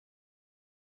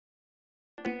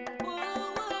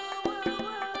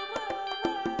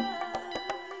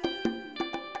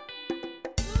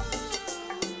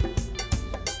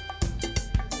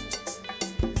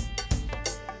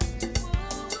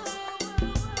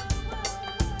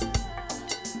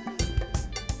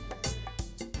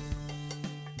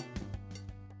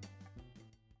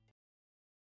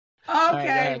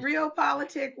Okay, right,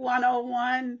 Realpolitik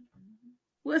 101.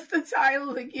 What's the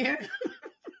title again?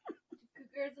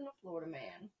 Cougars and a Florida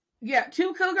man. Yeah,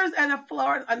 2 cougars and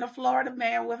a Florida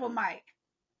man with a mic.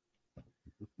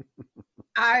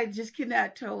 I just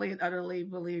cannot totally and utterly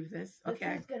believe this.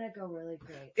 Okay. This is going to go really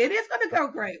great. It is going to go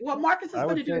great. Well, Marcus is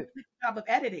going to do a good job of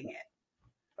editing it.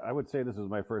 I would say this is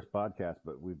my first podcast,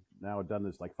 but we've now done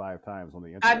this like 5 times on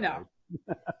the internet. I know.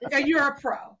 And you're a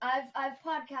pro. I've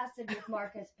podcasted with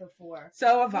Marcus before.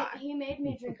 So have I. He made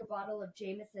me drink a bottle of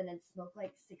Jameson and smoke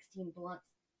like 16 blunts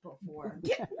before.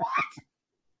 What?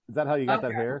 Is that how you got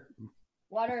that hair?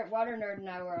 Water Nerd and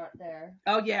I were out there.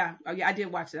 Oh yeah, I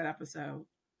did watch that episode.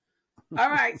 All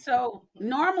right, so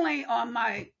normally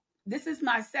this is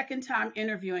my second time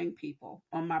interviewing people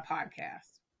on my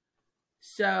podcast.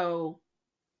 So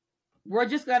we're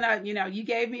just gonna, you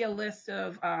gave me a list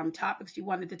of topics you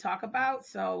wanted to talk about,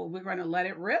 so we're gonna let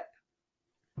it rip.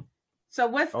 So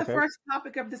what's the first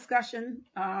topic of discussion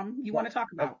you want to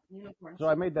talk about? So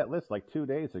I made that list like 2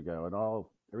 days ago, and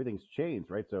everything's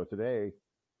changed, right? So today,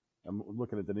 I'm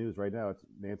looking at the news right now. It's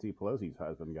Nancy Pelosi's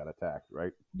husband got attacked,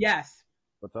 right? Yes.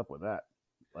 What's up with that?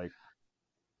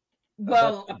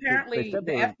 Well, apparently the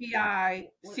FBI,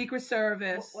 Secret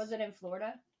Service. Was it in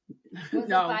Florida? Was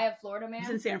No, it by a Florida man? It's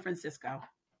in San Francisco.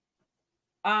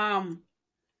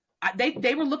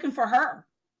 They were looking for her.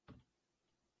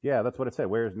 Yeah, that's what it said.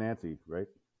 Where's Nancy, right?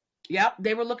 Yep,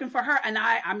 they were looking for her, and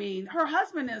I mean, her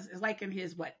husband is like in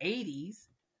his 80s.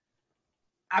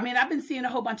 I mean, I've been seeing a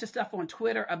whole bunch of stuff on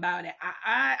Twitter about it.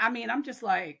 I mean, I'm just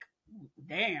like,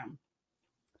 damn.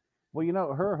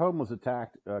 Well, her home was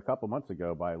attacked a couple months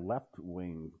ago by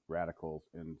left-wing radicals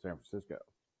in San Francisco.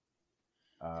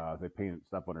 They painted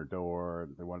stuff on her door.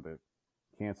 They wanted to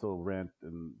cancel rent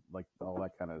and like all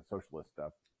that kind of socialist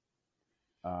stuff.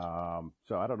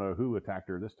 So I don't know who attacked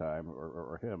her this time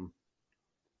or him,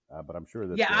 but I'm sure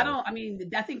that. Yeah, I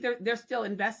think they're still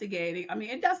investigating. I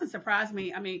mean, it doesn't surprise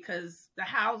me. I mean, because the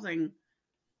housing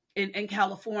in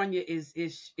California is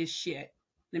shit.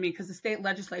 I mean, because the state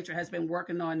legislature has been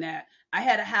working on that. I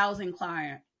had a housing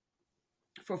client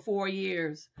for 4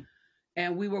 years,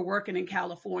 and we were working in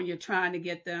California trying to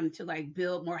get them to like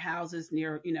build more houses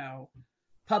near,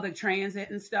 public transit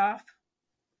and stuff.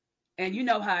 And you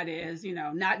know how it is,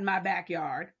 not in my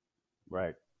backyard.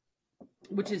 Right.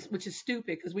 Which is stupid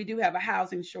because we do have a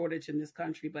housing shortage in this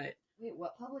country, but wait,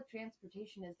 what public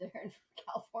transportation is there in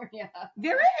California?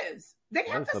 There is. They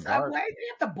have the subway. They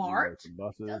have the BART. It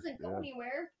doesn't go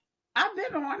anywhere. I've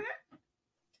been on it.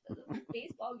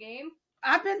 Baseball game.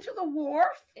 I've been to the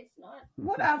wharf. It's not.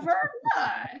 Whatever.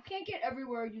 You can't get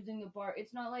everywhere using the BART.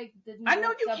 It's not like the. I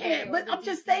know you can't, but I'm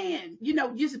just saying,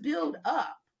 just build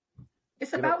up.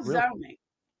 It's about zoning.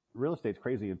 Real estate's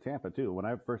crazy in Tampa, too. When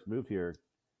I first moved here,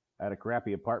 I had a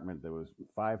crappy apartment that was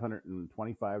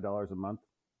 $525 a month.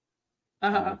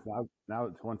 Uh-huh. Now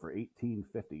it's going for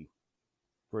 $1,850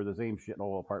 for the same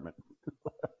shithole apartment.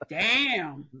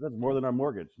 Damn. That's more than our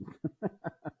mortgage.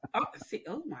 Oh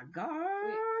my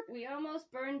God. We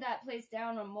almost burned that place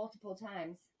down on multiple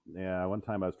times. Yeah, one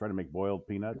time I was trying to make boiled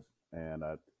peanuts, and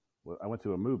I went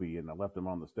to a movie and I left them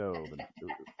on the stove, and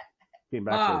came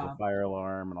back, there was a fire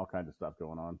alarm and all kinds of stuff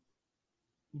going on.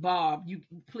 Bob, you're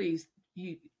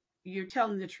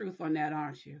telling the truth on that,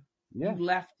 aren't you? Yeah. You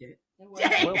left it.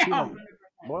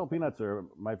 Boiled peanuts are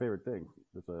my favorite thing.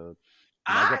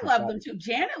 I love them too.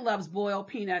 Janet loves boiled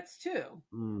peanuts too.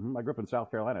 Mm-hmm. I grew up in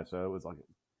South Carolina, so it was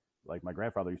like my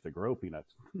grandfather used to grow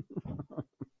peanuts.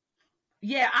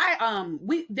 Yeah,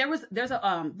 there's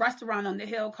a restaurant on the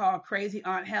hill called Crazy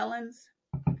Aunt Helen's,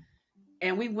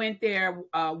 and we went there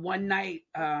one night.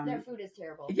 Their food is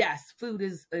terrible. Yes, food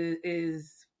is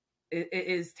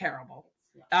terrible.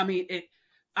 I mean,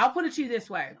 I'll put it to you this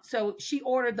way. So she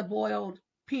ordered the boiled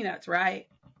peanuts, right?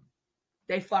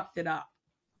 They fucked it up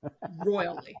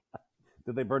royally.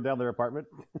 Did they burn down their apartment?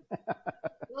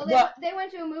 Well, they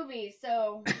went to a movie,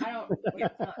 so I don't.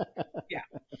 Yeah,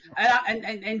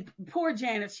 and poor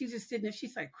Janet, she's just sitting there.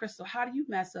 She's like, Crystal, how do you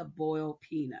mess up boiled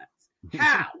peanuts?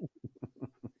 How?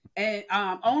 And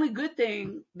only good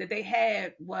thing that they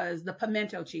had was the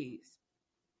pimento cheese.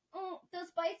 The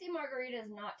spicy margarita is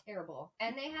not terrible,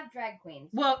 and they have drag queens.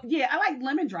 Well, yeah, I like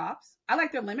lemon drops. I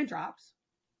like their lemon drops.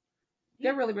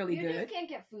 They're really, really good. You just can't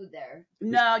get food there.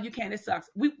 No, you can't. It sucks.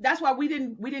 That's why we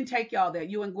didn't take y'all there.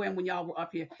 You and Gwen when y'all were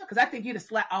up here, because I think you'd have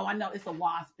slapped. Oh, I know it's a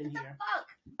wasp in here. Fuck.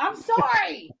 I'm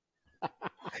sorry.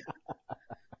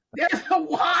 There's a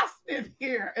wasp in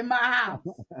here in my house.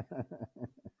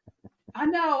 I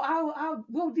know.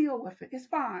 We'll deal with it. It's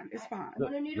fine. It's fine. I'm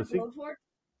gonna need a blowtorch.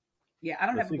 Yeah, I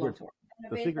don't have a blowtorch.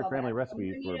 The secret family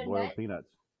recipe for boiled peanuts.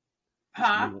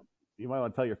 Huh? you might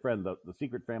want to tell your friend the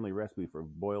secret family recipe for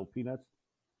boiled peanuts.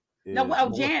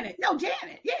 No, Janet. No,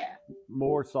 Janet. Yeah.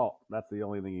 More salt. That's the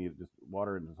only thing you need. Just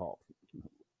water and salt.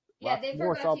 Yeah, they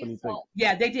more forgot salt to than you use think. salt.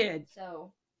 Yeah, they did.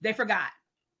 So They forgot.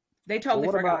 They totally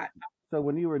Well, forgot. So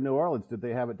when you were in New Orleans, did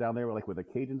they have it down there with the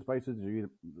Cajun spices? Did you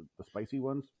eat the spicy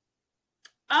ones?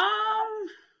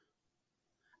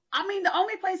 I mean, the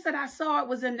only place that I saw it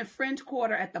was in the French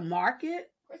Quarter at the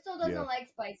market. Crystal doesn't like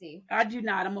spicy. I do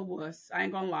not. I'm a wuss. I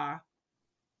ain't gonna lie.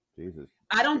 Jesus.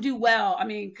 I don't do well. I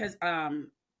mean, because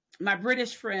my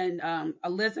British friend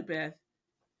Elizabeth,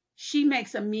 she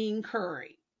makes a mean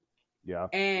curry. Yeah.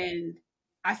 And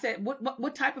I said,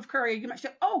 what type of curry are you making? She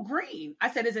said, oh, green. I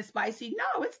said, is it spicy?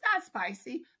 No, it's not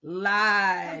spicy.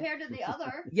 Lied. Compared to the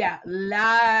other. Yeah,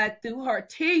 lied through her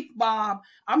teeth, Bob.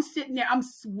 I'm sitting there, I'm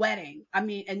sweating. I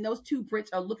mean, and those two Brits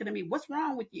are looking at me, what's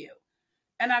wrong with you?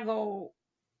 And I go,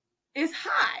 it's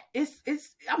hot.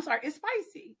 I'm sorry, it's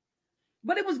spicy.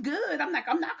 But it was good. I'm not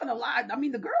gonna lie. I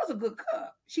mean, the girl's a good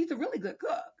cook. She's a really good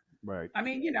cook. Right. I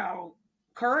mean,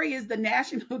 curry is the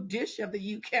national dish of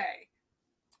the UK.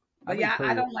 But yeah,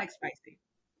 I don't like spicy.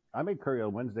 I made curry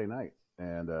on Wednesday night,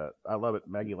 and I love it.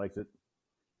 Maggie likes it.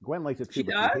 Gwen likes it too. She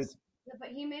does? Yeah, but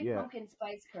he made pumpkin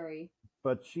spice curry.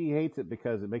 But she hates it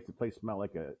because it makes the place smell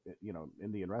like a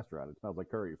Indian restaurant. It smells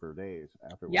like curry for days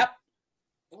afterwards. Yep.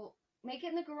 Well, make it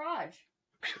in the garage.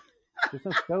 There's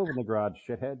no stove in the garage,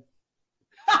 shithead.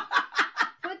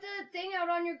 Put the thing out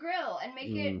on your grill and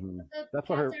make it. That's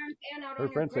what her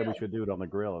friend said we should do it on the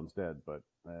grill instead. But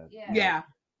yeah.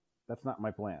 That's not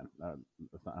my plan.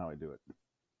 That's not how I do it.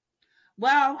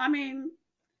 Well, I mean,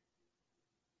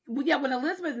 yeah, when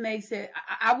Elizabeth makes it,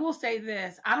 I will say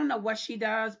this. I don't know what she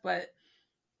does, but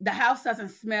the house doesn't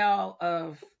smell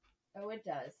of... Oh, it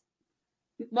does.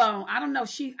 Well, I don't know.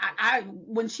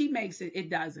 When she makes it, it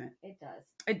doesn't. It does.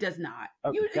 It does not.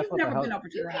 Oh, You've never been over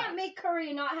to her house. You can't make curry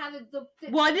and not have it...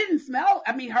 Well, it didn't smell...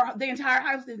 I mean, the entire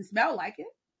house didn't smell like it.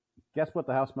 Guess what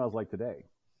the house smells like today?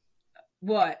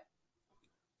 What?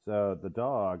 So the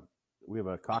dog, we have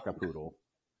a cockapoodle,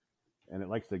 and it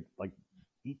likes to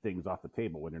eat things off the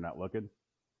table when you're not looking.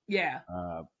 Yeah.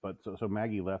 But so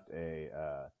Maggie left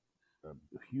a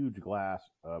huge glass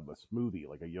of a smoothie,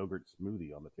 like a yogurt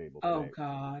smoothie, on the table today. Oh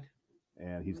God.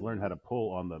 And he's learned how to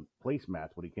pull on the placemats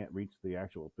when he can't reach the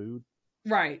actual food.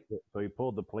 Right. So he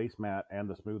pulled the placemat and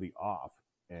the smoothie off,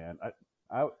 and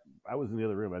I was in the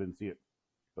other room. I didn't see it,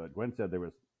 but Gwen said there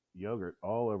was yogurt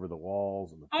all over the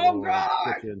walls and the floor,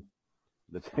 the kitchen,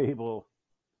 the table.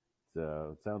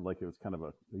 So it sounded like it was kind of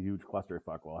a huge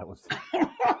clusterfuck while I was.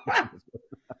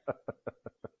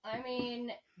 I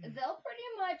mean, they'll pretty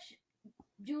much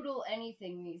doodle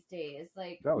anything these days.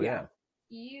 Like, oh yeah,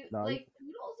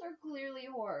 poodles are clearly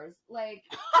whores. Like,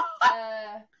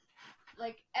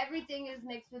 like everything is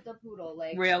mixed with a poodle.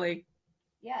 Like, really?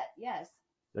 Yeah. Yes.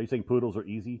 Are you saying poodles are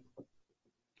easy?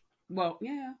 Well,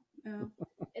 yeah.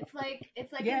 It's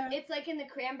like in the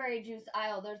cranberry juice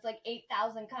aisle. There's like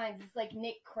 8,000 kinds. It's like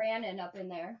Nick Cranon up in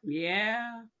there.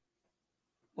 Yeah.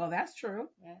 Well, that's true.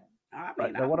 Yeah. I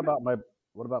mean, what about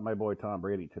my boy Tom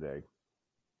Brady today?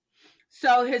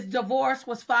 So his divorce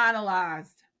was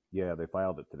finalized. Yeah, they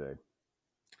filed it today.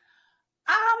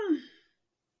 I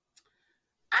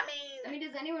mean,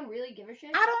 does anyone really give a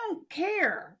shit? I don't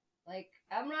care. Like,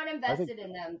 I'm not invested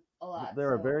in them a lot.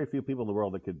 There are very few people in the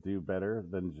world that could do better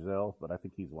than Giselle, but I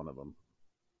think he's one of them.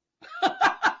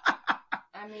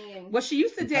 I mean... Well, she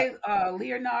used to date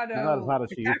Leonardo. She's not as hot as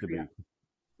she used to be.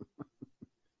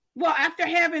 Well, after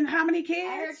having how many kids?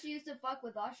 I heard she used to fuck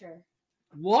with Usher.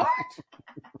 What?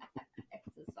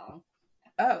 It's a song.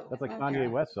 Oh. That's a Kanye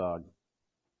West song.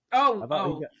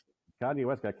 Oh. Kanye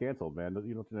West got canceled, man.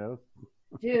 You don't know?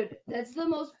 Dude, that's the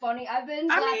most funny. I've been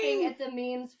laughing at the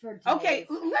memes for days. Okay,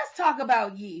 let's talk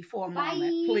about Ye for a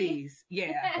moment, please.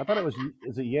 Yeah. I thought it was,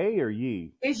 is it Ye or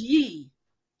Ye? It's Ye.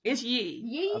 It's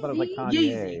Ye. Yeezy? I thought it was like Kanye.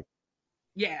 Yeezy.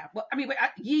 Yeah. Well, I mean,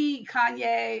 Ye,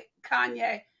 Kanye.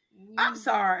 I'm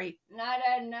sorry.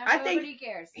 Nobody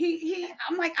cares.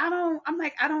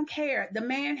 I don't care. The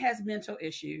man has mental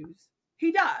issues.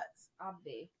 He does.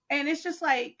 Obvi. And it's just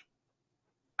like,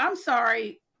 I'm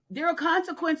sorry. There are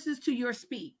consequences to your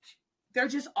speech. There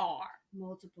just are.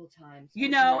 Multiple times.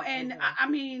 And I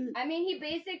mean, he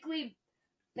basically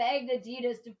begged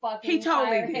Adidas to fucking He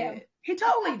totally hire did. him. He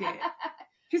totally did.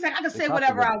 He's like, I can say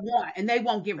whatever I want, and they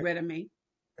won't get rid of me.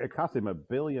 It cost him $1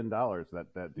 billion, that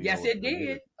deal. Yes, it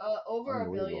did. Over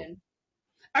 $1 billion.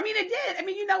 I mean, it did. I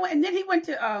mean, you know what? And then he went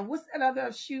to what's that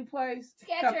other shoe place?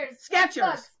 Skechers. Skechers.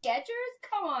 Fuck, Skechers?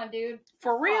 Come on, dude.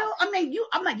 For real? Fuck. I mean,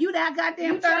 I'm like, you that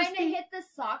goddamn You thirsty? trying to hit the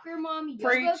soccer mom yoga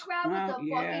Preach. crowd with the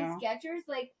Yeah. fucking Skechers?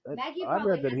 Like, Maggie I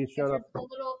probably read that has he showed Skechers, up. the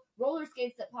little roller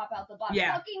skates that pop out the bottom.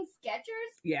 Yeah. Fucking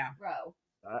Skechers? Yeah. Bro.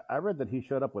 I read that he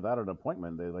showed up without an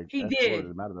appointment. They like He escorted did.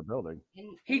 him out of the building.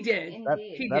 He did.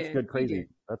 Indeed. That's did. good He crazy. did.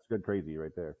 That's good crazy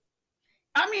right there.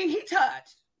 I mean, he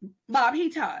touched. Bob, he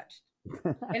touched.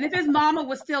 And if his mama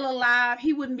was still alive,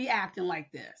 he wouldn't be acting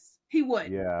like this. He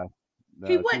wouldn't. Yeah. No,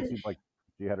 He it wouldn't. seems like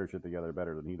she had her shit together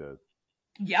better than he does.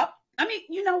 Yep. I mean,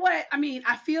 you know what? I mean,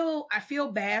 I feel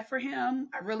bad for him.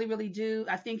 I really, really do.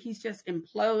 I think he's just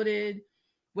imploded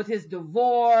with his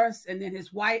divorce and then his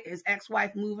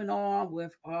ex-wife moving on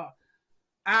with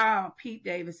Pete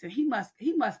Davidson. He must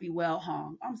be well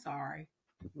hung. I'm sorry.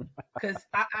 Because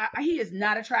he is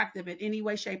not attractive in any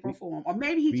way, shape, or form. Or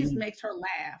maybe he just makes her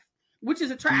laugh, which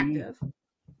is attractive.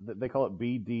 They call it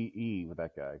BDE with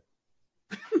that guy.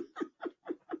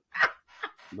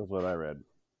 That's what I read.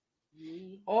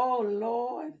 Oh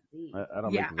Lord. I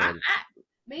don't Yeah. make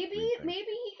Maybe he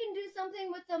can do something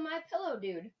with the My Pillow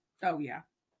dude. Oh yeah.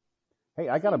 Hey,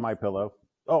 I got a My Pillow.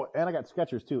 Oh, and I got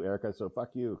Skechers too, Erica. So fuck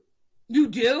you. You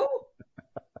do?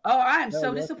 Oh, I am No,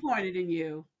 so yes. disappointed in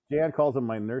you. Jan calls them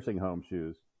my nursing home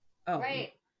shoes. Oh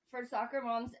Right. For soccer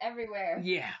moms everywhere.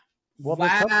 Yeah. Well, they're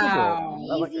comfortable.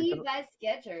 Wow. Easy by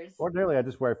Skechers. Ordinarily, I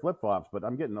just wear flip flops, but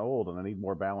I'm getting old and I need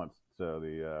more balance. So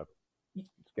the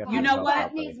Skechers. You know help what? out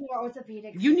That needs there. more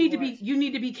orthopedic You need to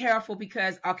support. be careful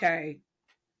because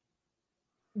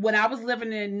when I was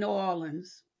living in New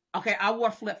Orleans, I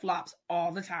wore flip-flops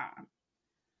all the time.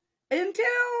 Until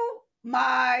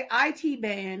my IT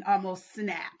band almost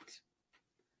snapped.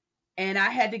 And I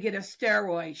had to get a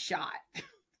steroid shot.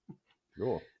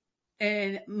 Cool.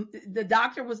 And the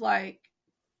doctor was like,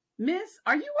 "Miss,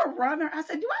 are you a runner?" I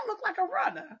said, "Do I look like a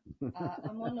runner?"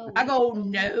 I'm on a I go, elite-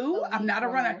 "No, I'm elite not a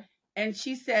runner." And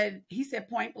he said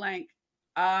point blank,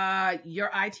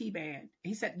 your IT band.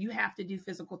 He said, you have to do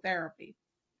physical therapy.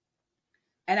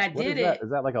 And I What did is that? it. Is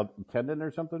that like a tendon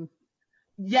or something?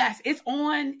 Yes, it's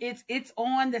on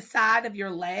the side of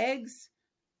your legs.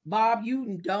 Bob,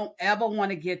 you don't ever want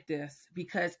to get this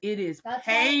because it is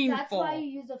painful. That's why you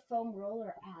use a foam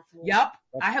roller, asshole. Yep.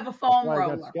 I have a foam That's why I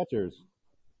roller. got Skechers.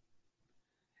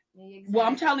 Exactly. Well,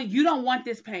 I'm telling you, you don't want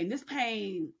this pain. This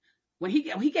pain, when he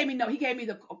gave me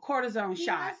the cortisone He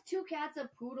shot. has two cats, a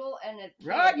poodle, and a kid.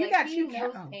 Right, you got he two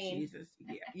knows cats. Oh, pain. Jesus.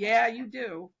 Yeah, you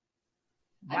do.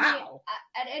 Wow. I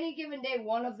mean, at any given day,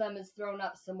 one of them is thrown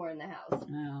up somewhere in the house.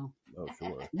 No. Oh,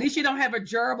 sure. At least you don't have a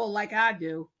gerbil like I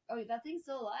do. Oh, that thing's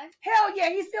still alive? Hell yeah,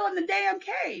 he's still in the damn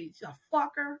cage. A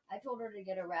fucker. I told her to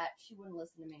get a rat. She wouldn't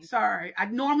listen to me. Sorry. I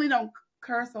normally don't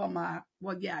curse on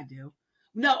well, yeah, I do.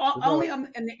 No, only in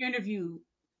the interview,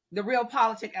 the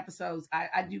Realpolitik episodes,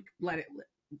 I do let it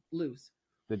loose.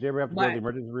 Did you ever have to go to the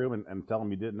emergency room and tell them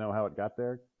you didn't know how it got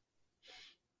there?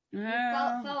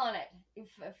 Fell on it. He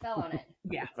fell on it.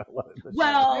 Yeah.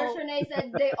 Well, Nurse Renee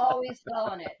said they always fell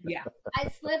on it. Yeah. I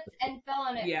slipped and fell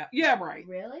on it. Yeah, right.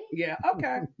 Really? Yeah,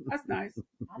 okay. That's nice.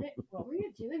 What were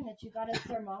you doing that you got a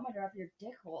thermometer up your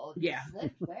dick hole? You Yeah.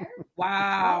 slipped where?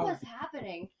 Wow. What was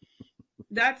happening?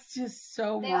 That's just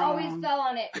so They wrong. always fell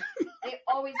on it. They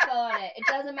always fell on it. It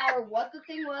doesn't matter what the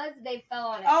thing was, they fell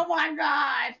on it. Oh my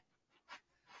God.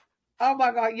 Oh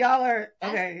my God. Y'all are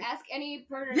okay. Ask any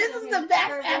person. This is the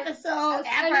best episode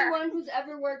ask ever. anyone who's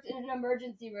ever worked in an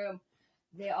emergency room.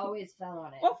 They always fell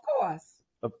on it. Of course.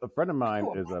 A friend of mine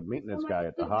is a maintenance guy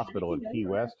at the hospital in Key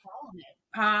West.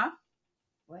 Huh?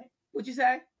 What? What'd you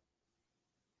say?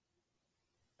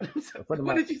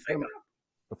 What did you say?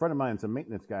 A friend of mine is a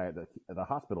maintenance guy at the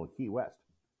hospital in Key West.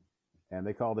 And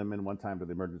they called him in one time to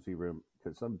the emergency room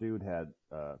because some dude had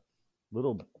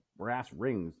little brass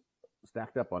rings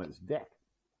stacked up on his deck.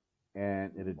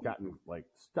 And it had gotten like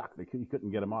stuck. He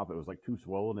couldn't get them off. It was like too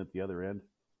swollen at the other end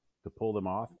to pull them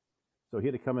off. So he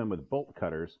had to come in with bolt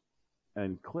cutters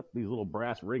and clip these little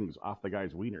brass rings off the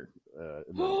guy's wiener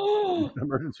in the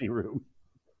emergency room.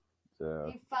 So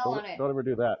He fell on it. Don't ever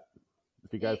do that.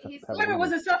 If you guys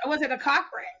Was it a cock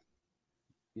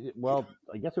ring? Well,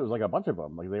 I guess it was like a bunch of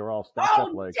them. Like they were all stacked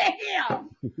up. Like damn!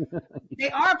 They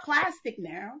are plastic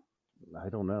now. I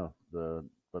don't know.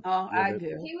 I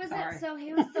do. He was Sorry. so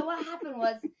what happened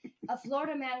was a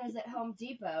Florida man was at Home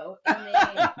Depot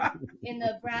in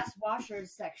the brass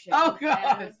washers section. Oh God! And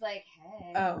I was like,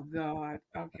 hey. Oh God.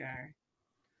 Okay.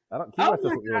 I don't. Key West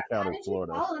doesn't really count How as did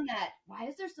Florida. you fall on that? Why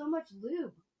is there so much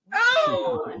lube?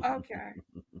 Oh. Okay.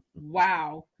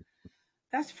 Wow.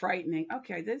 That's frightening.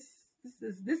 Okay.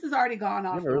 This is already gone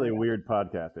off. You have a really weird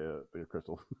podcast,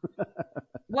 Crystal.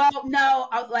 Well, no,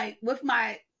 I like with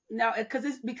my because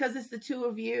it's the two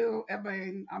of you. I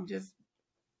mean, I'm just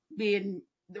being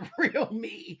the real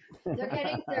me. They're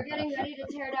getting ready to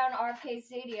tear down RFK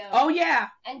Stadium. Oh yeah.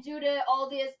 And due to all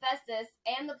the asbestos,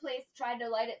 and the place tried to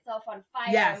light itself on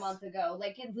fire Yes. a month ago.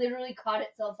 Like it literally caught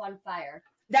itself on fire.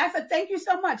 Thank you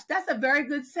so much. That's a very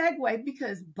good segue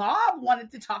because Bob wanted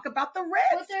to talk about the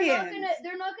But Redskins.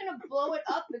 they're not gonna blow it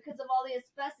up because of all the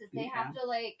asbestos. They have to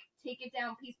like take it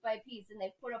down piece by piece, and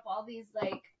they put up all these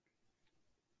like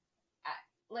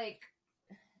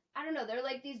I don't know. They're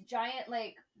like these giant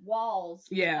like walls.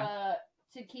 Yeah.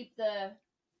 To keep the,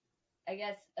 I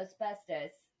guess,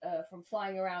 asbestos from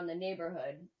flying around the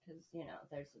neighborhood because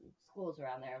there's some schools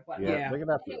around there. But Yeah, they're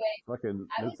gonna have to anyway, fucking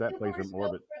I move was that place super in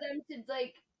orbit. stoked for them to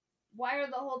like wire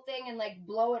the whole thing and like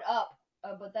blow it up,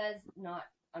 but that is not,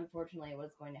 unfortunately,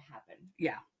 what's going to happen.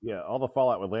 Yeah, all the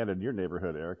fallout would land in your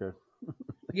neighborhood, Erica.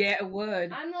 Yeah, it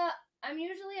would. I'm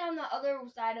usually on the other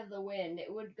side of the wind.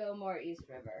 It would go more East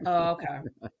River. Oh, okay.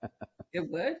 It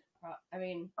would? I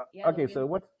mean, yeah. Okay, so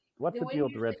what's the deal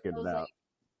with the Redskins now?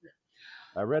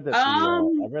 I read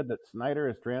that Snyder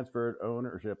has transferred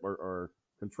ownership or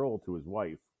control to his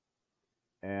wife,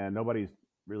 and nobody's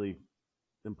really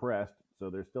impressed. So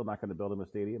they're still not going to build him a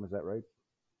stadium. Is that right?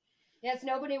 Yes,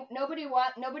 nobody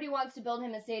wants to build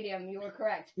him a stadium. You were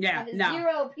correct. Yeah, and no.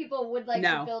 0 people would like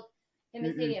to build him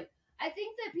a stadium. I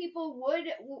think that people would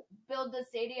build the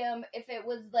stadium if it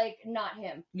was like not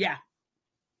him. Yeah.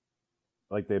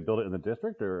 Like they built it in the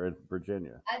district or in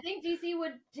Virginia? I think DC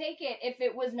would take it if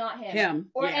it was not him. Him.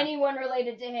 Or anyone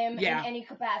related to him in Yeah. any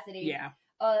capacity. Yeah.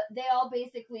 They all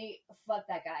basically fuck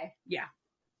that guy. Yeah.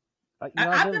 You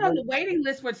know, I've been on the waiting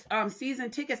list with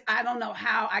season tickets. I don't know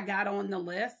how I got on the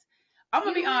list. I'm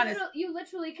gonna be honest. You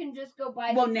literally can just go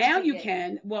buy. Well, now you tickets.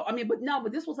 can. Well, I mean,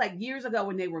 but this was like years ago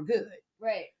when they were good.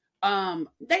 Right. I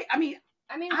mean,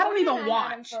 I don't even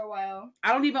watch. For a while.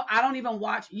 I don't even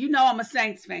watch. You know, I'm a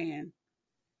Saints fan.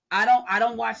 I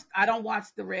don't watch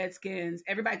the Redskins.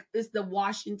 Everybody, it's the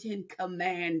Washington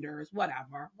Commanders,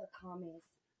 whatever. The commies.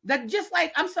 That just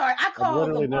like, I'm sorry, I call. I've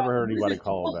literally never heard anybody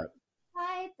call them that.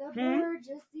 Fight the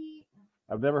Burgesses.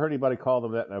 I've never heard anybody call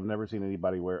them that, and I've never seen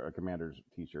anybody wear a Commanders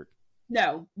t-shirt.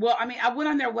 No. Well, I mean, I went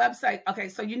on their website. Okay,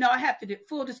 so I have to do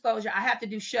full disclosure. I have to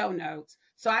do show notes.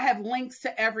 So I have links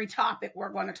to every topic we're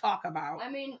going to talk about. I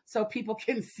mean, so people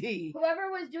can see. Whoever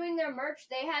was doing their merch,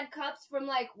 they had cups from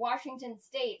like Washington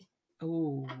State.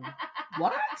 Oh,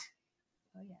 what?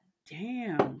 Oh yeah.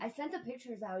 Damn. I sent the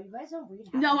pictures out. You guys don't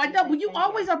read. No, I don't. Well, you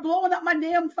always are blowing up my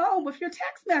damn phone with your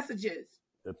text messages.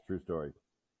 That's a true story.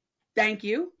 Thank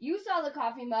you. You saw the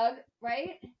coffee mug,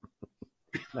 right?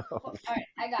 No. All right,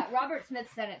 I got Robert Smith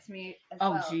sent it to me as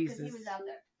Oh, well. Jesus. Because he was out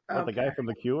there. What, the guy from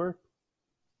The Cure?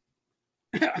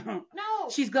 No.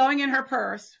 She's going in her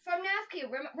purse. From NAFQ,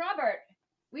 Robert.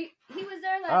 He was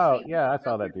there last Oh, week. yeah, I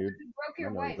saw that dude. Broke I your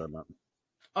know what wife. you're talking about.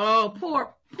 Oh,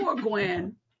 poor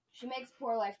Gwen. She makes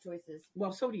poor life choices.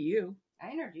 Well, so do you.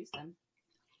 I introduced them.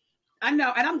 I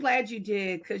know, and I'm glad you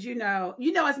did, because you know,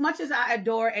 as much as I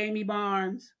adore Amy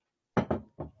Barnes.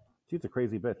 She's a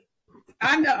crazy bitch.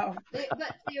 I know. But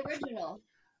the original.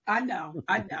 I know.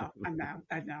 I saw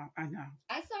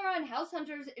her on House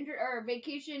Hunters or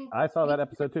Vacation. I saw that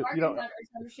episode too. You know, or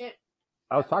some shit.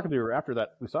 I was talking to her after that.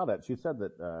 We saw that. She said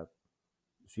that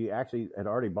she actually had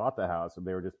already bought the house and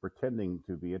they were just pretending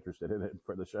to be interested in it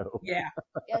for the show. Yeah.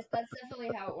 Yes, that's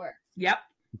definitely how it works. Yep.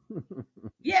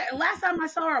 Yeah. Last time I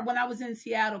saw her when I was in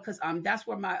Seattle, because that's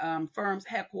where my firm's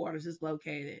headquarters is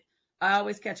located. I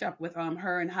always catch up with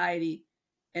her and Heidi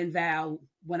and Val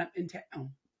when I'm in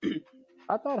town.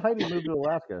 I thought Heidi moved to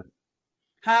Alaska.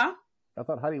 Huh? I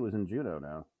thought Heidi was in Juneau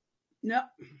now. No.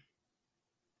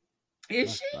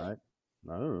 Is she? Right.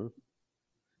 I don't know.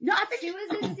 No, I think she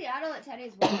was in Seattle at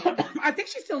Teddy's wedding. I think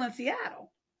she's still in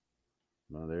Seattle.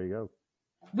 Well, there you go.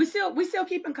 We still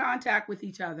keep in contact with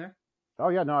each other. Oh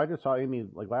yeah, no, I just saw Amy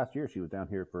like last year. She was down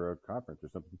here for a conference or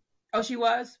something. Oh, she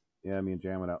was? Yeah, me and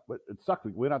Jan went out, but it sucked.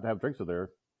 We went out to have drinks with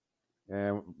her,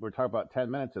 and we were talking about 10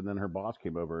 minutes, and then her boss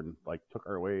came over and like took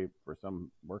her away for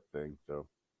some work thing. So,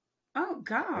 oh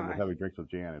God, I was having drinks with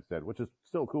Jan instead, which is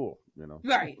still cool, you know.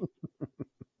 Right.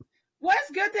 Well,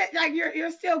 it's good that like you're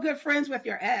still good friends with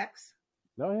your ex.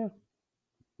 Oh yeah,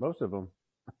 most of them.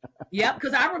 Yep,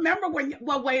 because I remember when.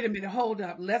 Well, wait a minute, hold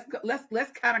up.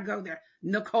 Let's kind of go there.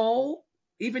 Nicole,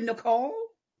 even Nicole.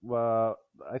 Well,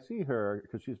 I see her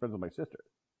because she's friends with my sister.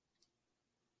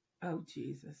 Oh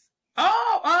Jesus.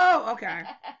 Oh, okay.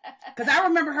 Because I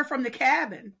remember her from the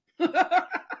cabin.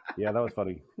 Yeah, that was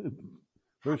funny.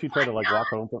 Remember she tried to like walk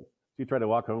home from. She tried to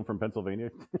walk home from Pennsylvania.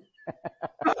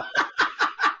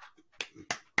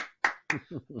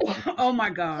 Oh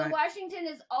my God. So Washington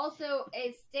is also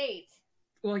a state.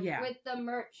 Well, yeah. With the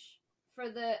merch for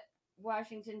the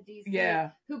Washington D.C. Yeah.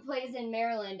 Who plays in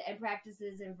Maryland and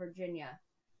practices in Virginia.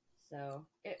 So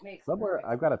it makes somewhere.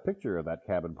 I've got a picture of that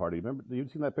cabin party. Remember,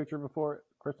 you've seen that picture before,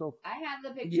 Crystal? I have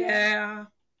the picture. Yeah.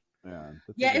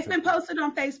 Yeah, it's been posted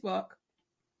on Facebook.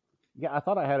 Yeah, I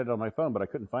thought I had it on my phone, but I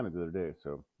couldn't find it the other day,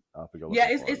 so I'll have to go look. Yeah,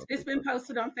 it's been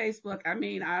posted on Facebook. I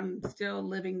mean, I'm still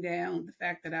living down the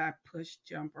fact that I pushed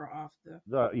Jumper off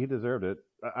the. He deserved it.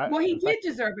 Well, he did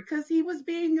deserve it because he was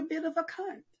being a bit of a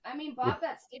cunt. I mean, Bob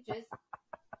got stitches.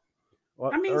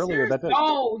 Well, I mean, earlier that day.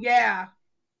 Oh yeah,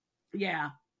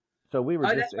 yeah. So we were.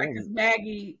 Oh, that's right, because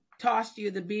Maggie tossed you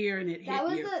the beer and it hit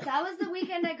you. That was the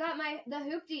weekend I got the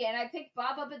hoopty, and I picked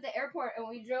Bob up at the airport, and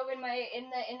we drove in the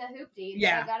hoopty.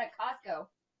 Yeah, I got at Costco.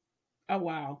 Oh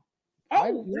wow. Oh,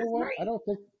 you know what? Great.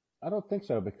 I don't think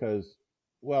so because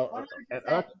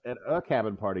at our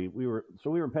cabin party we were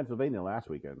in Pennsylvania last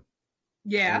weekend.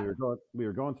 Yeah. We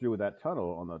were going through with that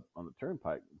tunnel on the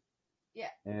turnpike. Yeah.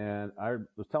 And I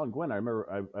was telling Gwen, I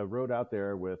remember I rode out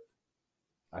there with,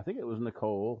 I think it was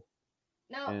Nicole.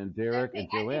 No, and Derek and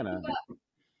Joanna.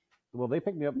 Well, they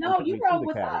picked me up. No, you rode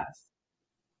with us.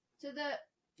 To the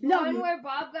one where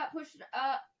Bob got pushed.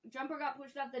 Jumper got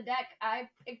pushed off the deck. I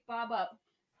picked Bob up.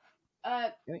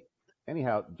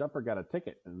 Anyhow, Jumper got a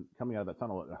ticket and coming out of the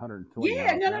tunnel at 120.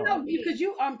 Yeah, no,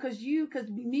 because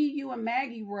me, you, and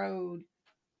Maggie rode.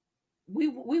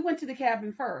 We went to the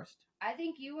cabin first. I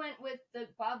think you went with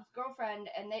Bob's girlfriend,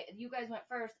 and you guys went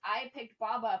first. I picked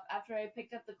Bob up after I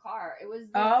picked up the car. It was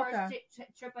the first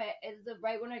trip. It was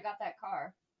right when I got that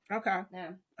car. Okay.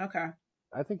 Yeah. Okay.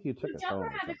 I think you took. Jumper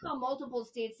had to call multiple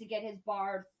states to get his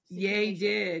bar. Yeah, he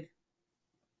did.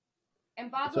 And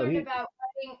Bob learned about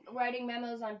writing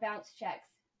memos on bounce checks.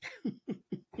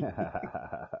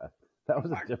 That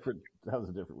was a different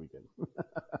weekend.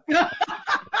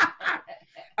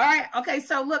 All right. Okay.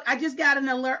 So look, I just got an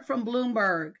alert from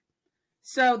Bloomberg.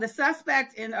 So the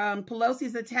suspect in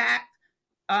Pelosi's attack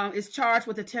is charged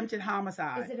with attempted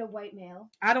homicide. Is it a white male?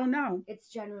 I don't know. It's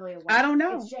generally a white. I don't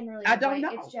know. It's generally. I don't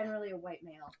know. It's generally a white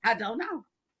male. I don't know.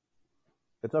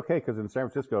 It's okay because in San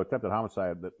Francisco, attempted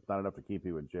homicide, that's not enough to keep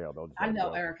you in jail. I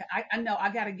know, Erica. I know.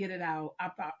 I got to get it out.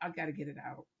 I got to get it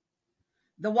out.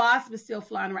 The wasp is still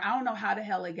flying around. I don't know how the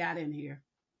hell it got in here.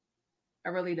 I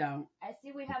really don't. I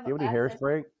see we have. Do you have any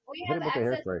hairspray? We have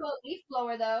access to a leaf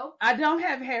blower, though. I don't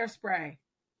have hairspray.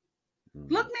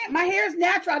 Look, man, my hair is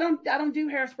natural. I don't do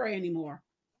hairspray anymore.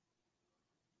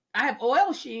 I have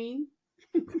oil sheen.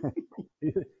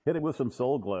 Hit it with some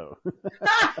Soul Glow.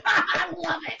 I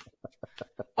love it.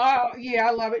 Oh yeah,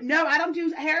 I love it. No, I don't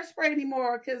do hairspray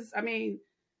anymore because I mean,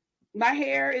 my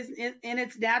hair is in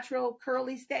its natural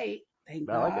curly state. Thank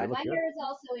God. My hair is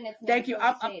also in its natural Thank you.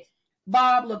 state.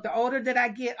 Bob, look, the older that I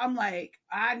get, I'm like,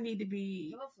 I need to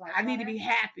be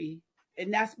happy.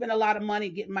 And that's been a lot of money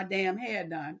getting my damn hair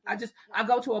done. I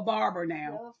go to a barber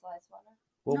now.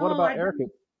 Well, what about Erica?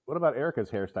 What about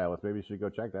Erica's hairstylist? Maybe you should go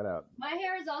check that out. My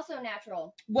hair is also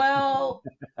natural. Well,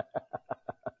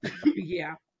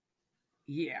 yeah.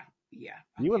 You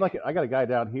would like it. I got a guy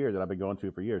down here that I've been going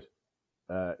to for years.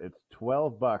 It's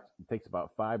 $12. It takes about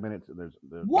 5 minutes. And there's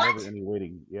never any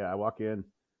waiting. Yeah, I walk in.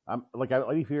 I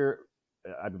leave here.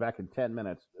 I'll be back in 10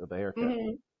 minutes with the haircut.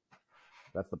 Mm-hmm.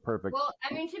 That's the perfect. Well,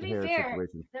 I mean, to be fair,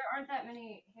 situation. There aren't that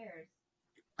many hairs.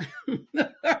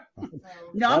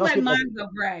 No, I'm letting mine go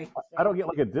gray. I don't get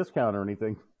like a discount or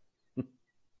anything.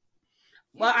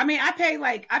 Well, I mean, I pay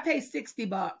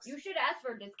 $60. You should ask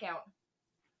for a discount.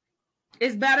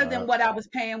 It's better than what I was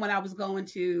paying when I was going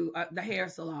to the hair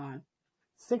salon.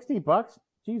 $60?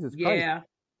 Jesus Christ! Yeah.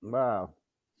 Wow.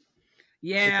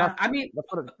 Yeah, I mean,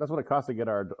 that's what it costs to get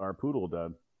our poodle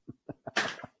done.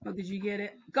 Oh, did you get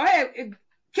it? Go ahead,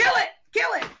 kill it.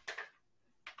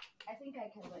 I think I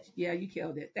killed it. Yeah, you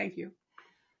killed it. Thank you.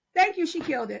 She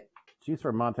killed it. She's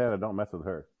from Montana. Don't mess with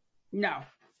her. No.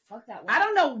 Fuck that one. I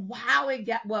don't know how it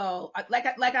got. Well, like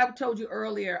I told you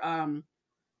earlier,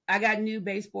 I got new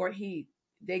baseboard heat.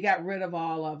 They got rid of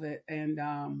all of it, and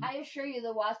I assure you,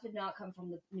 the wasp did not come from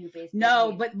the new baseboard.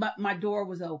 No, heat. but my door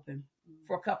was open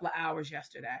for a couple of hours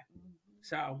yesterday. Mm-hmm.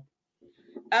 So,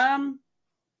 all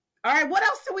right. What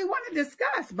else do we want to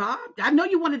discuss, Bob? I know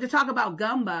you wanted to talk about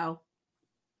gumbo.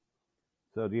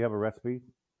 So, do you have a recipe?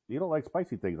 You don't like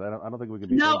spicy things. I don't think we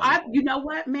can. No, you know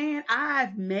what, man?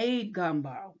 I've made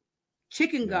gumbo,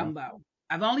 chicken gumbo.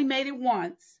 I've only made it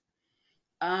once.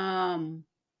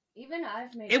 Even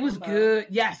I've made. It was good.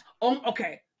 Yes. Oh,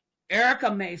 okay.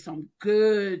 Erica made some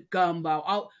good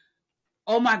gumbo.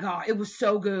 Oh my God, it was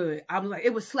so good. I was like,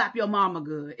 it would slap your mama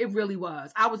good. It really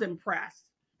was. I was impressed.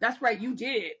 That's right, you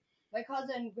did. My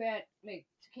cousin Grant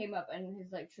came up and he's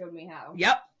like showed me how.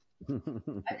 Yep.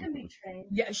 I can be trained.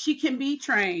 Yeah, she can be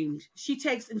trained. She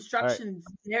takes instructions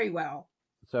very well.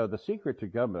 So the secret to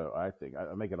gumbo, I think,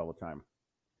 I make it all the time.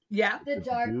 Yeah. The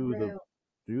dark roux.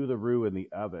 Do the roux in the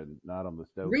oven, not on the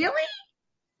stove. Really?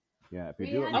 Yeah, if you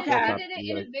do it, I did it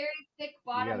in a very thick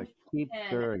bottom. You gotta keep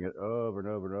stirring it over and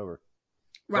over and over.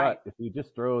 Right. But if you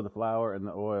just throw the flour and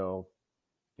the oil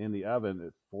in the oven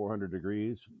at 400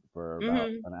 degrees for about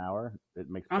an hour, it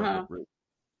makes perfect roux,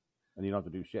 and you don't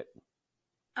have to do shit.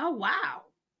 Oh wow.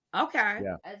 Okay.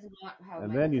 Yeah. That's not how.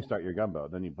 And then you start your gumbo.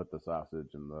 Then you put the sausage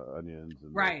and the onions.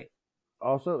 And right.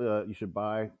 Also, you should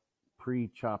buy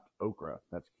pre-chopped okra.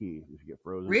 That's key. You should get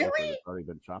frozen really? okra that's already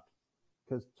been chopped.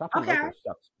 Because chopping okra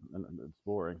sucks and it's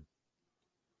boring.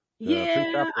 So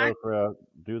pre-chopped okra,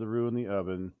 do the roux in the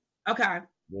oven. Okay.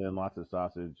 Then lots of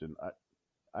sausage. And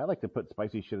I like to put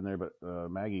spicy shit in there, but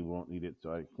Maggie won't eat it,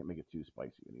 so I can't make it too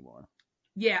spicy anymore.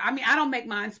 Yeah, I mean, I don't make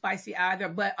mine spicy either,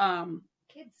 but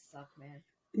kids suck, man.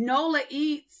 Nola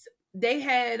Eats, they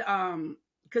had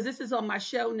because this is on my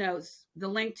show notes, the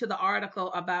link to the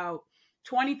article about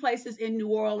 20 places in New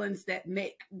Orleans that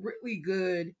make really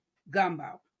good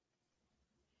gumbo.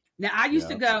 Now I used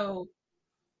to go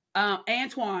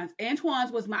Antoine's.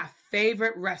 Antoine's was my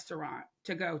favorite restaurant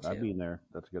to go to. I've been there.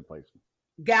 That's a good place.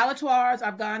 Galatoire's,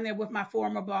 I've gone there with my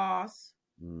former boss,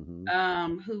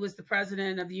 mm-hmm. Who was the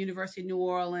president of the University of New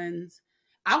Orleans.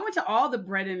 I went to all the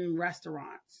bread and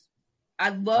restaurants. I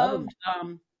loved.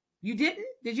 You didn't?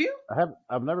 Did you?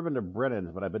 I've never been to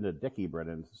Brennan's, but I've been to Dickie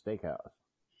Brennan's Steakhouse.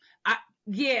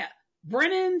 Yeah,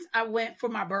 Brennan's. I went for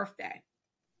my birthday,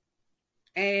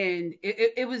 and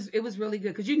it was really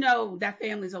good because that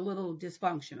family's a little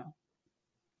dysfunctional.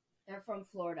 They're from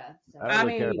Florida. So. I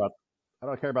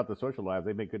don't care about the social lives.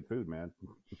 They make good food, man.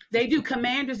 They do.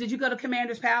 Commanders. Did you go to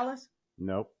Commander's Palace?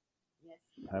 Nope. Yes.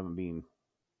 I haven't been.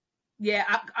 Yeah,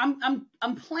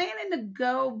 I'm planning to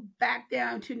go back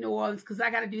down to New Orleans because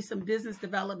I got to do some business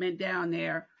development down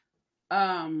there,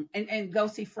 and go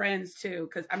see friends too.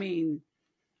 Because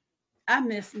I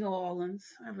miss New Orleans.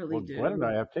 I really do. Glenn and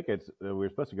I have tickets. We were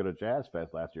supposed to go to Jazz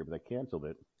Fest last year, but they canceled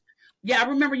it. Yeah, I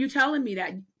remember you telling me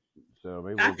that. So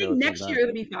maybe I think next year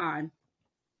it'll be fine.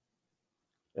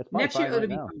 Next year it'll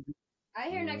be fine. I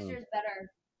hear next year's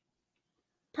better.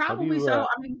 Probably so.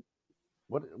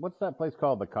 What's that place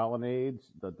called? The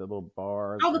Colonnades, the little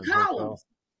bar. Oh, the Columns.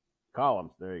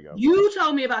 Columns. There you go. You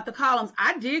told me about the Columns.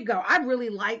 I did go. I really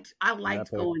liked.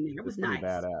 Going there. It was nice.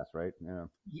 Badass, right? Yeah.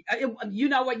 You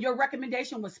know what? Your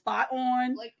recommendation was spot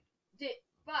on.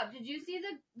 Bob, did you see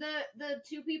the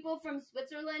two people from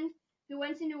Switzerland who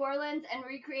went to New Orleans and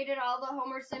recreated all the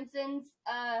Homer Simpson's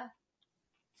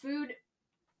food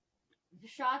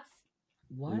shots?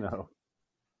 What? No.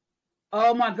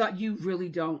 Oh my God, you really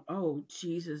don't. Oh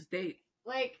Jesus,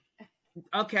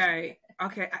 Okay,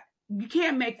 you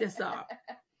can't make this up.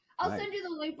 I'll send you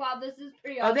the link, Bob. This is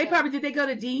pretty awesome. Oh, did they go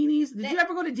to Deanie's? Did you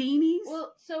ever go to Deanie's?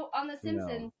 Well, so on The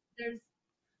Simpsons,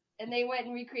 and they went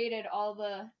and recreated all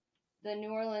the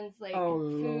New Orleans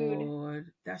food.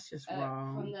 Lord, that's just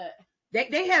wrong. From the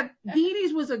they have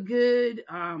Deanie's was a good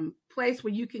place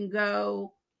where you can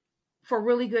go for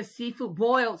really good seafood,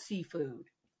 boiled seafood.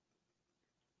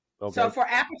 Okay. So for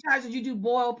appetizers, you do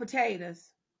boiled potatoes.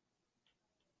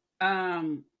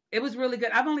 It was really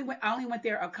good. I only went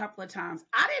there a couple of times.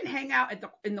 I didn't hang out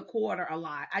in the quarter a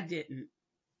lot. I didn't.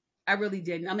 I really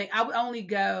didn't. I would only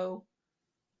go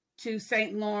to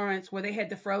St. Lawrence where they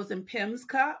had the frozen Pim's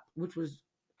cup, which was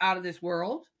out of this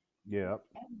world. Yeah.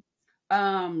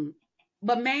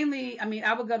 But mainly,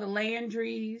 I would go to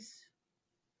Landry's.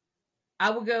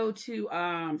 I would go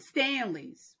to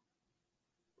Stanley's.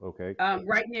 Okay.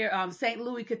 Right near St.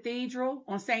 Louis Cathedral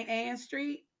on St. Anne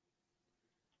Street.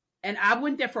 And I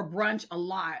went there for brunch a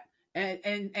lot.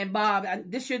 And Bob,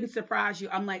 this shouldn't surprise you.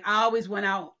 I always went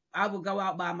out. I would go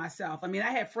out by myself. I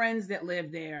had friends that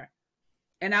lived there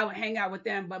and I would hang out with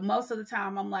them. But most of the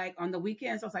time on the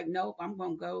weekends, I was like, nope, I'm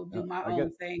going to go do my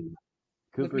own thing.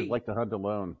 Cougars like to hunt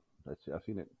alone. I've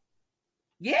seen it.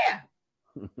 Yeah.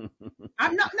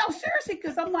 I'm not, no, seriously,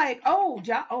 because I'm like,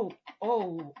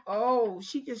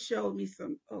 she just showed me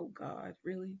some, oh God,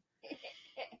 really?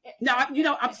 No,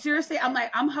 I'm seriously,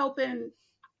 I'm hoping,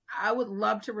 I would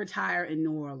love to retire in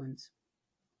New Orleans.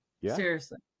 Yeah.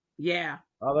 Seriously. Yeah.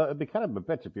 Oh, it'd be kind of a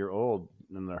bitch if you're old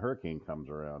and the hurricane comes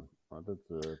around.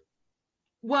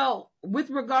 Well, with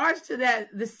regards to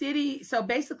that, the city, so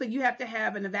basically you have to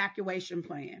have an evacuation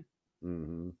plan.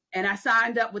 Mm-hmm. And I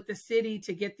signed up with the city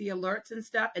to get the alerts and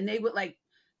stuff. And they would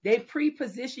they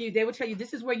pre-position you. They will tell you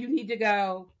this is where you need to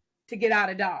go to get out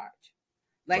of Dodge.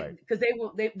 Like, because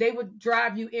they would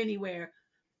drive you anywhere.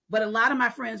 But a lot of my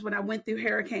friends, when I went through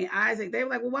Hurricane Isaac, they were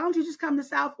like, well, why don't you just come to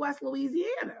Southwest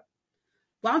Louisiana?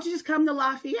 Why don't you just come to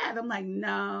Lafayette? I'm like,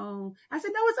 no. I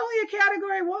said, no, it's only a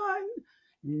category 1.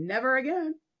 Never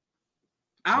again.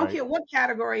 I don't care what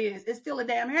category it is. It's still a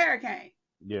damn hurricane.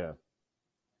 Yeah.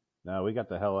 No, we got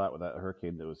the hell out with that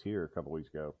hurricane that was here a couple weeks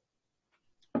ago.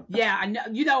 Yeah, I know.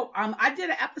 You know, I did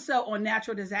an episode on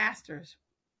natural disasters.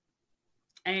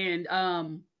 And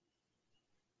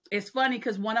it's funny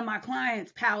because one of my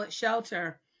clients, Pallet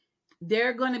Shelter,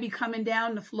 they're going to be coming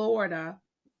down to Florida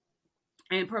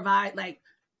and provide like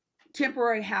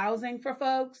temporary housing for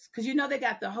folks. Because, you know, they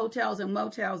got the hotels and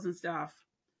motels and stuff.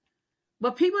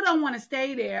 But people don't want to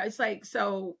stay there. It's like,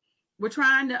 so we're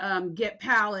trying to get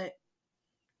Pallet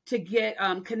to get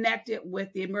connected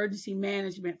with the emergency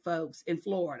management folks in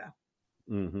Florida.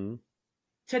 Mm-hmm.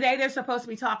 Today, they're supposed to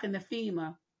be talking to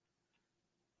FEMA.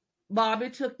 Bob,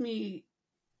 it took me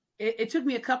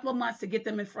a couple of months to get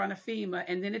them in front of FEMA,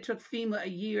 and then it took FEMA a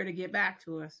year to get back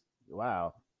to us.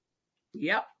 Wow.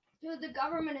 Yep. Dude, the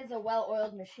government is a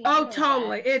well-oiled machine. Oh,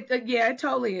 totally. It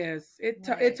totally is. It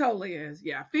totally is.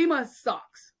 Yeah. FEMA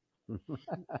sucks.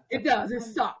 It does. It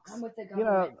sucks. I'm with the You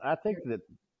government. know, I think that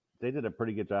they did a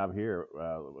pretty good job here.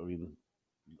 I mean,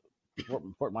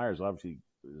 Fort Myers obviously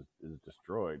is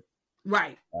destroyed.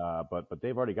 Right. But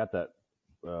they've already got that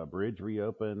bridge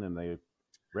reopened, and they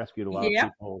rescued a lot of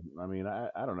people. I mean,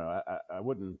 I don't know.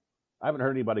 I haven't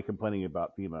heard anybody complaining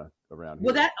about FEMA around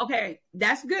here. Well,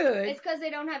 that's good. It's because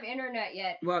they don't have internet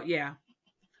yet. Well, yeah.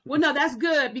 Well, no, that's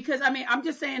good because, I mean, I'm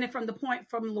just saying it from the point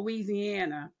from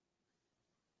Louisiana.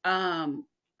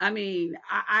 I mean,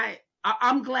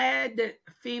 I'm glad that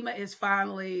FEMA is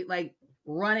finally like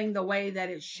running the way that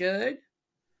it should.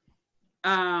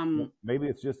 Maybe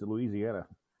it's just Louisiana.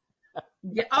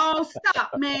 Yeah, oh,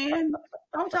 stop, man!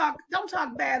 Don't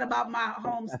talk bad about my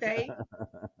home state.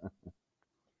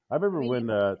 I remember when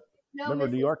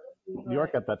New York New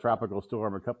got that tropical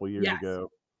storm a couple of years ago,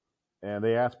 and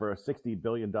they asked for a $60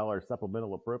 billion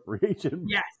supplemental appropriation.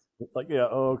 Yes. It's like, yeah,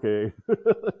 okay.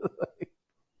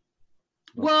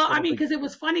 Well, I mean, because it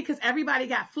was funny because everybody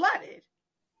got flooded,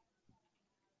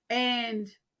 and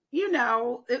you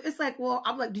know, it's like, well,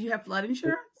 I'm like, do you have flood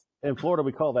insurance? In Florida,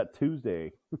 we call that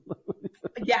Tuesday.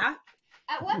 Yeah.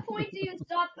 At what point do you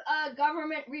stop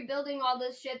government rebuilding all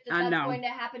this shit that's going to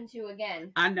happen to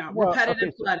again? I know.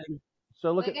 Repetitive flooding.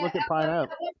 So look at Pine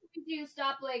Island. At what point do you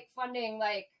stop like funding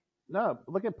like? No,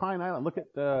 look at Pine Island. Look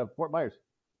at Fort Myers.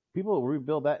 People will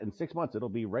rebuild that in 6 months. It'll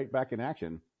be right back in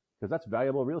action because that's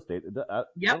valuable real estate. I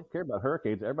don't care about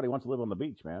hurricanes. Everybody wants to live on the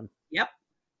beach, man. Yep.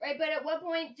 Right, but at what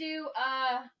point do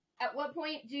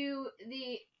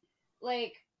the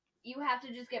like? You have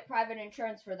to just get private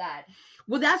insurance for that.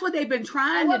 Well, that's what they've been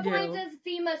trying to do. At what point does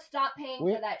FEMA stop paying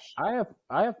for that shit?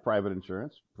 I have private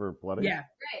insurance for flooding. Yeah.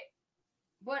 Right.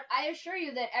 But I assure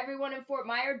you that everyone in Fort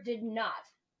Myers did not.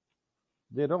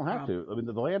 They don't have to. I mean,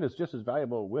 the land is just as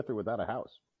valuable with or without a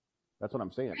house. That's what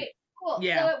I'm saying. Right. Cool.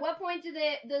 Yeah. So at what point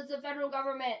does the federal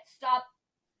government stop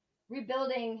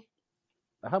rebuilding?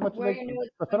 How much the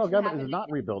federal government is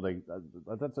not rebuilding?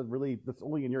 That's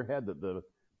only in your head that the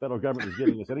federal government is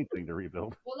giving us anything to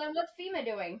rebuild. Well, then what's FEMA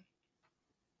doing?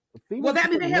 Well,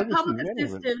 that means they have public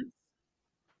assistance.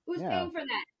 Who's paying for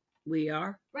that? We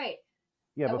are. Right.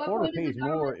 Yeah, but Florida pays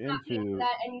more into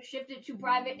that, and you shift it to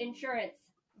private insurance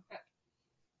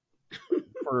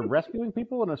for rescuing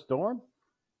people in a storm.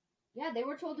 Yeah, they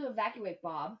were told to evacuate,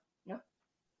 Bob. No.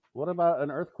 What about an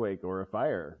earthquake or a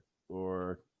fire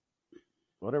or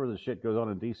whatever the shit goes on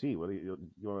in DC? What do you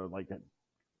want to like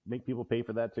make people pay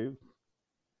for that too?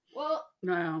 Well,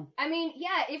 no. I mean,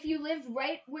 yeah, if you lived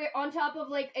right on top of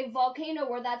like a volcano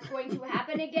where that's going to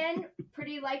happen again,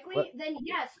 pretty likely, then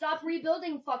yeah, stop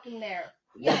rebuilding fucking there.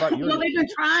 What about well, they've been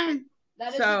trying.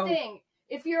 That is the thing.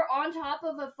 If you're on top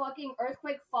of a fucking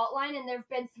earthquake fault line and there've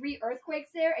been 3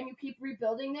 earthquakes there and you keep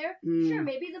rebuilding there, sure,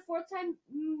 maybe the 4th time,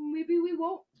 maybe we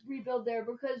won't rebuild there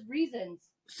because reasons.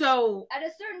 So at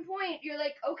a certain point, you're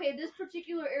like, okay, this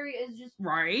particular area is just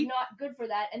not good for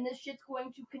that, and this shit's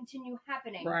going to continue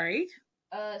happening. Right.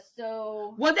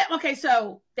 So. Well,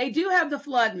 so they do have the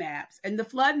flood maps, and the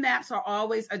flood maps are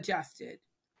always adjusted.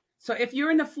 So if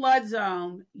you're in the flood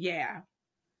zone, yeah.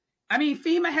 I mean,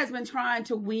 FEMA has been trying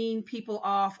to wean people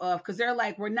off of because they're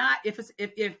like, we're not.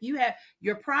 If you have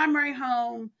your primary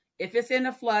home, if it's in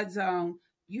a flood zone,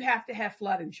 you have to have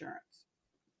flood insurance,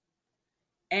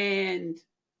 and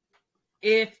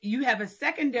if you have a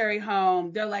secondary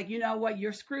home, they're like, you know what,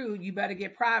 you're screwed. You better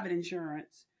get private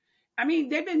insurance. I mean,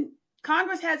 they've been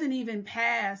Congress hasn't even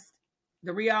passed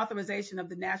the reauthorization of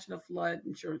the National Flood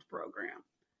Insurance Program.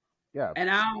 Yeah. And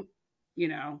I don't, you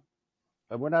know,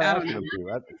 we're not I don't asking know. them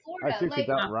to. I Florida, seriously like,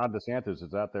 doubt Ron DeSantis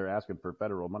is out there asking for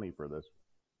federal money for this.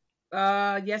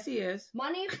 Yes, he is.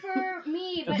 money for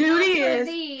me, but Dude, not he for is.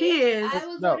 thee. He is. I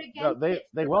will vote against it.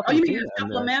 They Oh, welcome you mean FEMA a in there.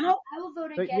 supplemental? I will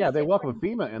vote They against it. welcome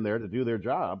FEMA in there to do their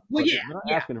job. Well, but yeah, they're not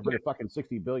yeah, asking for the fucking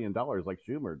 $60 billion like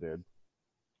Schumer did.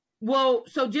 Well,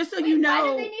 so just so Wait, you know,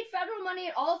 why do they need federal money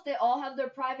at all if they all have their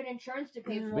private insurance to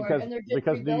pay for it? And they're just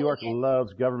Because New York rebuilding it?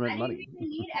 loves government I money. think we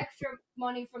need extra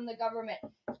money from the government.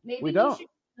 Maybe We don't. should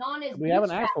on his We haven't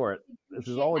bootstraps asked for it. This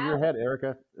is shit all in your out. head,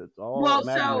 Erica. It's all well,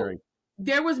 imaginary. so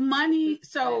there was money.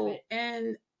 So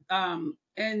Private.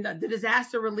 in the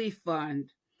disaster relief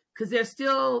fund, because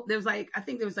there's like I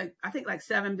think like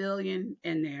 $7 billion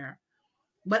in there.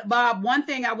 But Bob, one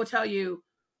thing I will tell you,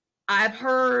 I've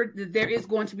heard that there is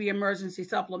going to be emergency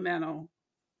supplemental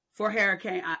for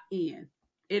Hurricane Ian.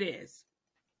 It is.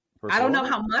 For I don't know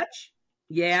Florida? how much.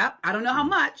 Yeah, I don't know how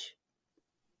much,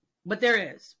 but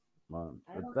there is.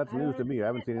 That's news to me. I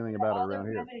haven't seen anything about it around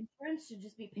here. Insurance should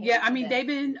just be paid Yeah, I for mean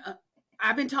this.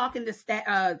 I've been talking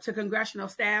to congressional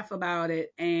staff about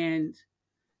it, and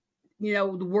you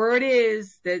know the word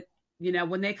is that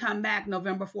when they come back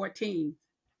November 14th,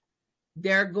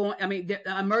 they're going. I mean, the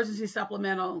emergency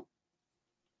supplemental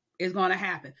is going to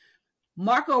happen.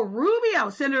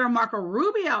 Senator Marco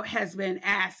Rubio has been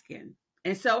asking,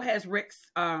 and so has Rick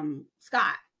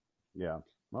Scott. Yeah.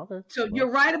 Okay. So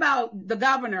you're right about the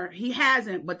governor. He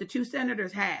hasn't, but the two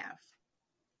senators have.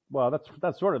 Well,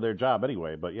 that's sort of their job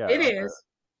anyway. But yeah, It is.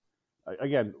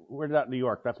 Again, we're not New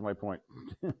York. That's my point.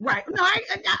 Right. No,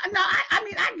 I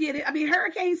mean, I get it. I mean,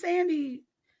 Hurricane Sandy.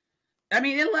 I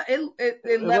mean, it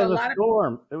let a lot of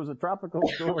storm. It was a tropical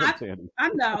storm, Sandy. I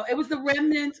know it was the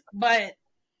remnant, but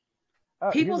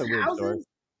people's houses.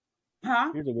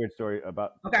 Huh? Here's a weird story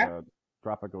about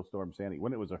tropical storm Sandy.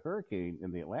 When it was a hurricane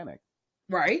in the Atlantic,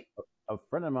 right? A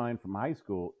friend of mine from high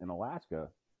school in Alaska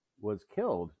was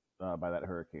killed by that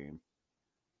hurricane.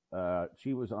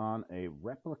 She was on a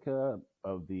replica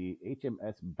of the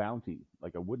HMS Bounty,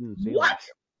 like a wooden sailing. What?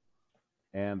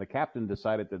 And the captain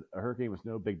decided that a hurricane was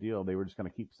no big deal. They were just going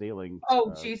to keep sailing.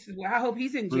 Oh, Jesus. Well, I hope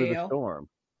he's in through jail. The storm.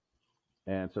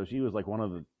 And so she was like one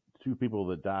of the two people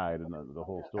that died in the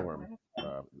whole storm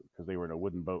because they were in a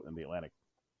wooden boat in the Atlantic.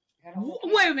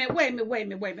 Wait a minute.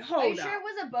 Hold Are up. you sure it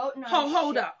was a boat?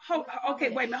 Hold up. Okay,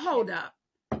 wait a minute. Hold up.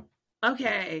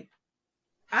 Okay.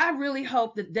 I really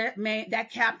hope that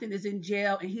captain is in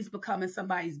jail and he's becoming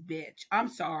somebody's bitch. I'm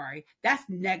sorry. That's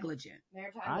negligent.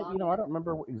 I don't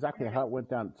remember exactly how it went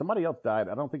down. Somebody else died.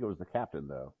 I don't think it was the captain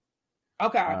though.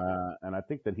 Okay. And I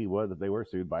think that they were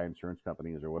sued by insurance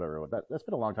companies or whatever. That's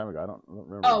been a long time ago. I don't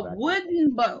remember. A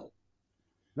wooden boat.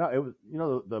 No, it was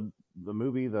the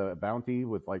movie The Bounty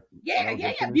with like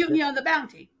Mutiny on the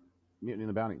Bounty. Mutiny on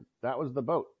the Bounty. That was the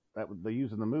boat that they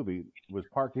used in the movie. Was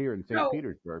parked here in St.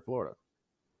 Petersburg, Florida.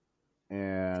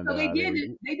 And so they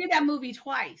did that movie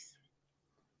twice.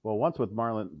 Well, once with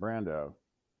Marlon Brando.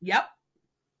 Yep.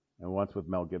 And once with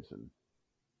Mel Gibson.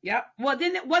 Yep. Well,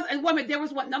 then it was. There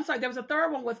was one. I'm sorry. There was a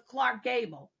third one with Clark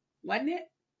Gable, wasn't it?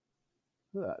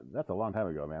 That's a long time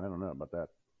ago, man. I don't know about that.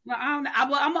 Well, I don't know.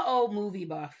 I'm an old movie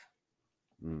buff.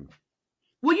 Mm.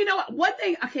 Well, you know what? One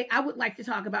thing, I would like to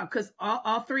talk about because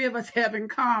all three of us have in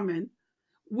common.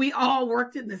 We all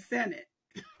worked in the Senate.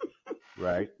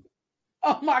 Right.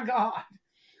 Oh my God.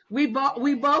 We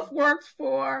both worked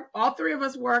all three of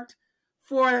us worked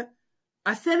for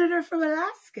a senator from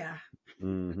Alaska.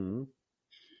 Mm-hmm.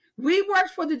 We worked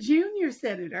for the junior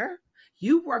senator.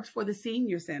 You worked for the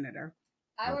senior senator.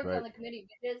 I worked on the committee,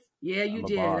 bitches. Yeah, you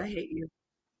did. Boss. I hate you.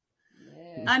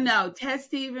 Yeah. I know. Ted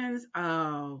Stevens.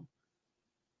 Oh,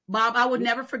 Bob, I would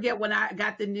never forget when I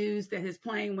got the news that his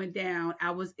plane went down.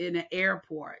 I was in an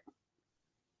airport.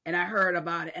 And I heard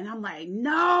about it, and I'm like,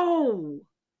 no.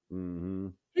 Mm-hmm.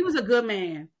 He was a good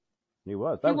man. He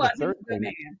was. He was a good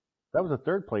man. That was the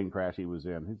third plane crash he was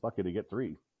in. He's lucky to get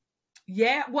 3.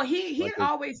 Yeah. Well, he had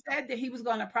always said that he was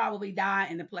going to probably die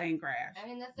in the plane crash. I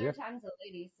mean, the third time's a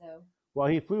lady, so. Well,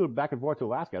 he flew back and forth to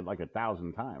Alaska like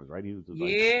 1,000 times, right? He was just like,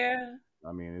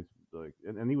 I mean, it's like,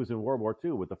 and he was in World War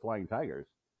II with the Flying Tigers.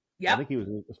 Yeah. I think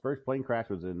his first plane crash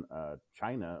was in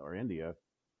China or India.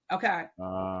 Okay.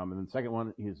 And then the second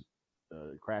one, he's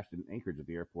crashed in Anchorage at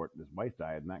the airport. His wife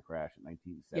died in that crash in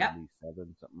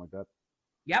 1977, something like that.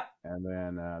 Yep. And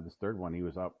then this third one, he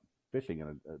was out fishing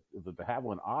in the de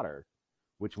Havilland Otter,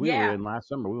 which we were in last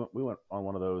summer. We went on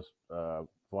one of those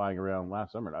flying around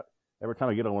last summer. Every time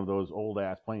I get on one of those old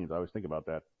ass planes, I always think about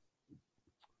that.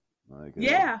 Like,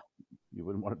 you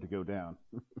wouldn't want it to go down.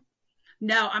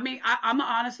 No, I mean, I'm gonna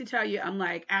honestly tell you, I'm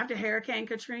like, after Hurricane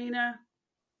Katrina,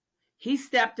 he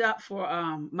stepped up for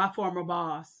my former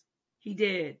boss. He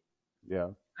did. Yeah.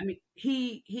 I mean,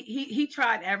 he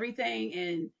tried everything,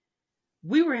 and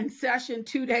we were in session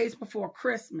 2 days before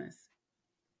Christmas,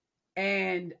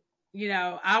 and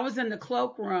I was in the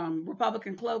cloakroom,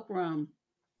 Republican cloakroom,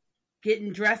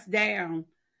 getting dressed down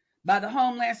by the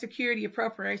Homeland Security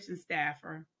appropriations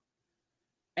staffer.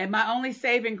 And my only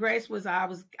saving grace was I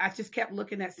just kept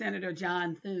looking at Senator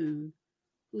John Thune,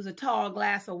 who's a tall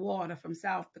glass of water from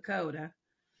South Dakota.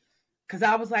 Cause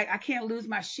I was like, I can't lose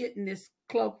my shit in this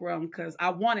cloakroom because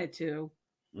I wanted to.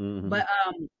 Mm-hmm. But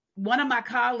one of my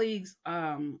colleagues,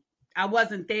 I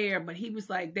wasn't there, but he was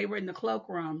like, they were in the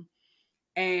cloakroom,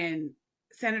 and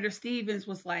Senator Stevens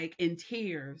was like in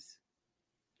tears.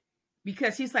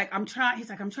 Because he's like, I'm trying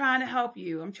to help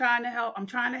you. I'm trying to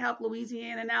help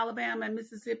Louisiana and Alabama and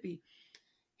Mississippi.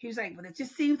 He was like, but it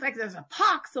just seems like there's a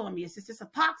pox on me. It's just a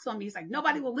pox on me. He's like,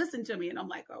 nobody will listen to me. And I'm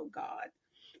like, oh God.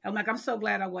 I'm like, I'm so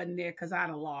glad I wasn't there because I'd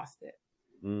have lost it.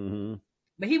 Mm-hmm.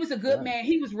 But he was a good man.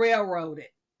 He was railroaded.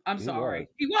 I'm sorry.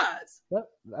 He was.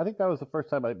 I think that was the first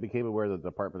time I became aware that the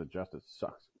Department of Justice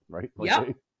sucks, right? Like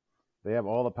yep. They have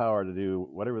all the power to do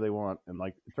whatever they want. And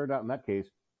like it turned out in that case,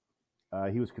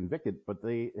 he was convicted, but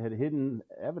they had hidden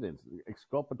evidence,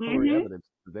 exculpatory evidence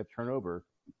that they turned over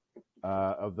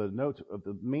of the notes of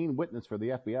the main witness for the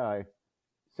FBI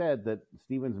said that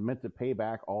Stevens meant to pay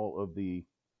back all of the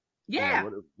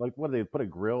what did they put a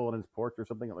grill on his porch or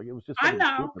something? Like it was just I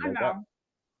know. That.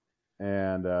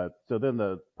 And so then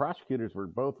the prosecutors were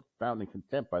both found in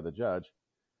contempt by the judge.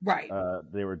 Right.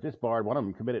 They were disbarred. One of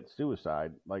them committed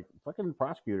suicide. Like fucking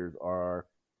prosecutors are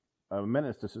a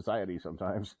menace to society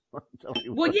sometimes.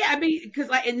 Well, yeah, I mean, because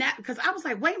I was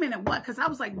like, wait a minute, what? Because I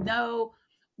was like, no,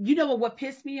 what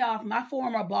pissed me off? My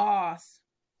former boss,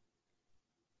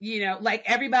 like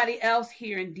everybody else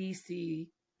here in DC,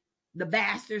 the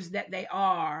bastards that they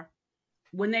are,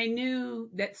 when they knew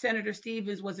that Senator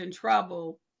Stevens was in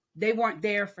trouble, they weren't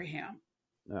there for him.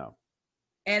 No.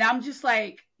 And I'm just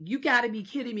like, you got to be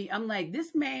kidding me. I'm like,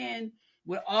 this man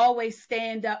would always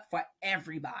stand up for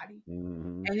everybody.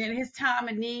 Mm-hmm. And in his time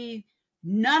of need,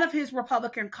 none of his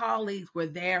Republican colleagues were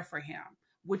there for him,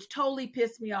 which totally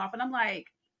pissed me off. And I'm like,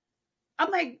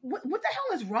 what the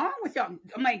hell is wrong with y'all?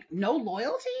 I'm like, no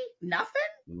loyalty? Nothing?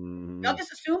 Mm-hmm. Y'all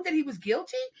just assumed that he was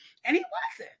guilty? And he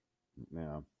wasn't.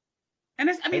 Yeah. And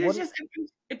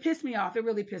it pissed me off. It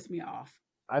really pissed me off.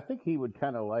 I think he would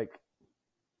kind of like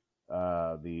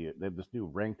they have this new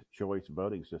ranked choice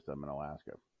voting system in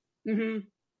Alaska. Mm-hmm.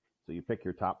 So you pick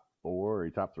your top 4 or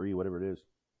your top 3, whatever it is,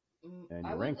 and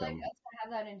you rank them. I would like us to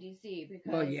have that in DC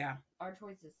because our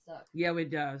choices suck. Yeah, it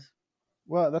does.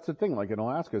 Well, that's the thing. Like in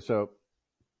Alaska, so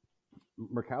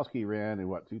Murkowski ran in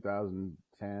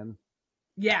 2010.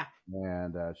 Yeah.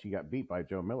 And she got beat by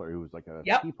Joe Miller, who was like a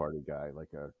Tea Party guy,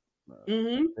 like a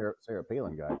Sarah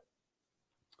Palin guy.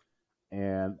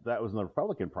 And that was in the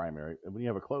Republican primary. And when you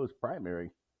have a closed primary,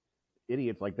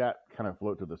 idiots like that kind of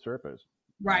float to the surface.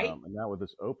 Right. And now with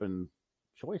this open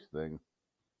choice thing,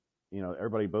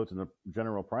 everybody votes in the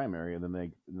general primary, and then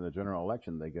in the general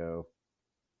election, they go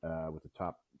with the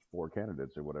top 4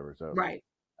 candidates or whatever. So right.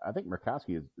 I think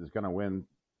Murkowski is going to win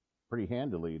pretty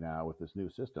handily now with this new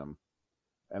system.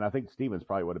 And I think Stevens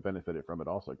probably would have benefited from it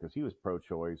also because he was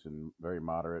pro-choice and very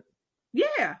moderate.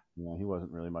 Yeah. He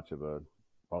wasn't really much of a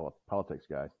politics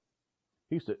guy.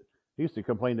 He used to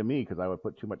complain to me because I would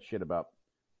put too much shit about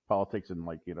politics and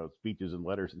speeches and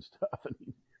letters and stuff. And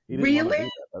he didn't really?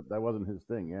 Want to do that wasn't his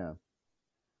thing. Yeah.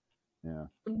 Yeah.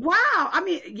 Wow. I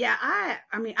mean, yeah.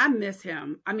 I miss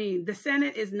him. I mean, the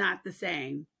Senate is not the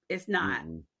same. It's not.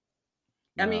 Mm-hmm.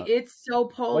 I mean, it's so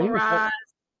polarized.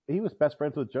 He was best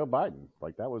friends with Joe Biden.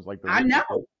 Like that was like I know.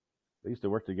 They used to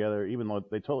work together, even though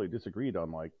they totally disagreed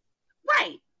on right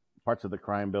parts of the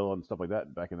crime bill and stuff like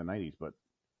that back in the 90s. But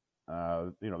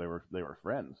they were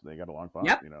friends. They got along fine.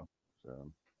 Yep.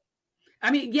 So.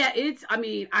 I mean, yeah.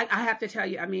 I have to tell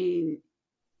you. I mean,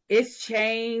 it's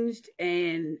changed,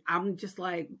 and I'm just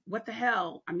like, what the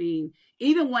hell? I mean,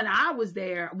 even when I was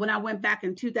there, when I went back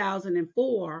in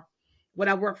 2004. When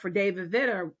I worked for David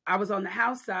Vitter, I was on the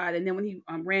House side. And then when he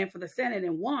ran for the Senate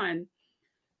and won,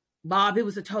 Bob, it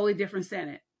was a totally different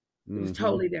Senate. It was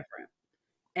totally different.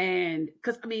 And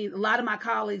because, I mean, a lot of my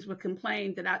colleagues would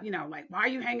complain that, why are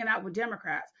you hanging out with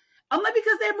Democrats? I'm like,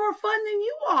 because they're more fun than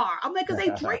you are. I'm like, because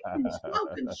they drink and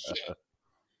smoke and shit.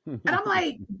 And I'm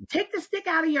like, take the stick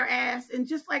out of your ass and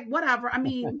just like, whatever. I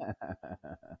mean,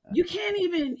 you can't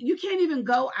even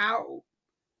go out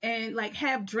and like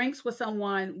have drinks with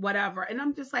someone, whatever. And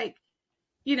I'm just like,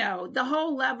 the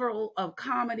whole level of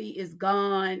comedy is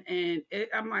gone, and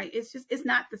I'm like, it's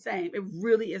not the same. It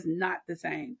really is not the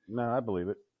same. No, I believe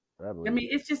it. I mean,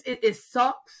 it's just it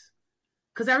sucks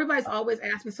because everybody's always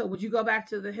asked me, so would you go back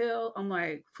to the Hill? I'm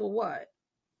like, for what?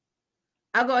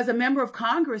 I go, as a member of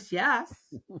Congress, yes.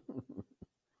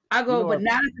 I go, but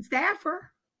not as a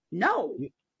staffer, no.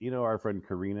 You know our friend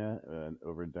Karina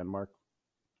over in Denmark?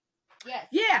 Yes.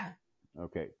 Yeah.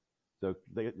 Okay. So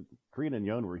Karina and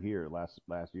Yon were here last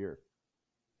year,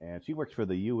 and she works for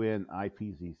the UN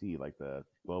IPCC, like the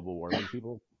global warming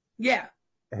people. Yeah.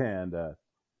 And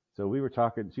so we were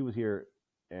talking. She was here,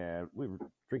 and we were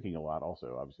drinking a lot,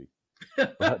 also, obviously.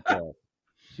 But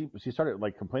she started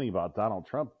like complaining about Donald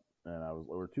Trump, and it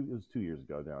was 2 years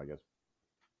ago now, I guess.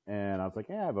 And I was like,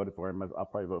 yeah, I voted for him. I'll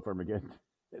probably vote for him again.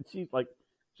 And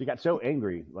she got so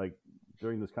angry, like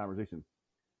during this conversation,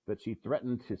 that she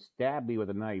threatened to stab me with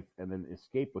a knife and then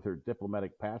escape with her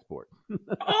diplomatic passport.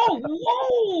 Oh,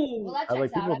 whoa! Well, I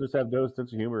like people just have no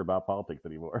sense of humor about politics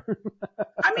anymore.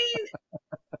 I mean,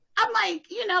 I'm like,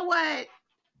 you know what?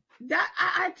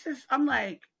 I'm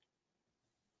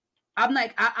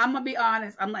gonna be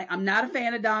honest. I'm like, I'm not a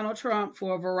fan of Donald Trump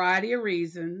for a variety of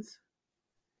reasons,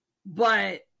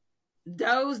 but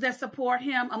those that support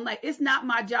him, I'm like, it's not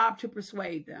my job to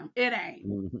persuade them. It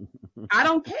ain't. I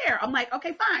don't care. I'm like,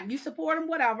 okay, fine. You support him,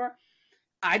 whatever.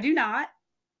 I do not.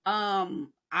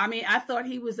 I mean, I thought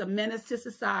he was a menace to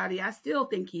society. I still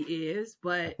think he is,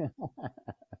 but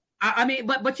I mean,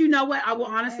 but you know what? I will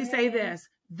honestly say this.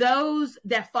 Those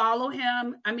that follow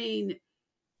him, I mean,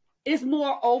 it's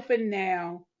more open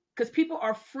now because people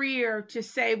are freer to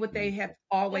say what they have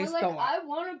always thought. I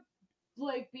want to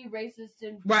be racist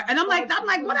and right, and I'm like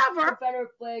whatever. Confederate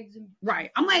flags and right.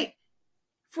 I'm like,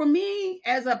 for me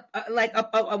as a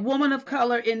woman of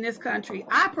color in this country,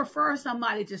 I prefer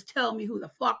somebody just tell me who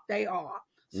the fuck they are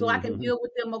so I can deal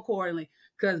with them accordingly.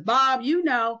 Because Bob,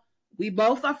 we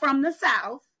both are from the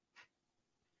South.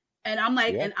 And I'm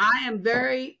like, and I am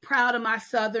very proud of my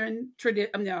Southern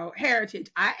heritage.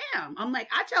 I am. I'm like,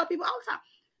 I tell people all the time,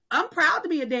 I'm proud to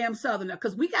be a damn Southerner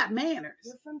because we got manners.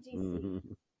 You're from DC.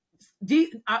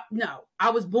 No, I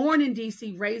was born in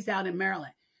DC, raised out in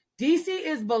Maryland. DC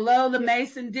is below the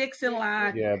Mason-Dixon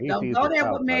line. Yeah, don't go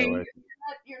there with me.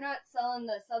 You're not selling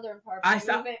the southern part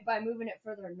by moving it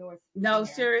further north. No,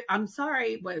 sir. I'm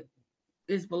sorry, but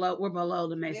we're below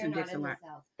the Mason-Dixon line.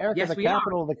 Erica, yes, the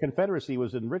capital of the Confederacy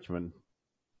was in Richmond.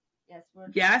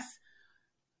 Yes,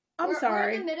 I'm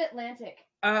sorry. We're in the Mid-Atlantic.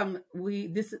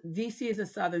 DC is a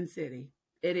southern city.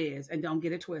 It is, and don't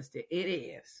get it twisted. It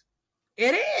is.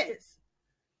 It is.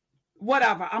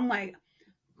 Whatever. I'm like,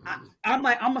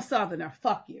 I'm a Southerner.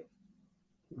 Fuck you.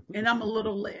 And I'm a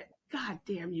little lit. God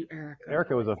damn you, Erica.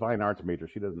 Erica was a fine arts major.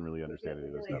 She doesn't really understand any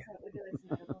of this stuff.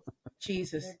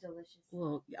 Jesus. They're delicious.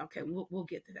 Well, okay, we'll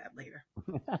get to that later.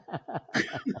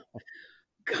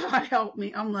 God help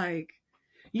me. I'm like,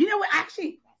 you know what?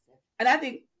 Actually, and I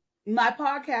think my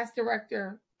podcast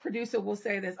producer will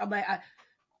say this. I'm like,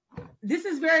 this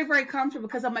is very, very comfortable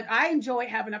because I'm like, I enjoy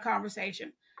having a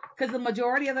conversation because the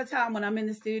majority of the time when I'm in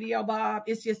the studio, Bob,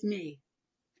 it's just me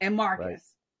and Marcus. Right.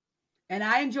 And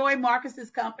I enjoy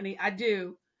Marcus's company. I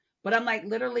do. But I'm like,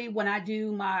 literally, when I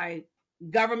do my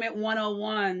government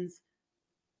 101s,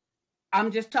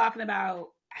 I'm just talking about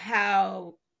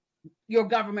how your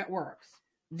government works,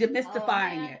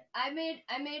 demystifying it. I made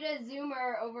a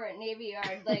Zoomer over at Navy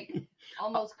Yard,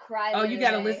 almost cry. Oh, you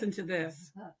got to listen to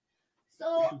this.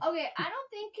 So, okay, I don't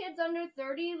think kids under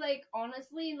 30,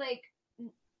 honestly,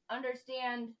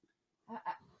 understand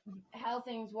how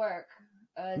things work,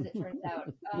 as it turns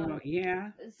out.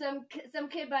 Yeah. Some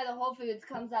kid by the Whole Foods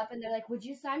comes up and they're like, would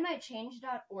you sign my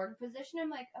change.org position?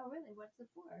 I'm like, oh, really? What's it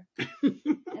for?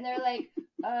 And they're like,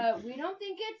 we don't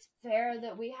think it's fair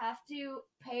that we have to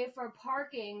pay for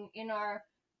parking in our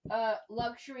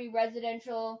luxury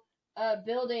residential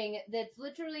building that's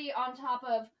literally on top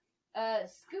of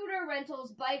scooter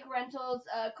rentals, bike rentals,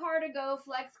 car-to-go,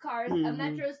 flex cars, a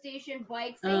metro station,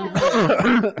 bikes. They have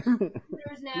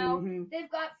scooters now. They've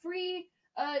got free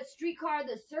streetcar,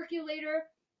 the circulator.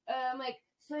 I'm like,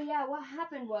 so yeah, what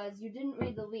happened was you didn't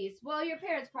read the lease. Well, your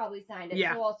parents probably signed it,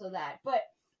 so also that. But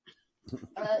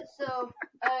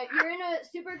you're in a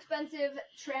super expensive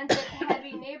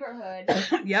transit-heavy neighborhood.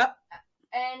 Yep.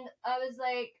 And I was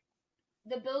like,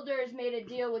 the builders made a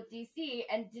deal with DC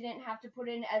and didn't have to put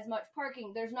in as much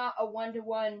parking. There's not a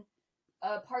 1-to-1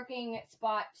 parking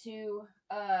spot to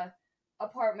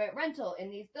apartment rental in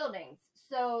these buildings.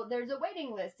 So there's a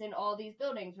waiting list in all these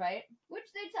buildings, right? Which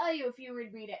they tell you if you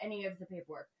read any of the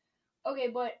paperwork. Okay,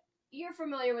 but you're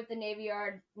familiar with the Navy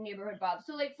Yard neighborhood, Bob.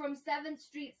 So from 7th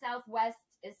Street Southwest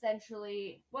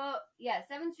essentially,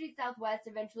 7th Street Southwest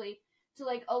eventually to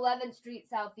like 11th Street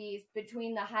Southeast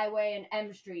between the highway and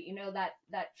M Street, you know,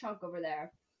 that chunk over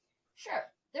there. Sure.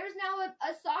 There's now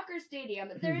a soccer stadium.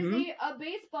 There's a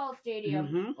baseball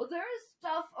stadium. Well, there is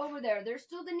stuff over there. There's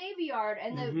still the Navy Yard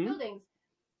and the buildings.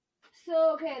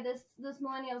 So, okay, this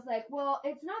millennial's like, well,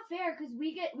 it's not fair because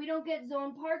we don't get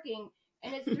zone parking.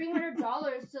 And it's $300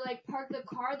 to like park the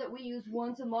car that we use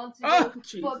once a month to go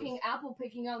fucking apple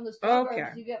picking out in the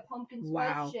Starbucks. You get pumpkin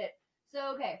spice shit.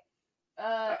 So okay,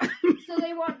 so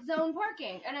they want zone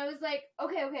parking, and I was like,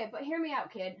 okay, but hear me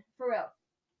out, kid, for real.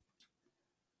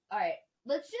 All right,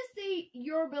 let's just say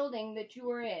your building that you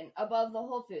were in above the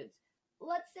Whole Foods.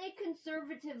 Let's say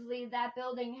conservatively that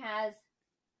building has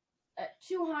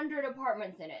 200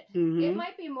 apartments in it. It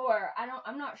might be more.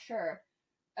 I'm not sure.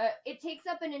 It takes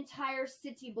up an entire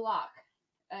city block.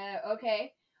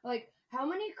 Okay? Like, how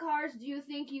many cars do you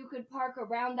think you could park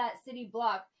around that city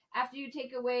block after you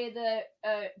take away the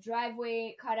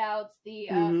driveway cutouts, the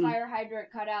fire hydrant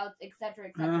cutouts, etc.,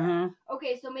 etc.?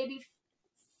 Okay, so maybe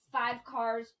 5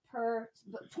 cars per...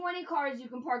 20 cars you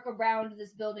can park around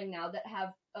this building now that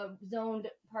have zoned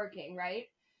parking, right?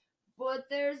 But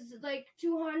there's like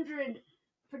 200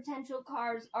 potential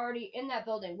cars already in that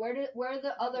building. Where are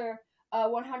the other...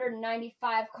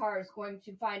 195 cars going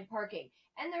to find parking,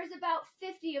 and there's about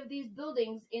 50 of these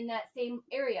buildings in that same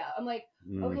area. I'm like,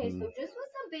 okay, so just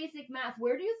with some basic math,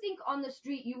 where do you think on the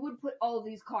street you would put all of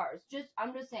these cars?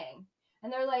 I'm just saying.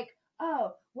 And they're like,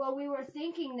 oh, well, we were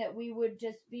thinking that we would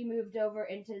just be moved over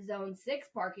into zone 6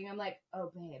 parking. I'm like,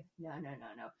 oh, babe, no.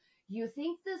 You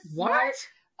think the smart,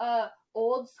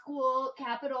 old school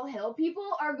Capitol Hill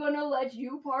people are gonna let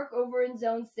you park over in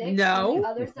zone 6 on the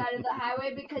other side of the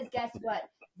highway? Because guess what?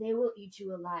 They will eat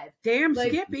you alive. Damn,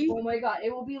 like, Skippy. Oh my god,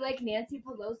 it will be like Nancy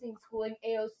Pelosi schooling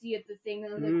AOC at the thing.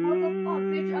 And they're like, what the fuck,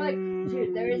 bitch? I'm like,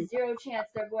 dude, there is zero chance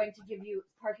they're going to give you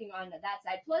parking on that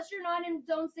side. Plus, you're not in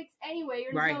zone 6 anyway.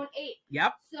 You're in zone 8.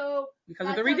 Yep. So because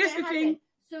of the redistricting.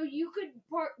 So you could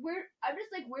park where? I'm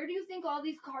just like, where do you think all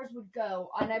these cars would go?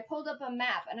 And I pulled up a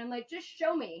map, and I'm like, just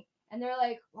show me. And they're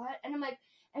like, what? And I'm like,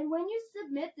 and when you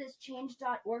submit this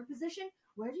change.org position,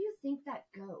 where do you think that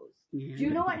goes? Yeah. Do you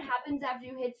know what happens after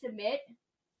you hit submit?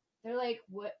 They're like,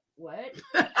 what?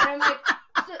 And I'm like,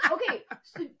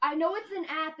 so I know it's an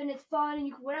app and it's fun and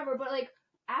you can whatever, but like,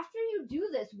 after you do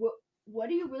this, what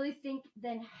do you really think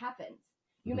then happens?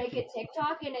 You make it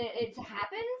TikTok and it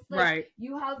happens? Like, right.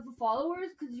 You have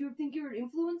followers because you think you're an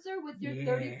influencer with your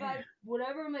 35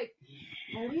 whatever. I'm like,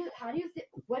 how do you think,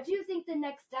 what do you think the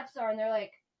next steps are? And they're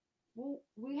like, well,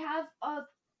 we have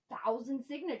 1,000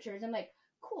 signatures. I'm like,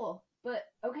 cool, but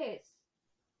okay, it's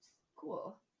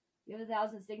cool. You have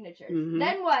 1,000 signatures.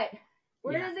 Then what?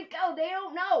 Where does it go? They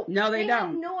don't know. No, they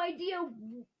don't. Have no idea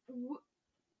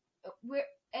where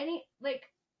any, like,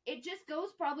 it just goes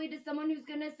probably to someone who's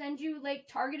going to send you, like,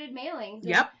 targeted mailings.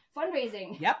 Yep.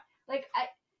 Fundraising. Yep.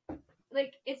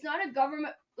 Like, it's not a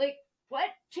government, like, what?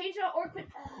 Change.org.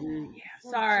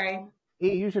 Sorry.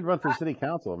 You should run for city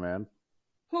council, man.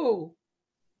 Who?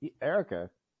 Erica.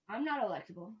 I'm not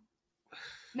electable.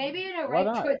 Maybe in a Why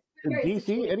not? In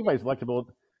D.C., anybody's electable.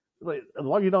 Like, as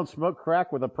long as you don't smoke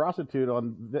crack with a prostitute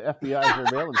on the FBI's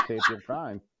surveillance tape, you're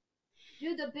fine.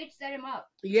 Dude, the bitch set him up.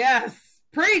 Yes.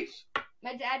 Preach.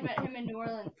 My dad met him in New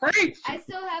Orleans. Preach. I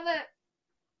still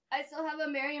have a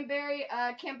Marion Barry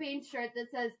campaign shirt that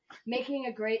says "Making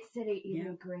a great city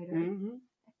even greater."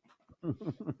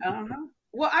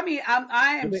 Well, I mean,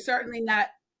 I am certainly not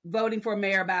voting for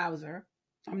Mayor Bowser.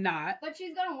 I'm not. But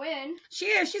she's gonna win. She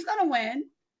is. She's gonna win.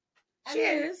 She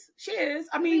is.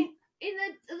 I mean, in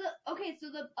so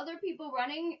the other people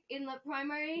running in the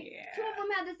primary, 2 of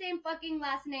them had the same fucking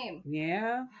last name.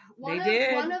 Yeah, One of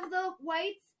the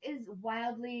whites is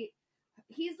wildly.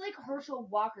 He's like Herschel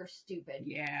Walker stupid.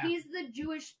 Yeah. He's the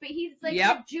Jewish. He's like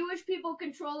the Jewish people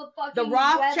control the fucking. The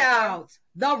Rothschilds.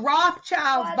 Weather. The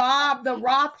Rothschilds, Bob. The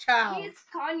Rothschilds. He's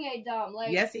Kanye dumb.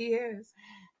 Like. Yes, he is.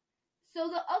 So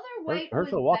the other white.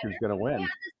 Herschel Walker's gonna win. He had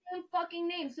the same fucking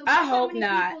name. So I hope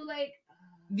not. People, like,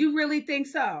 you really think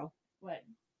so? What?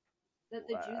 That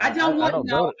the Jews I don't want to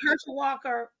know. Herschel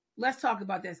Walker. Let's talk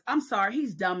about this. I'm sorry.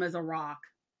 He's dumb as a rock.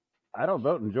 I don't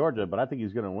vote in Georgia, but I think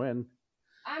he's gonna win.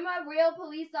 I'm a real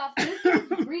police officer.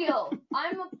 This is real.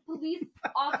 I'm a police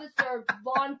officer,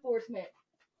 law enforcement.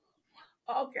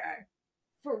 Okay.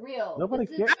 For real. Nobody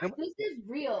cares. This is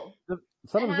real.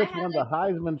 Some of them just won the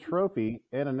Heisman Trophy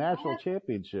and a national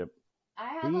championship.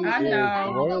 I have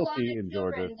royalty in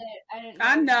Georgia.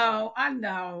 I know. I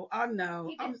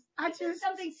did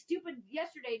something stupid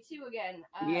yesterday too. Again.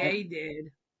 Yeah, he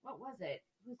did. What was it?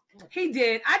 He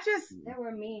did. There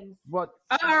were memes. But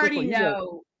I already Crystal,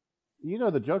 know. You know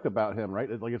the joke about him, right?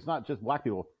 Like it's not just black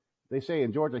people. They say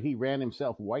in Georgia he ran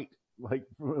himself white, like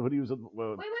when he was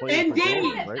playing for Indeed.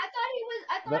 Georgia, right?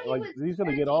 I thought he was. He's going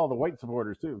to get all the white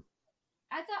supporters too.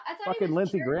 I thought he Fucking was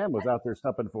Lindsey Cherokee. Graham was out there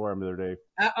stumping for him the other day.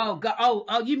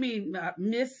 You mean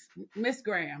Miss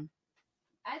Graham?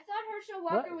 I thought Herschel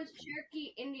Walker was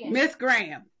Cherokee Indian. Miss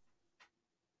Graham.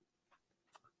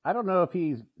 I don't know if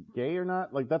he's gay or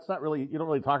not. Like that's not really. You don't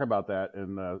really talk about that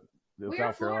in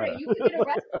South Carolina. You could get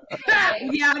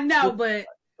arrested. Yeah, I know, but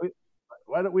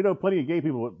we know plenty of gay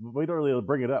people, but we don't really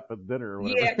bring it up at dinner or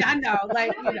whatever. Yeah, I know.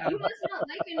 Like you must not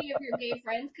like any of your gay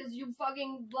friends because you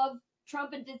fucking love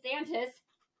Trump and DeSantis.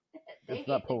 It's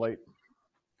not polite.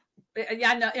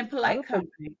 Yeah, I know. In polite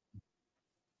company.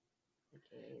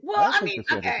 Well, I mean,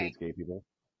 okay. Gay people.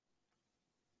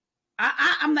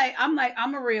 I'm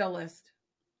a realist.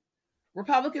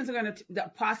 Republicans are going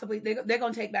to possibly they're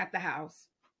going to take back the House.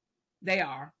 They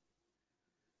are.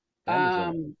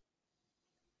 Yeah,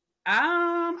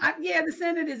 the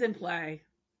Senate is in play.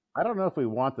 I don't know if we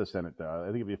want the Senate though. I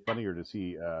think it'd be funnier to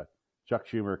see Chuck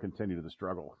Schumer continue the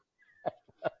struggle.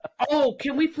 Oh,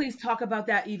 can we please talk about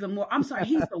that even more? I'm sorry,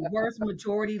 he's the worst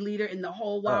majority leader in the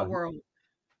whole wide world.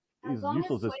 He's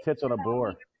useless as tits on a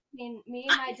board. Me and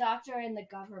my doctor in the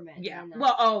government. Yeah.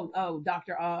 Well,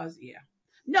 Dr. Oz, yeah.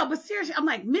 No, but seriously, I'm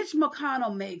like, Mitch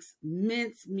McConnell makes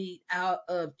mincemeat out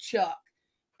of Chuck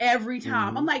every time.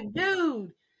 Mm-hmm. I'm like,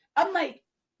 dude,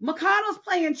 McConnell's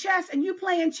playing chess and you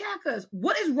playing checkers.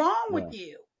 What is wrong with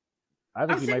you? I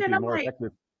think he might be more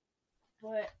effective.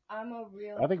 But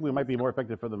I think we might be more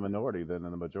effective for the minority than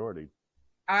in the majority.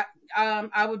 I'm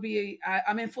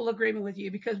in full agreement with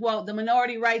you because, well, the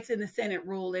minority rights in the Senate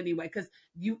rule anyway. Because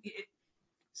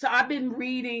so I've been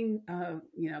reading,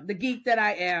 the geek that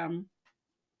I am,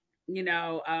 and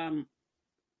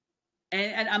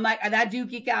I'm like, and I do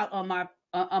geek out on my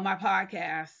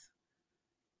podcast,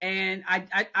 and I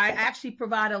actually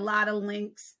provide a lot of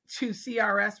links to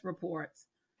CRS reports.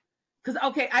 Because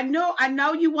I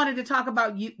know you wanted to talk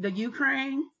about the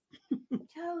Ukraine.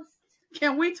 Toast.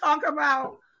 Can we talk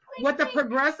about what the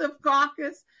Progressive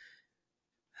Caucus,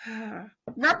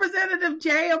 Representative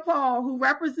Jaya Paul, who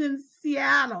represents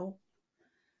Seattle,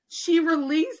 she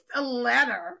released a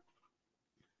letter,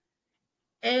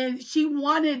 and she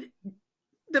wanted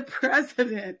the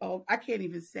president. Oh, I can't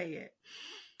even say it.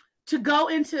 To go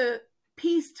into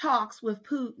peace talks with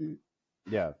Putin.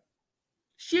 Yeah.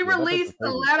 She released the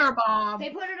letter, Bob. They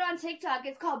put it on TikTok.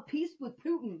 It's called Peace with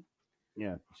Putin.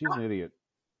 Yeah, she's an idiot.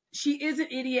 She is an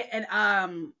idiot. And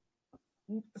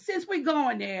since we're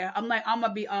going there, I'm going to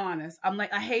be honest. I'm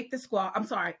like, I hate the squad. I'm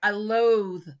sorry. I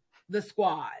loathe the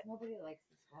squad. Nobody likes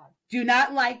the squad. Do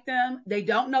not like them. They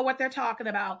don't know what they're talking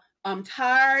about. I'm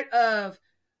tired of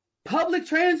public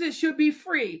transit should be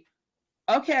free.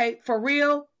 Okay, for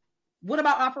real. What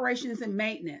about operations and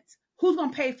maintenance? Who's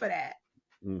going to pay for that?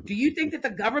 Mm-hmm. Do you think that the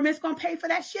government's going to pay for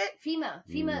that shit? FEMA.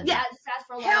 Yeah. Just asked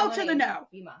for a lot Hell of money. to the no.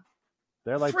 FEMA.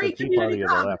 They're like free the Tea Party of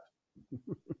the left.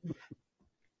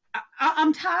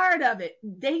 I'm tired of it.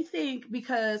 They think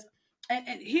because,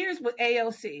 and here's what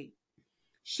AOC,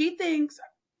 she thinks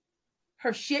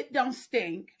her shit don't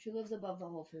stink. She lives above the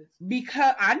Whole Foods.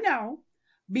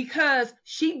 Because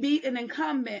she beat an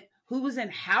incumbent who was in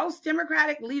House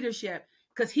Democratic leadership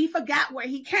because he forgot where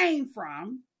he came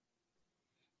from,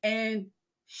 and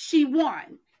she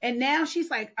won. And now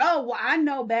she's like, oh, well, I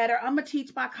know better. I'm going to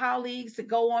teach my colleagues to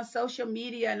go on social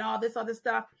media and all this other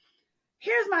stuff.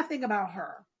 Here's my thing about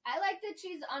her. I like that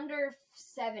she's under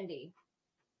 70.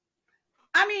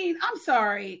 I mean, I'm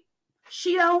sorry.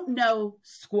 She don't know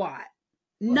squat.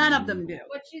 None of them do.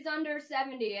 But she's under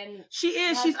 70. And she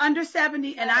is. She's under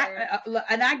 70. And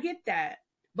I get that.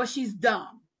 But she's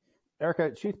dumb.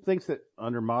 Erica, she thinks that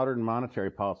under modern monetary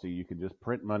policy, you can just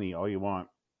print money all you want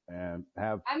and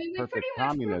have perfect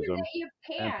communism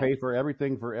and pay for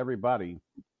everything for everybody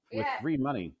with free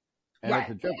money. And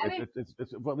it's a joke.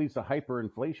 It's what leads to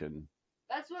hyperinflation.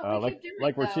 That's what we keep doing.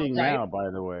 Like we're seeing now, by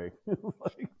the way.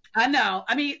 I know.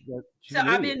 I mean,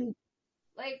 I've been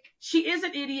like, she is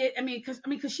an idiot. I mean,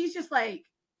 because she's just like,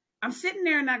 I'm sitting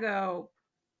there and I go,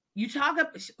 you talk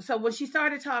up. So when she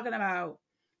started talking about,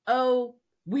 oh,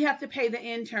 we have to pay the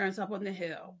interns up on the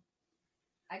Hill.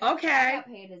 I got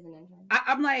paid as an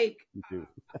intern.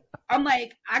 I'm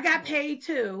like, I got paid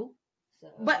too. So.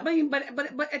 But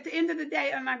at the end of the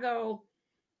day, and I go,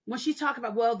 when she talk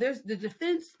about, well, there's the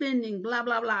defense spending, blah,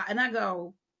 blah, blah. And I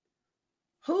go,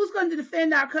 who's going to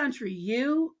defend our country?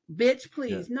 You, bitch,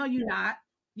 please. Yeah. No, you're not.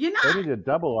 You're not. They need to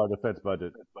double our defense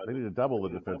budget. They need to double the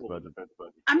defense budget.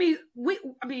 I mean,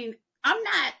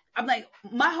 I'm I'm like,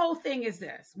 my whole thing is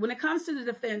this. When it comes to the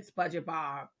defense budget,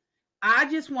 Bob, I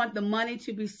just want the money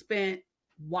to be spent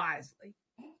wisely.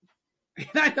 And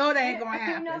I know that ain't going to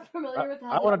happen. You're not familiar with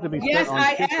how I want it to be spent Yes, on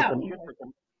I shit that am.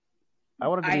 can- I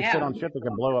want it to I be spent am. on shit that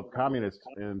can blow up communists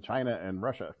in China and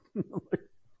Russia. I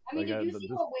mean, Like, did you see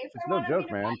what wafer it's no wanted joke, me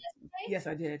to man. buy yesterday? Yes,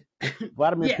 I did.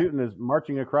 Vladimir Yeah. Putin is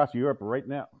marching across Europe right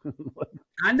now.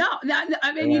 I know.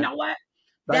 I mean, you know what?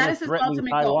 That China's is his threatening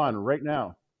ultimate goal. Taiwan right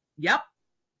now. Yep.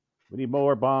 We need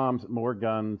more bombs, more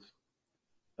guns,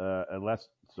 and less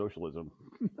socialism.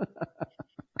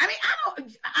 I mean,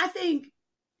 I think,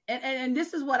 and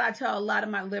this is what I tell a lot of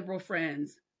my liberal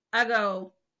friends. I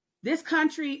go, this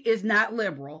country is not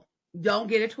liberal. Don't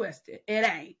get it twisted. It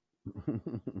ain't.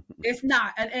 It's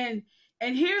not. And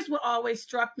here's what always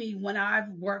struck me when I've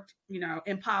worked,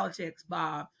 in politics,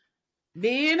 Bob,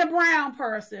 being a brown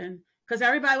person, because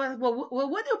everybody was, well,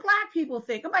 what do black people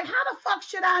think? I'm like, how the fuck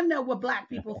should I know what black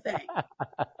people think?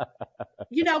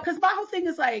 Because my whole thing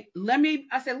is like, let me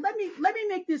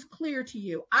make this clear to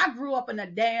you. I grew up in a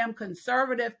damn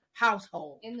conservative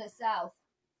household. In the South.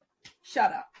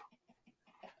 Shut up.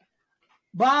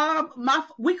 Bob,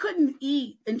 we couldn't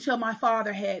eat until my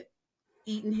father had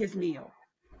eaten his meal.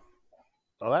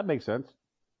 Oh, that makes sense.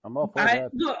 I'm all for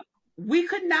that. Look,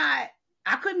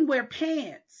 I couldn't wear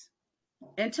pants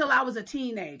until I was a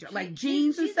teenager. Like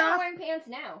jeans and She's not stuff. wearing pants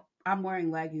now. I'm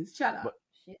wearing leggings. Shut up.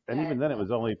 And even then, it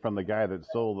was only from the guy that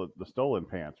stole the stolen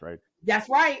pants, right? That's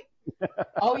right.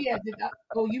 Oh, yeah.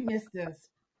 You missed this.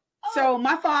 So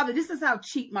my father, this is how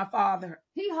cheap my father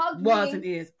He hugged was me. and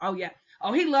is. Oh, yeah.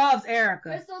 Oh, he loves Erica.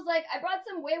 Crystal's like, I brought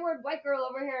some wayward white girl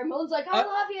over here. And Moon's like, I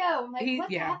love you. I'm like,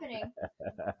 what's happening?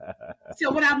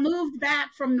 So when I moved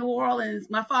back from New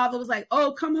Orleans, my father was like,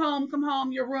 oh, come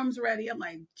home. Your room's ready. I'm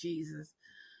like, Jesus.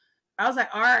 I was like,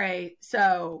 all right.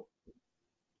 So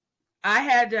I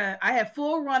had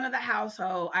full run of the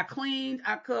household. I cleaned,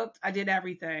 I cooked, I did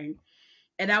everything.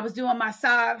 And I was doing my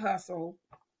side hustle.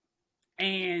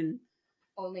 And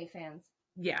OnlyFans.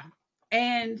 yeah.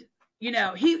 And,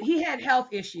 he had health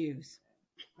issues.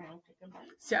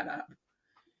 Shut up.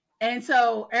 And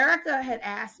so Erica had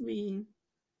asked me,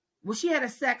 well, she had a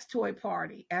sex toy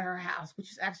party at her house,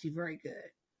 which is actually very good.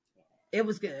 It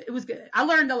was good. I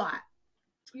learned a lot.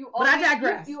 But I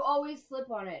digress. You always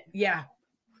slip on it. Yeah.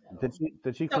 Did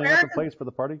she clean up the place for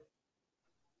the party?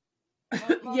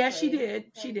 Yeah, she did.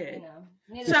 She did.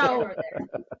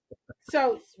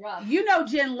 So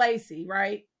Jen Lacey,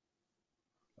 right?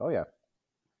 Oh, yeah.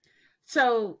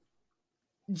 So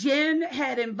Jen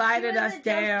had invited us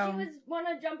down. She was one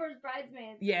of Jumper's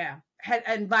bridesmaids. Yeah. Had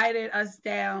invited us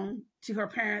down to her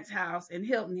parents' house in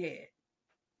Hilton Head.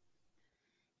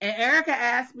 And Erica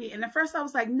asked me, and at first I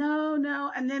was like,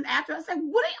 no. And then after I was like,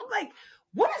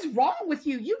 what is wrong with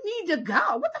you? You need to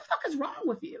go. What the fuck is wrong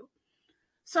with you?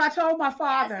 So I told my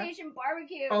father. Gas station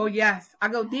barbecue. Oh, yes. I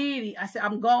go, Didi. I said,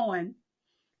 I'm going.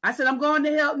 I said, I'm going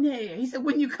to Hilton Head. He said,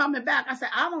 when you coming back? I said,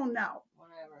 I don't know.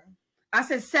 Whatever. I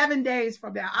said, 7 days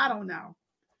from now. I don't know.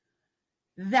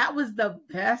 That was the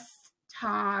best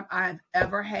time I've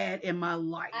ever had in my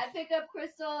life. I pick up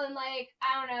Crystal and I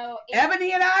don't know.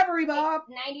 Ebony and Ivory, Bob.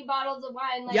 90 bottles of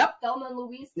wine, Thelma and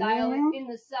Louise style in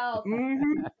the South.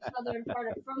 Southern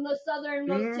part from the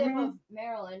southernmost tip of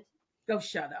Maryland. Go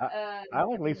shut up. I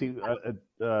like Lacey.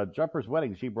 Jumper's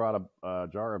wedding, she brought a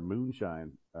jar of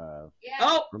moonshine. Yeah.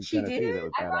 Oh, from she Tennessee did? that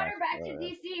was I brought badass. her back to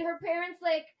DC.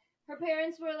 Her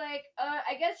parents were like,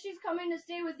 I guess she's coming to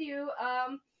stay with you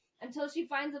until she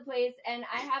finds a place. And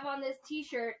I have on this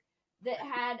t-shirt that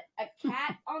had a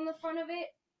cat on the front of it,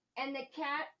 and the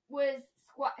cat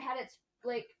had its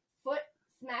foot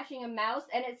smashing a mouse,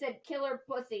 and it said "Killer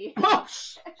Pussy."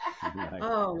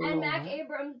 Oh, and Mac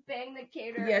Abrams banged the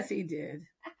caterer. Yes, he did.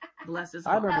 Bless his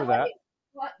I heart. remember that.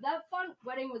 That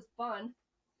wedding was fun.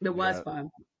 It was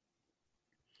fun.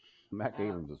 Mac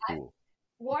Abrams is cool.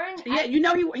 Warren. Yeah,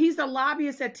 he's the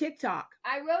lobbyist at TikTok.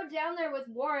 I rode down there with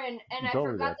Warren, and I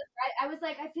forgot I was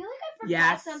like, I feel like I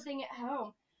forgot something at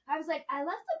home. I was like, I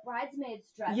left the bridesmaid's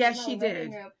dress. Yes, in she the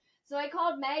living did. room. So I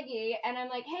called Maggie, and I'm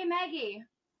like, hey, Maggie.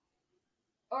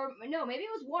 Or no, maybe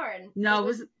it was Warren. No,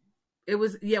 it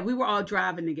was. Yeah, we were all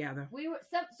driving together. We were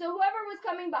so whoever was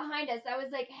coming behind us, I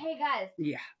was like, hey guys.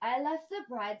 Yeah. I left the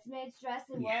bridesmaid's dress,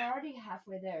 and we're already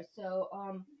halfway there. So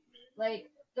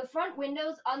the front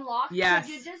window's unlocked. Yes.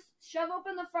 Could you just shove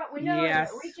open the front window and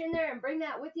reach in there and bring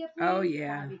that with you, please? Oh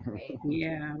yeah. That'd be great.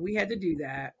 Yeah, we had to do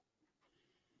that.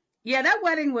 Yeah, that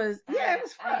wedding was. Yeah, it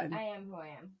was fun. I am who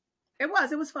I am. It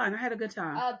was fun. I had a good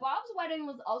time. Bob's wedding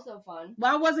was also fun.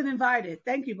 Well, I wasn't invited.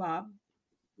 Thank you, Bob.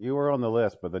 You were on the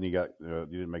list, but then you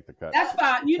didn't make the cut. That's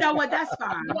fine. You know what? That's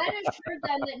fine. You had assured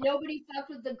them that nobody fucked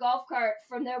with the golf cart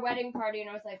from their wedding party, and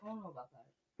I was like, I don't know about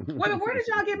that. Wait, where did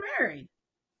y'all get married?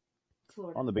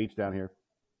 Florida. On the beach down here.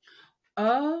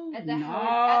 Oh, At the nice.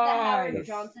 Howard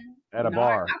Johnson. At a Nice.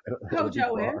 bar.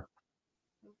 Kojo in.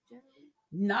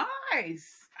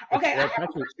 Nice. Okay, I have a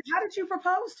question. How did you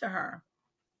propose to her?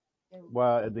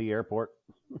 Well, at the airport.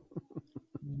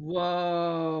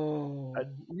 Whoa.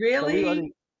 Really? So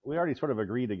we already sort of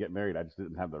agreed to get married. I just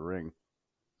didn't have the ring.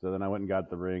 So then I went and got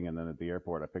the ring, and then at the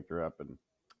airport I picked her up, and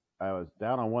I was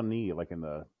down on one knee, like in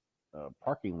the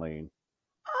parking lane.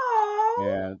 Oh.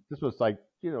 And this was like,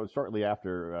 shortly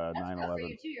after 9/11. That's good for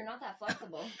you too. You're not that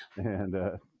flexible. And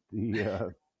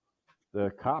the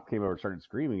cop came over and started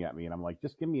screaming at me, and I'm like,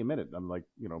 just give me a minute. I'm like,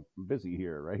 I'm busy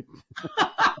here, right?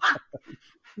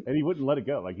 And he wouldn't let it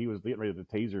go. Like, he was getting ready to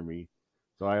taser me.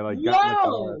 So I got in the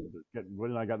car.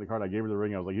 When I got in the car, I gave her the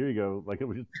ring. I was like, here you go. Like, it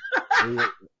was just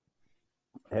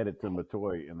headed to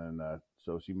Matoy, and then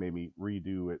so she made me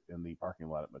redo it in the parking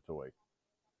lot at Matoy.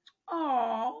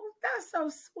 Oh, that's so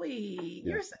sweet.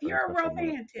 Yes, you're a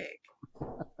romantic.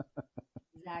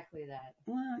 Exactly that.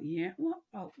 Well, yeah.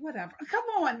 Well, whatever. Come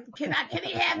on. Can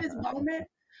he have his moment?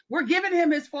 We're giving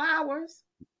him his flowers.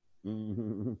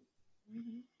 Mm-hmm.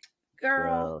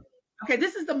 Girl. Okay,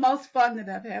 this is the most fun that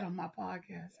I've had on my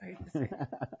podcast. I hate to say it.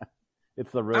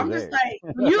 It's the rosé. I'm just like,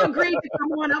 when you agreed to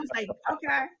come on, I was like,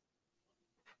 okay.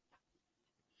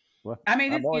 Well, I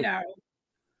mean,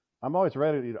 I'm always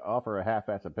ready to offer a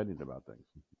half-ass opinion about things.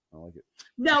 I like it.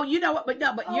 No, you know what? But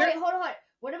you're. Wait, hold on.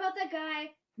 What about that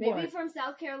guy? Maybe from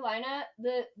South Carolina,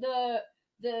 the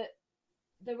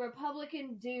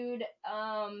Republican dude.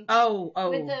 With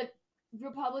the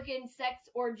Republican sex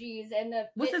orgies and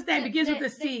what's his name? Begins with a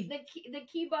C. The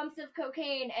key bumps of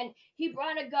cocaine, and he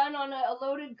brought a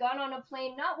loaded gun on a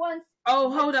plane, not once.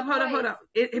 Oh, hold up.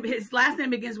 His last name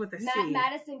begins with a C.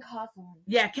 Madison Cawthorn.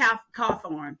 Yeah,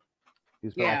 Cawthorn.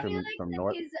 He's from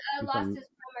North. He's lost his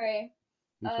primary.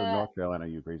 He's from North Carolina.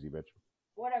 You crazy bitch.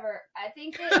 Whatever. I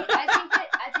think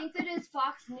that his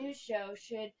Fox News show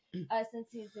should,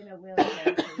 since he's in a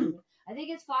wheelchair. I think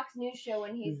his Fox News show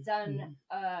when he's done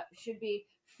should be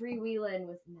freewheeling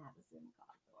with Madison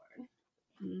Cawthorn.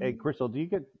 Hey, Crystal, do you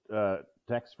get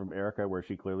texts from Erica where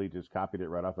she clearly just copied it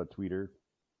right off of Twitter?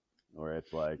 Or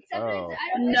it's like, Except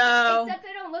except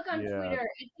I don't look on Twitter.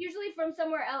 It's usually from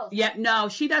somewhere else. Yeah, no,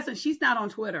 she doesn't. She's not on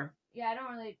Twitter. Yeah, I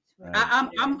don't really.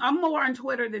 I'm more on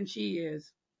Twitter than she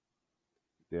is.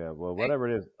 Yeah, well, whatever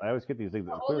it is, I always get these things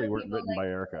that clearly weren't written by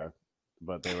Erica,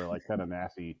 but they were like kind of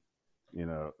nasty,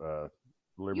 liberal.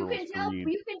 You can tell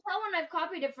when I've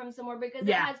copied it from somewhere because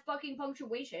it has fucking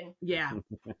punctuation. Yeah,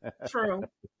 true.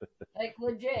 Like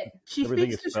legit.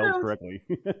 Everything is spelled correctly.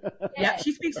 Yeah,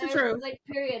 she speaks the truth. Like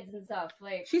periods and stuff.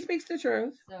 Like she speaks the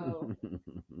truth. So.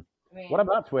 I mean, what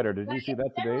about Twitter? Did you see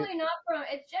that today?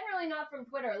 It's generally not from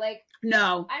Twitter. Like,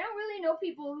 no, I don't really know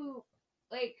people who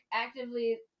like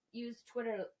actively use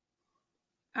Twitter.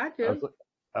 I do.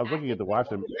 I was looking at the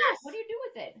Washington. Yes. What do you do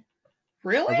with it?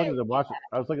 Really? I was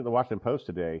looking at the Washington Post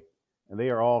today, and they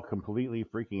are all completely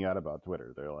freaking out about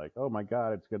Twitter. They're like, "Oh my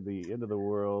God, it's going to be the end of the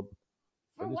world."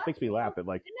 It just makes me laugh. At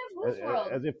like,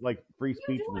 as if like free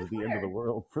speech was the end of the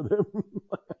world for them.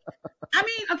 I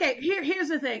mean, okay. Here's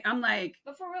the thing. I'm like,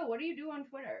 but for real, what do you do on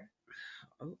Twitter?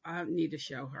 Oh, I need to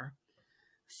show her.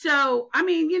 So, I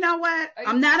mean, you know what?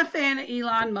 I'm not a fan of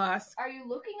Elon Musk. Are you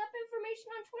looking up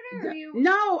information on Twitter?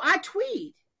 No, I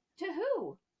tweet. To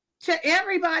who? To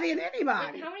everybody and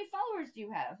anybody. Like, how many followers do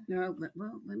you have? No,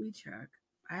 well, let me check.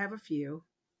 I have a few.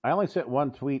 I only sent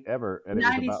one tweet ever, and it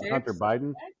was about Hunter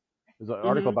Biden. There's an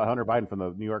article about Hunter Biden from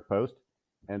the New York Post,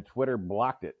 and Twitter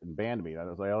blocked it and banned me. I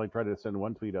only tried to send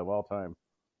one tweet of all time,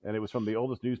 and it was from the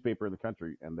oldest newspaper in the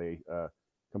country, and they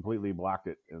completely blocked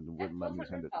it and wouldn't let me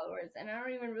send it. Followers, and I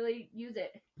don't even really use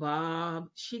it. Bob,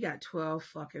 she got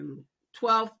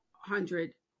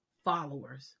 1,200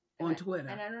 followers on Twitter,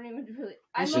 and I don't even really.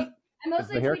 I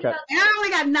mostly tweet about. And I only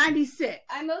got 96.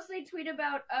 I mostly tweet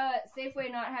about Safeway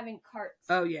not having carts.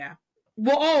 Oh yeah.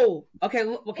 Well, okay.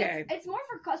 It's more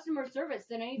for customer service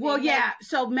than anything. Well, yeah.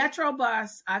 So Metro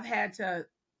Bus, I've had to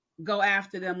go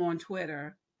after them on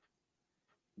Twitter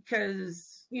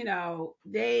because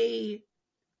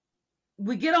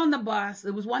we get on the bus.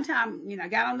 It was one time, I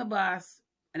got on the bus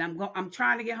and I'm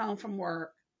trying to get home from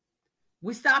work.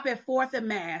 We stop at 4th and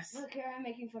Mass. Look here, I'm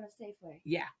making fun of Safeway.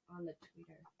 Yeah. On the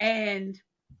Twitter. And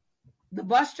the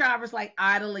bus driver's like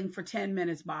idling for 10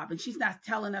 minutes, Bob, and she's not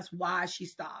telling us why she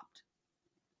stopped.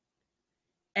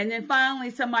 And then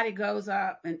finally somebody goes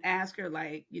up and asks her,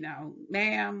 like,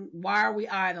 ma'am, why are we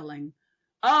idling?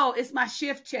 Oh, it's my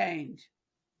shift change.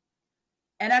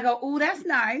 And I go, ooh, that's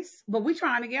nice, but we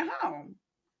trying to get home.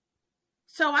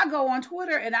 So I go on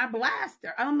Twitter and I blast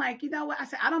her. I'm like, you know what? I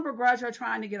said, I don't begrudge her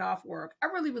trying to get off work. I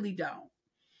really, really don't.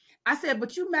 I said,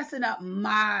 but you messing up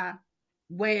my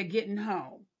way of getting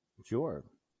home. Sure.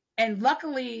 And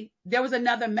luckily, there was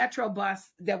another Metro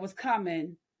bus that was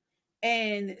coming.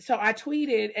 And so I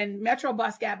tweeted, and Metro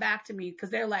bus got back to me because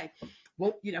they're like,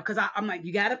 well, because I'm like,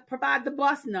 you got to provide the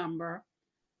bus number,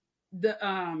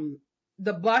 the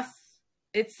bus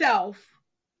itself,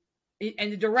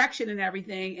 and the direction and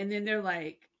everything. And then they're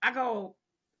like, I thought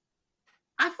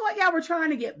y'all were trying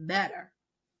to get better.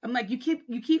 I'm like, you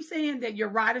keep saying that your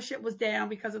ridership was down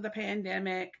because of the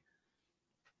pandemic.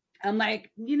 I'm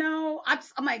like,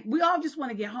 I'm like, we all just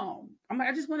want to get home. I'm like,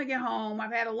 I just want to get home.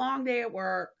 I've had a long day at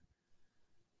work.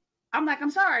 I'm like,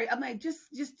 I'm sorry. I'm like, just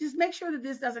make sure that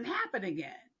this doesn't happen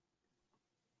again.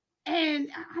 And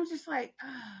I'm just like,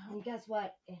 oh. And guess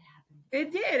what? It happened.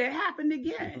 It did. It happened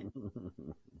again.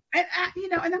 And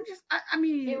and I'm just, I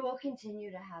mean, it will continue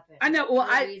to happen. I know. Well,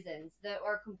 for reasons that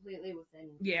are completely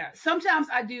within. Yeah. Sometimes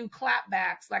I do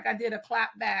clapbacks. Like I did a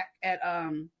clapback at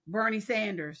Bernie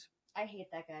Sanders. I hate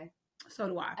that guy. So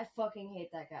do I. I fucking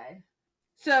hate that guy.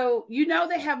 So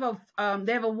they have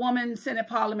a woman Senate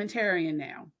parliamentarian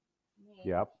now.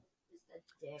 Yep.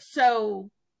 So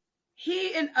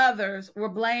he and others were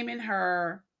blaming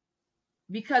her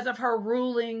because of her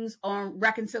rulings on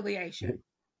reconciliation.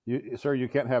 Sir, you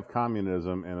can't have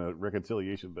communism in a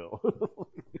reconciliation bill.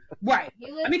 Right.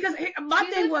 Because my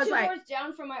thing was two like, doors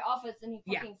down from my office, and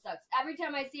he fucking sucks. Every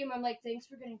time I see him, I'm like, thanks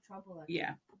for getting Trump elected.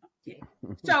 Yeah.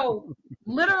 So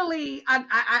literally,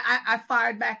 I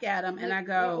fired back at him, and I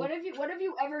go, what have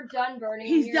you ever done, Bernie?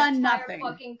 He's done nothing.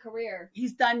 Fucking career.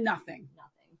 He's done nothing.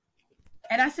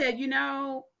 And I said,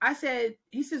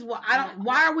 he says, well,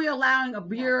 why are we allowing a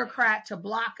bureaucrat to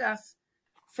block us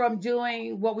from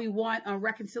doing what we want on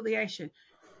reconciliation?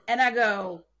 And I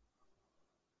go,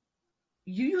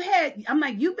 I'm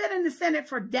like, you've been in the Senate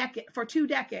for 2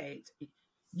 decades.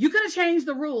 You could have changed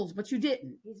the rules, but you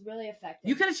didn't. He's really effective.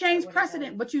 You could have changed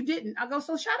precedent, but you didn't. I go,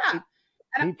 so shut up.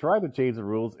 He tried to change the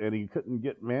rules, and he couldn't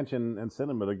get Manchin and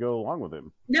Sinema to go along with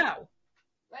him. No.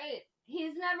 Right.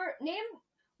 He's never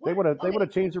They would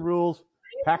have changed the rules,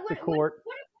 packed the court,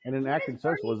 and enacted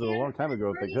socialism a long time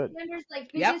ago if they could. Sanders'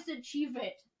 biggest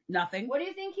achievement. Nothing. What do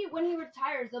you think when he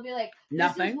retires, they'll be like,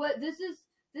 nothing. This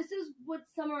is what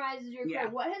summarizes your career.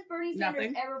 What has Bernie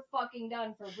Sanders ever fucking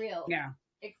done for real? Yeah.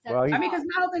 Except because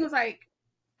my whole thing was like,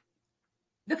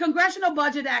 the Congressional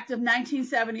Budget Act of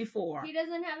 1974. He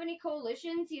doesn't have any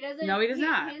coalitions. He doesn't. No, he does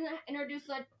not. He doesn't introduce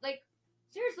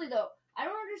seriously though. I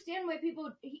don't understand why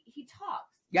people. He talks.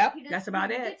 Yep, that's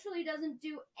about it. He literally doesn't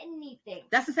do anything.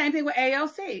 That's the same thing with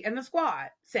AOC and the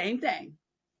squad. Same thing.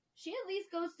 She at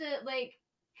least goes to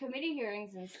committee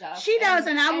hearings and stuff. She does,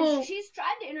 and I will. She's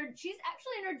tried to she's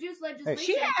actually introduced legislation.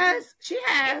 She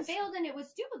has. It failed, and it was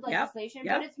stupid legislation.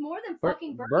 Yep. But it's more than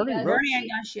fucking Bernie does. Bernie ain't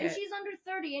done shit. And she's under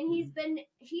 30, and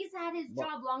he's had his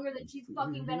job longer than she's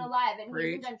fucking been alive, and he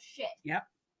hasn't done shit. Yep.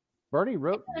 Bernie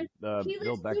wrote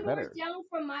Build Back Better. Down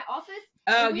from my office.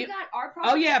 We got our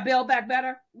Build Back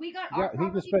Better. We got our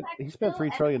he spent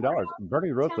 $3 trillion.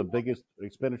 Bernie wrote the biggest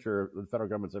expenditure the federal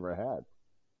government's ever had.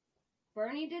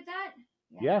 Bernie did that.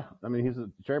 Yeah, I mean he's the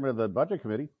chairman of the budget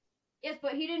committee. Yes,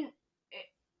 but he didn't.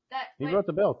 He wrote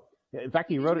the bill. In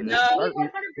fact, he wrote it. No,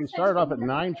 he started off at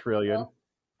 $9 trillion,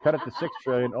 cut it to $6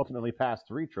 trillion, ultimately passed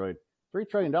 $3 trillion. $3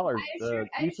 trillion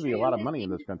used to be a lot of money in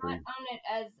this country. On it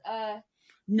as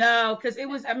No, because it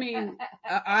was. I mean,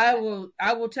 I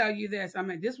will tell you this. I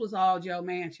mean, this was all Joe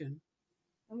Manchin.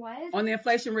 Why is on the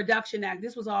Inflation Reduction Act?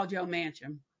 This was all Joe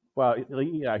Manchin. Well,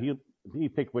 yeah, he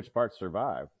picked which parts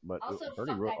survive, but also,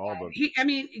 Bernie wrote all the.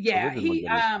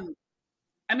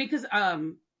 Because I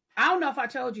don't know if I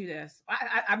told you this.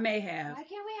 I may have. Why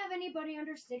can't we have anybody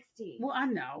under 60? Well, I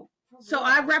know. So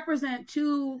I represent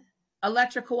 2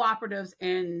 electric cooperatives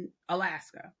in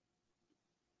Alaska,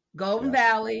 Golden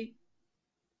Valley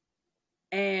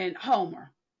and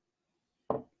Homer.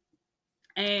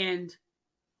 And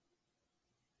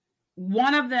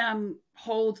one of them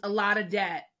holds a lot of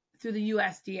debt through the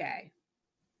USDA.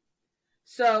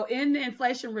 So in the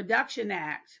Inflation Reduction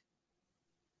Act,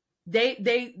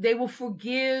 they will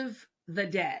forgive the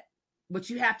debt, but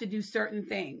you have to do certain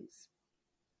things.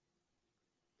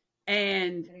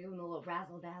 And gotta give them a little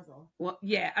razzle dazzle. Well,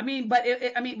 yeah, I mean, but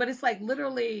it's like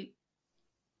literally.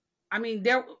 I mean,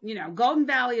 Golden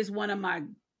Valley is one of my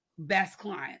best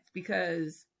clients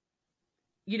because,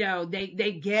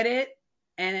 they get it,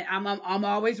 and I'm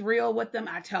always real with them.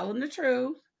 I tell them the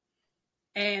truth,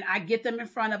 and I get them in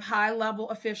front of high level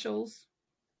officials,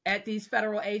 at these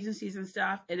federal agencies and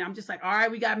stuff. And I'm just like, all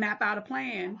right, we got to map out a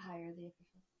plan. How high are the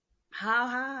officials? How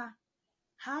high?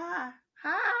 High.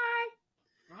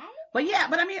 Hi? But yeah,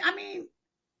 but I mean,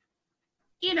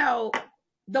 you know,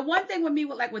 the one thing with me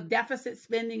with deficit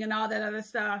spending and all that other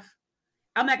stuff,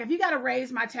 I'm like, if you got to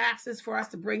raise my taxes for us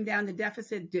to bring down the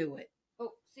deficit, do it.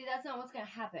 Oh, see, that's not what's going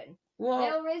to happen. Well,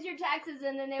 they'll raise your taxes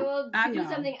and then they will do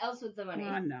something else with the money.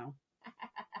 I know.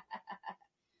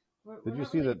 Did you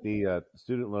see that the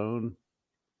student loan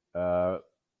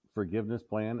forgiveness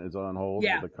plan is on hold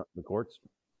with the courts?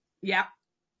 Yeah.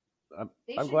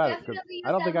 I'm glad because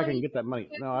I don't think I can get that money.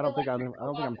 No, I don't think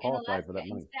I'm qualified for that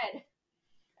money.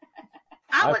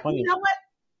 You know what?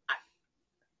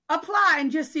 Apply and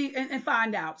just see and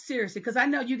find out seriously, because I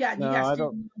know you got student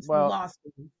loans from law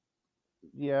school.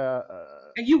 Yeah.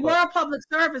 And you were a public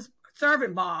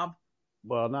servant, Bob.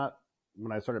 Well, not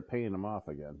when I started paying them off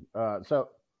again.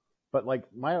 But like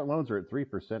my loans are at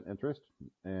 3% interest,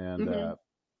 and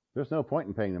there's no point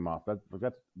in paying them off. That's free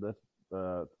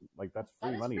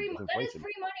money. That is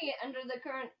free money under the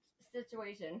current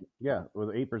situation. Yeah, with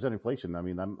 8% inflation, I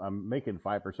mean, I'm making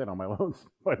 5% on my loans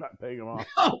by not paying them off.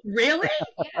 Oh, really?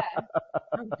 Yeah.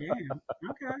 Oh, damn.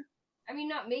 Okay. I mean,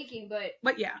 not making,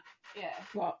 but yeah. Yeah.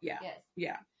 Well, yeah. Yes.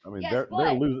 Yeah. I mean, they're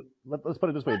losing. Let's put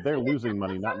it this way: they're losing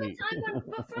money, not me.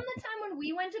 But from the time when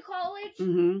we went to college,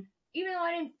 even though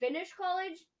I didn't finish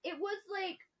college, it was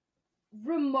like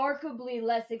remarkably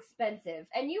less expensive.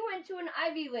 And you went to an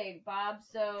Ivy League, Bob.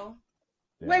 So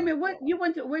wait a minute, what you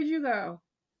went to? Where'd you go?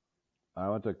 I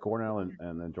went to Cornell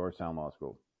and then Georgetown Law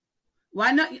School.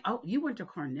 Why not? Oh, you went to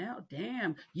Cornell.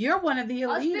 Damn, you're one of the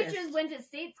elitists. Us bitches went to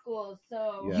state schools,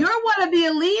 so you're one of the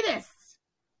elitists.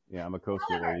 Yeah, I'm a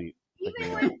coastal elite.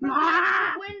 Even when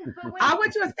I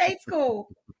went to a state school.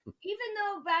 Even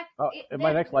though back in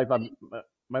my next life, I'm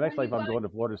going to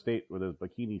Florida State with a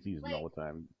bikini season all the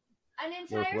time. An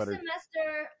entire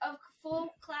semester of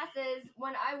full classes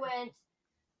when I went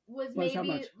was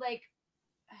maybe like,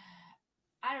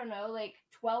 I don't know, like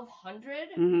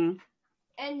 1,200.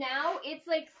 And now it's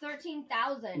like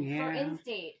 13,000 for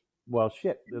in-state. Well,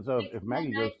 shit. So if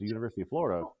Maggie goes to the University of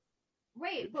Florida,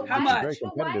 right? But how much? Very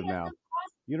competitive now.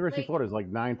 University of Florida is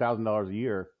like $9,000 a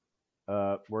year,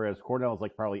 whereas Cornell is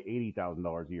like probably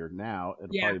 $80,000 a year now.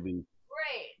 It'll probably be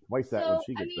twice that when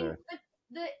she gets there.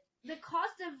 The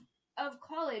cost of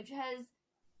college has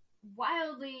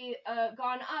wildly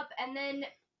gone up, and then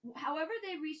however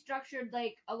they restructured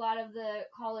like a lot of the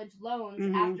college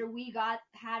loans after we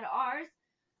had ours,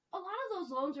 a lot of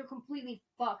those loans are completely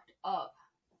fucked up.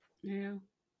 Yeah.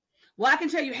 Well, I can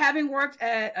tell you, having worked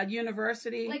at a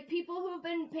university, like people who've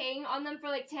been paying on them for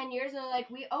like 10 years are like,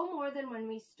 we owe more than when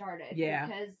we started. Yeah.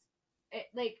 Because it,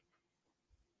 like,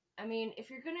 I mean, if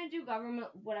you're gonna do government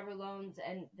whatever loans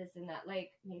and this and that, like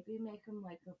maybe make them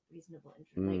like a reasonable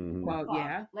interest. Like,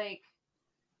 yeah. Like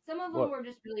some of them were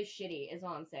just really shitty, is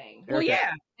all I'm saying. Well,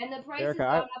 yeah. And the prices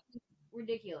gone up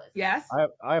ridiculous. Yes.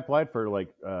 I applied for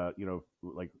like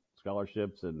like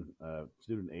scholarships and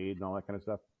student aid and all that kind of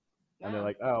stuff. And they're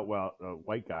like, oh, well,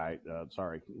 white guy,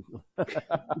 sorry.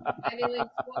 Ivy League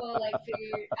school, like,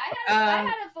 figured. I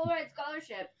had a full ride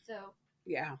scholarship, so.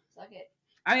 Yeah. Suck it.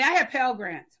 I mean, I had Pell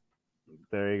Grants.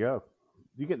 There you go.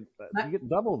 You get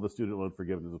double the student loan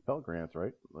forgiveness with Pell Grants,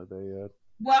 right? Like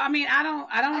well, I mean, I don't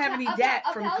have any debt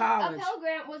from college. A Pell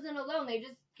Grant wasn't a loan; they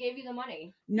just gave you the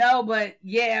money. No, but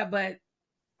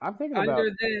I'm thinking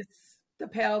under the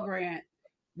Pell Grant,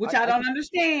 which I don't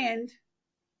understand,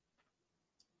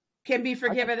 can be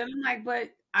forgiven. And I'm like,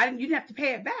 but you didn't have to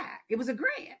pay it back. It was a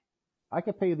grant. I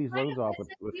could pay these loans off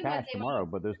with cash tomorrow,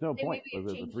 but there's no point with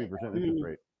the 3% interest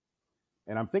rate.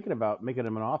 And I'm thinking about making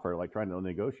them an offer, like trying to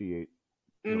negotiate,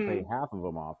 pay half of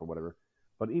them off or whatever.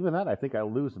 But even that, I think I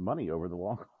lose money over the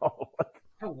long haul.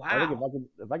 Oh wow! I think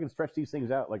if I can stretch these things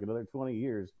out like another 20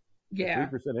 years,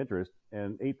 3% interest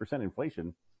and 8%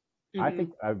 inflation, I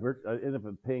think I end up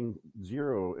paying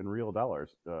zero in real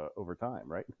dollars over time,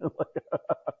 right?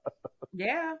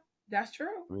 Yeah, that's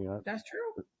true. I mean, that's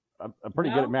true. I'm pretty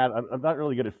good at math. I'm not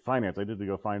really good at finance. I did to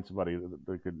go find somebody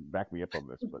that could back me up on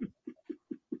this, but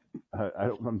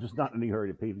I'm just not in any hurry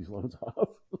to pay these loans off.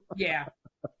 Yeah.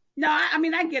 No, I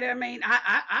mean, I get it. I mean,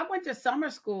 I went to summer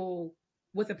school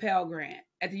with a Pell Grant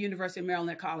at the University of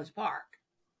Maryland at College Park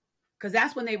because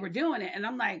that's when they were doing it. And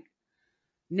I'm like,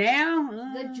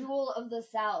 now? The jewel of the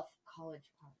South, College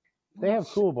Park. They have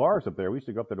cool bars up there. We used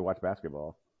to go up there to watch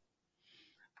basketball.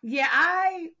 Yeah,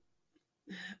 I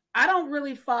don't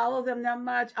really follow them that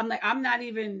much. I'm not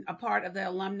even a part of the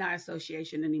alumni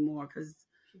association anymore because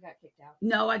you got kicked out.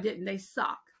 No, I didn't. They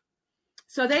suck.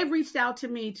 So they've reached out to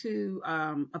me to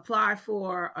apply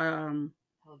for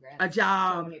a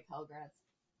job So many Pell Grants.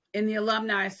 in the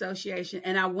Alumni Association,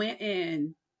 and I went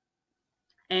in,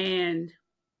 and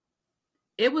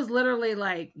it was literally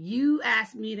like, you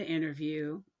asked me to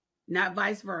interview, not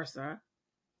vice versa,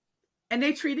 and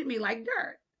they treated me like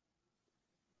dirt.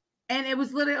 And it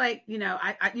was literally like,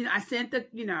 I sent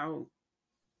the,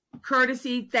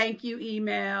 courtesy thank you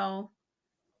email.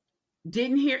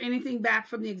 Didn't hear anything back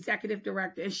from the executive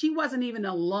director, and she wasn't even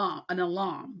an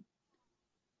alum.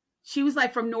 She was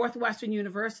like from Northwestern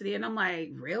University, and I'm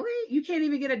like, really? You can't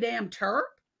even get a damn Terp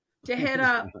to head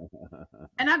up?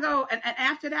 And I go, and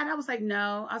after that, I was like,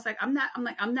 no. I was like, I'm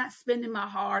not spending my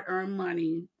hard-earned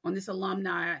money on this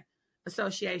alumni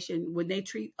association when they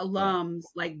treat alums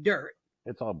like dirt.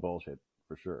 It's all bullshit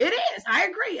for sure. It is. I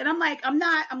agree. And I'm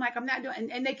not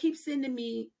doing. And they keep sending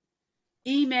me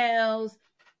emails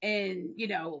and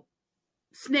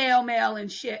snail mail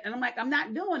and shit. And I'm like, I'm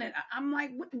not doing it. I'm like,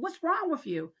 what's wrong with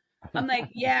you? I'm like,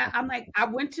 yeah. I'm like,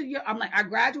 I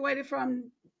graduated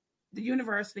from the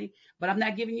university, but I'm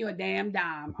not giving you a damn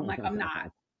dime. I'm like, I'm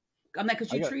not. I'm like,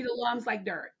 because you treat alums like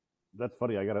dirt. That's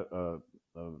funny. I got a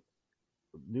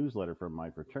newsletter from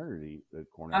my fraternity at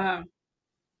Cornell.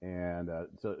 And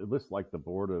so it lists like the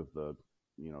board of the,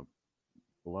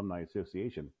 Alumni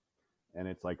Association. And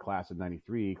it's like class of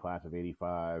 93, class of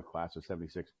 85, class of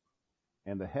 76.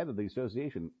 And the head of the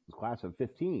association was class of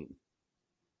 15.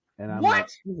 And I'm like,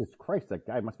 Jesus Christ, that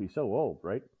guy must be so old,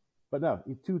 right? But no,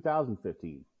 he's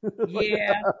 2015.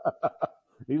 Yeah.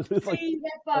 He's just like,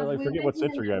 I forget what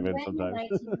century I'm in sometimes.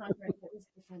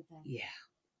 Yeah.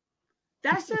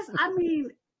 That's just,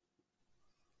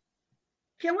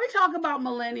 can we talk about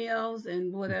millennials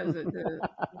and whatever?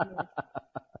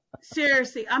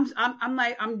 Seriously, I'm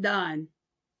like, I'm done.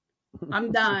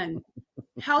 I'm done.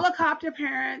 Helicopter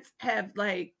parents have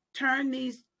like turned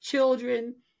these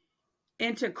children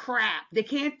into crap. They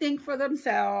can't think for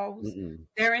themselves.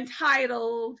 They're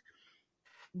entitled.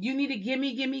 You need to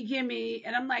gimme.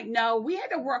 And I'm like, no, we had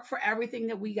to work for everything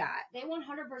that we got. They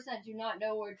 100% do not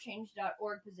know where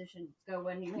change.org positions go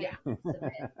when you hit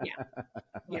submit. Yeah.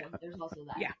 There's also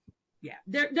that. Yeah.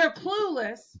 They're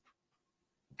clueless.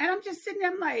 And I'm just sitting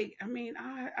there,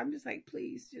 I'm just like,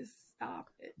 please just stop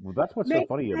it. Well, that's what's so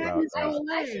funny about I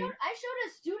showed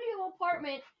a studio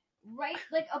apartment right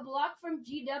like a block from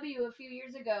GW a few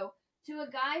years ago to a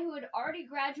guy who had already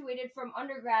graduated from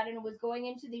undergrad and was going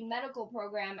into the medical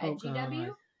program at GW.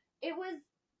 God. It was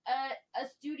a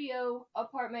studio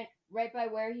apartment right by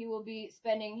where he will be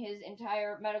spending his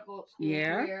entire medical school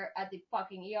career at the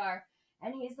fucking ER.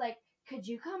 And he's like, could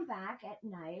you come back at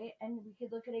night and we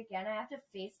could look at it again? I have to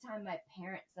FaceTime my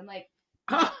parents. I'm like,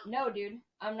 no, dude,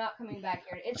 I'm not coming back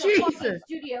here. It's a fucking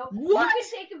studio. What? You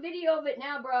can take a video of it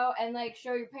now, bro, and like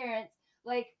show your parents.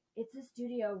 Like, it's a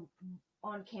studio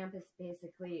on campus,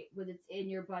 basically, with it's in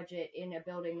your budget in a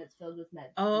building that's filled with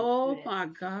med. Oh students. my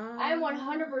God! I am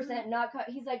 100% not.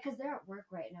 He's like, because they're at work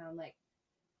right now. I'm like,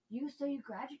 you say you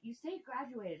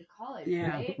graduated college,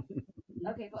 right?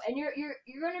 Okay, cool. And you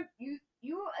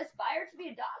aspire to be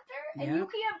a doctor, and you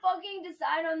can't fucking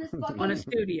decide on this fucking on a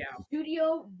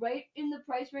studio right in the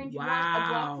price range you want, a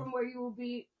block from where you will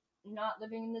be not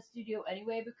living in the studio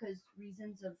anyway because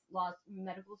reasons of lost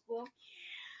medical school.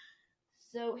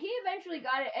 So he eventually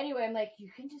got it anyway. I'm like, you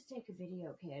can just take a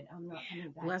video, kid. I'm not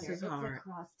coming back Bless here. his It's heart.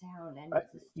 across town, and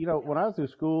when I was in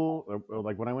school, or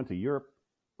like when I went to Europe,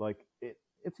 like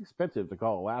it's expensive to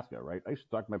call Alaska, right? I used to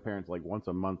talk to my parents like once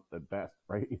a month at best,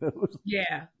 right?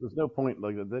 There's no point.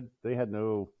 Like they had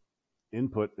no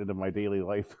input into my daily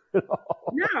life at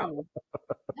all. No.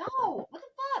 What the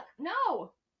fuck?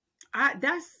 No.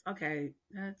 That's okay.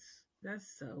 That's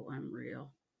so unreal.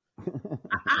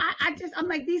 I'm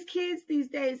like, these kids these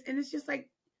days, and it's just like,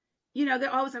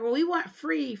 they're always like, well, we want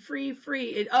free.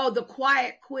 And, the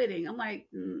quiet quitting. I'm like,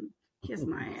 kiss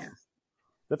my ass.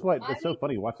 That's why it's so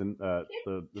funny watching the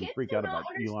freak out about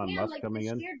Elon Musk coming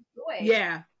in.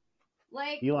 Yeah.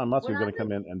 Like Elon Musk is going to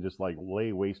come in and just like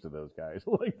lay waste to those guys.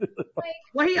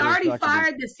 Well, he already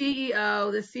fired the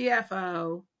CEO, the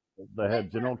CFO, the head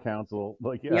general counsel.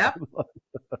 Yep.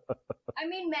 I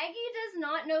mean, Maggie does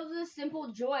not know the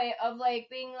simple joy of like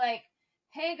being like,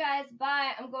 hey guys,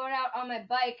 bye, I'm going out on my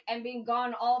bike and being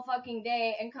gone all fucking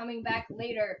day and coming back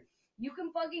later. You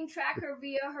can fucking track her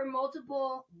via her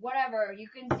multiple whatever. You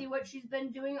can see what she's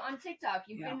been doing on TikTok.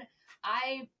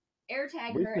 I air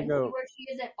tag her and see where she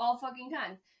is at all fucking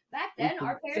times. Back then,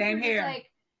 our parents were just like,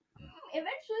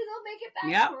 eventually they'll make it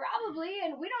back probably,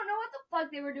 and we don't know what the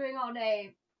fuck they were doing all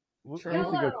day. We used to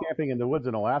go camping in the woods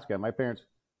in Alaska. My parents,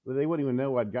 they wouldn't even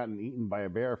know I'd gotten eaten by a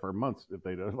bear for months if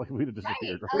they'd we'd have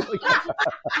disappeared. Right.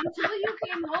 Until you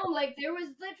came home, like there was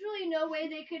literally no way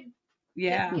they could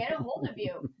Yeah. Get a hold of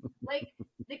you. Like,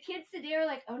 the kids today are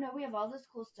like, oh no, we have all this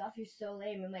cool stuff. You're so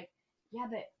lame. I'm like, yeah,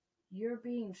 but you're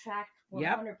being tracked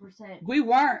 100% We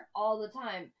weren't. all the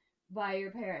time by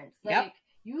your parents. Yep. Like,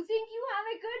 you think you have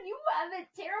it good? You have it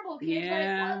terrible, kids. Yeah.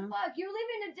 Like, what the fuck? You're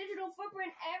leaving a digital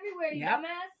footprint everywhere, you Yep.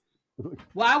 dumbass.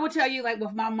 Well, I would tell you, like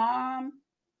with my mom,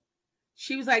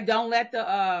 she was like, "Don't let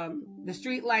the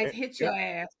street lights hit your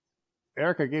ass."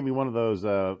 Erica gave me one of those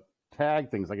tag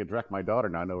things. I could direct my daughter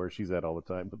now. I know where she's at all the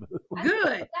time. Good.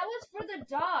 That was for the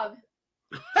dog.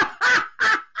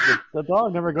 The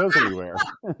dog never goes anywhere.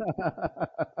 You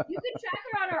can track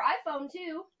her on her iPhone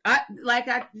too.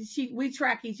 We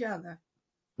track each other.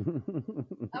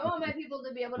 I want my people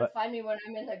to be able to find me when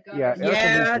I'm in the gutter.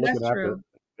 Yeah, that's true.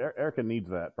 Erica needs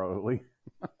that probably.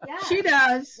 Yeah. She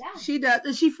does. Yeah. She does,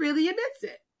 and she freely admits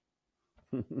it.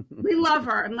 We love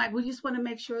her, and like we just want to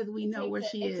make sure that we know where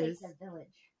she is. It takes a village.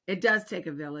 It does take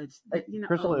a village. Hey,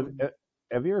 Crystal,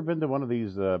 have you ever been to one of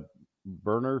these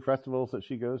burner festivals that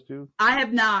she goes to? I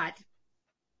have not.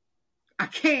 I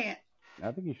can't.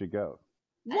 I think you should go.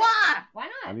 Why? Why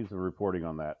I not? need some reporting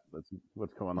on that. That's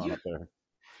what's going on up there.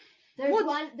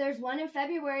 There's one in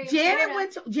February.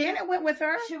 Janet went with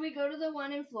her. Should we go to the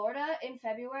one in Florida in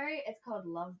February? It's called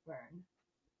Love Burn.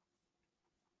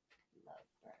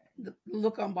 The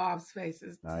look on Bob's face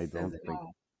is. I don't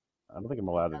think I'm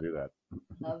allowed to do that.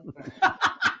 Love Burn.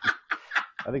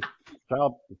 I think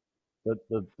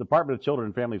the Department of Children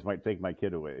and Families might take my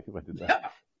kid away if I did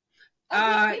that.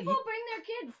 People bring their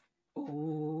kids.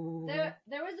 Oh.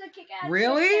 There was a kick-ass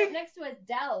Really? chick next to us.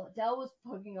 Dell was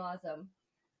fucking awesome.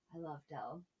 I love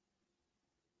Dell.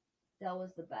 Dell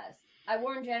was the best. I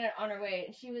warned Janet on her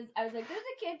way. I was like, there's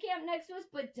a kid camp next to us,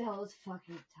 but Dell is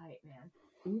fucking tight, man.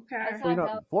 Okay.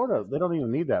 Well, Florida, they don't even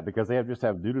need that because they just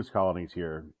have nudist colonies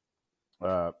here.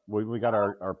 We got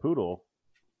our poodle.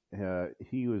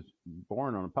 He was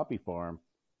born on a puppy farm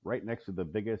right next to the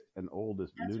biggest and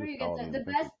oldest That's where nudist you get colony.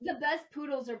 the best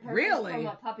poodles are purchased Really? from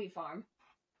a puppy farm.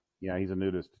 Yeah, he's a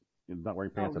nudist. He's not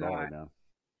wearing pants at all right now.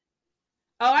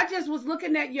 Oh, I just was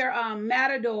looking at your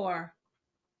Matador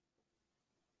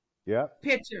Yeah,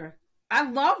 picture. I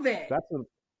love it.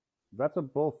 That's a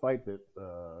bullfight that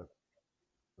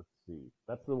let's see.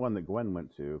 That's the one that Gwen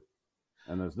went to,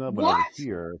 and there's another one over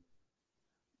here.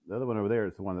 The other one over there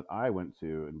is the one that I went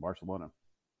to in Barcelona.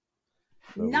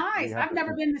 So nice. I've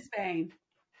never been to Spain.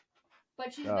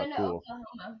 But she's been to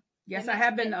Oklahoma. Yes, I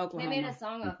have been to Oklahoma. They made a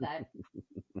song of that.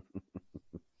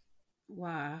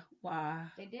 Why?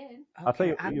 They did. Okay. I'll tell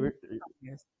you.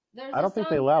 I don't think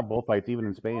they allow bullfights even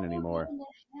in Spain anymore.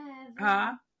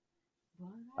 Huh?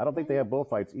 I don't think they have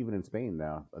bullfights even in Spain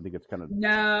now. I think it's kind of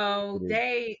no. Because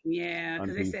they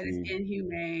said it's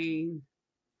inhumane.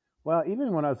 Well,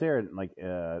 even when I was there,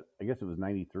 I guess it was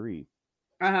 '93.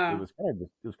 It was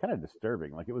kind of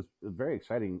disturbing. Like it was a very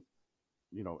exciting,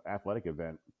 athletic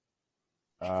event.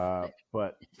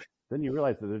 But then you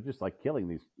realize that they're just like killing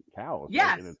these cows.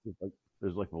 Yes. And it's just like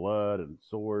there's like blood and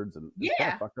swords and it's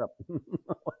kind of fucked up.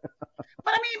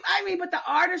 But but the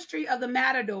artistry of the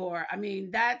Matador.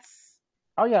 that's.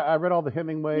 Oh yeah, I read all the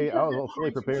Hemingway. I was all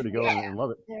fully prepared to go and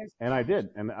love it, and I did.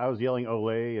 And I was yelling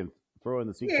 "Olé" and throwing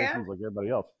the seat cushions like everybody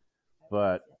else.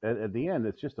 But at the end,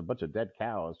 it's just a bunch of dead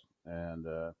cows. And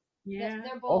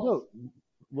also,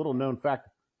 little known fact: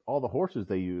 all the horses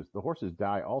they use, the horses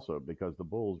die also because the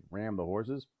bulls ram the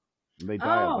horses, and they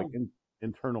die of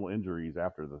internal injuries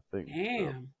after the thing.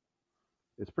 Damn, so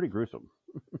it's pretty gruesome.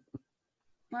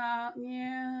 Well,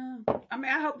 yeah.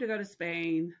 I hope to go to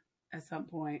Spain at some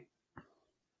point.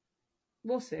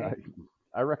 We'll see.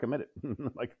 I recommend it.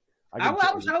 I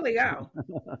would totally go.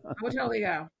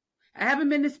 I haven't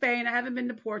been to Spain. I haven't been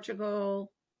to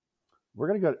Portugal. We're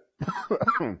gonna go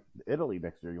to Italy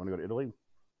next year. You want to go to Italy?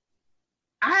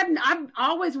 I've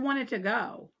always wanted to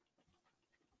go.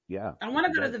 Yeah, I want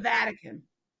to go to the Vatican.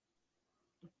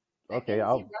 Okay,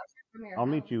 I'll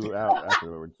meet you out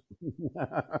afterwards.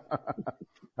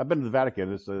 I've been to the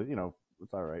Vatican. It's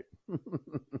it's all right.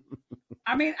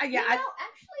 Actually,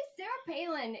 Sarah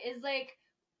Palin is like,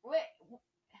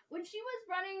 when she was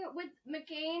running with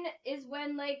McCain is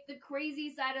when like the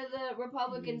crazy side of the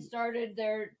Republicans started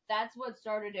that's what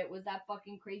started it, was that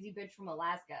fucking crazy bitch from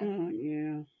Alaska.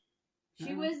 Yeah.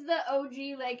 She was the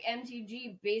OG like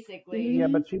MTG basically. Yeah,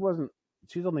 but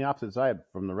she's on the opposite side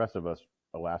from the rest of us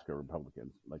Alaska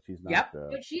Republicans. Like she's not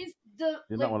but she's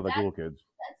not one of the cool kids.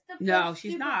 That's the no,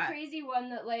 she's super not crazy one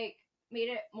that like made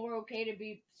it more okay to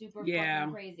be super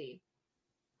fucking crazy.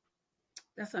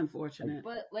 That's unfortunate.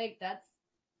 But like that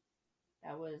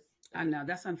was. I know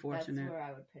that's unfortunate. That's where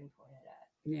I would pinpoint it at.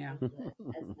 Yeah.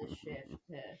 As the shift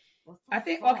to. I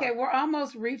think we're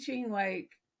almost reaching like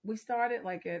we started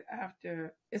like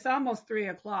after. It's almost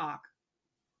 3:00.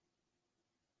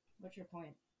 What's your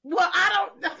point? Well, I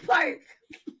don't like.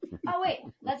 Oh wait,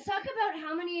 let's talk about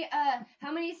how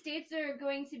many states are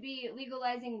going to be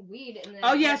legalizing weed in the.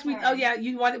 Oh yes, next we. term. Oh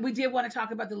yeah, we did want to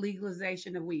talk about the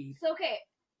legalization of weed. So okay,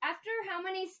 after how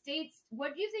many states?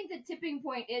 What do you think the tipping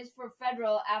point is for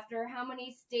federal? After how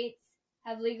many states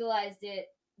have legalized it,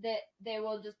 that they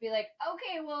will just be like,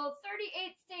 okay, well,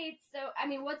 38 states. So I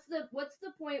mean, what's the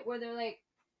point where they're like,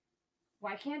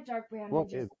 why can't Dark Brandon Well,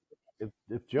 just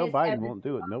if Joe is Biden every- won't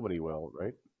do it, nobody will,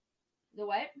 right? the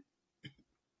what?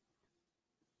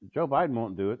 Joe Biden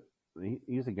won't do it.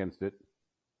 He's against it.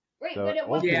 Right, So but at most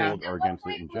what Yeah. point? people are At what against it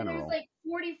point in when general. there's like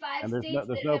 45 And there's states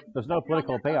no that have there's no put it on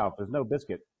political their payoff. ballot. There's no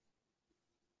biscuit.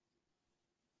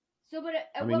 So, but at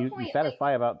I what mean, point? you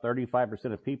satisfy about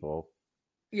 35% of people,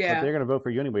 but Yeah. they're going to vote for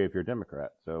you anyway if you're a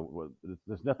Democrat. So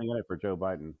there's nothing in it for Joe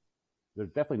Biden. There's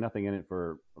definitely nothing in it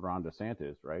for Ron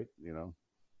DeSantis, right? You know.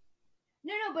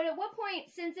 No, but at what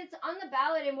point, since it's on the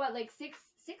ballot in what, like six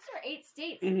or eight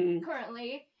states Mhm.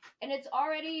 currently, and it's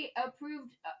already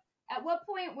approved, at what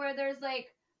point where there's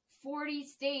like 40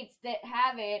 states that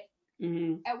have it,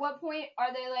 Mhm. at what point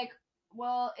are they like,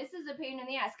 well, this is a pain in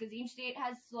the ass because each state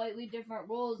has slightly different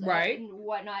rules Right. and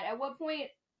whatnot. At what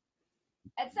point?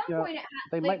 At some Yeah, point,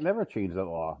 they like, might never change that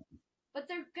law. but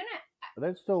they're gonna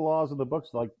There's still laws in the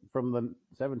books like from the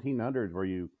 1700s where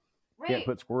you can't right.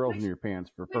 put squirrels in Which- your pants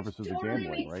for Which purposes of totally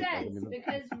gambling, makes right? Like, I sense mean,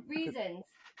 because reasons.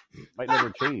 might never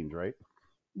change, right?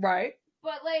 Right.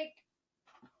 But like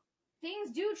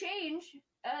things do change.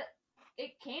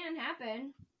 It can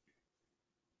happen.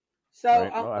 So,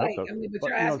 Right. Well, I hope like, so. I mean, but But,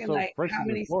 you're you know, asking so, like for how instance, in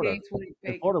many Florida- states will it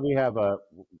In take? Florida,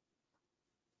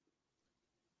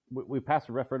 we passed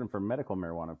a referendum for medical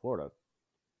marijuana in Florida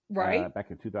Right.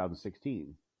 back in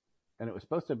 2016, and it was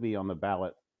supposed to be on the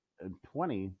ballot in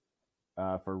 20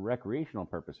 for recreational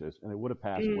purposes, and it would have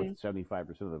passed with 75%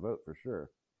 of the vote for sure.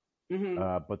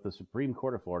 Mhm. But the Supreme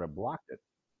Court of Florida blocked it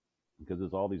because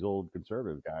there's all these old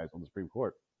conservative guys on the Supreme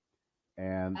Court,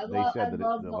 and they said that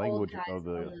the language of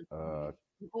the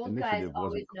old guys initiative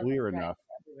always wasn't know clear what's right enough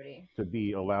for everybody. to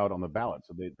be allowed on the ballot.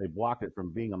 So they blocked it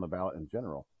from being on the ballot in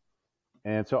general.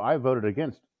 And so I voted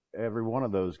against every one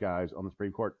of those guys on the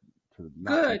Supreme Court to not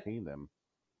Good. contain them.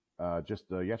 Just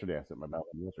yesterday, I sent my ballot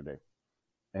in yesterday.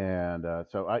 And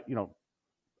so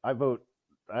I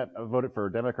voted for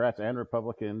Democrats and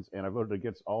Republicans, and I voted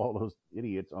against all those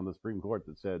idiots on the Supreme Court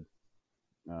that said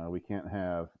we can't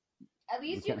have. At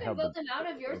least we you can't can have vote the- them out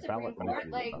of your the ballot Supreme Court.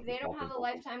 initiative Like about they this don't whole have a thing.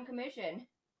 lifetime commission.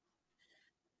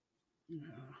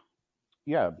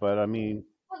 Yeah, but I mean,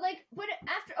 But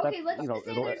after That's- okay, let's you know, just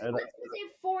say it'll- let's just say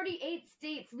 48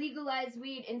 states legalize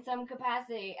weed in some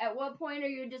capacity. At what point are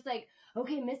you just like,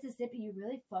 okay, Mississippi, you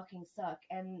really fucking suck,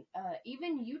 and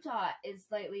even Utah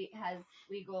has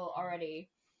legal already.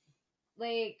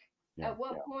 Like, yeah, at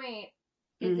what yeah. point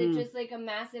is Mhm. it just like a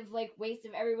massive like waste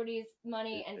of everybody's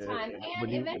money and time?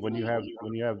 And when you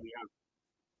have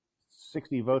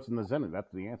 60 votes in the Senate,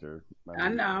 that's the answer. I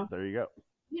know. There you go.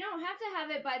 you don't have to have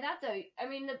it by that though. I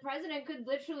mean, the president could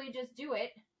literally just do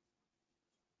it.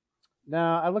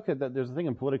 Now I looked at that. There's a thing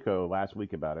in Politico last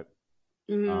week about it.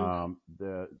 Mhm.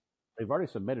 They've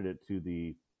already submitted it to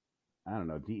the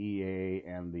DEA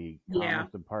and the Yeah.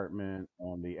 Commerce Department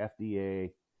and the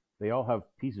FDA. They all have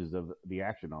pieces of the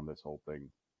action on this whole thing,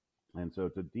 and so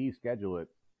to deschedule it,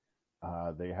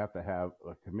 they have to have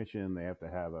a commission. They have to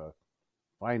have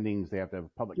findings. They have to have a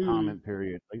public comment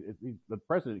period. Like, the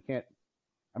president can't.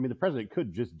 I mean, the president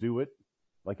could just do it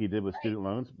like he did with student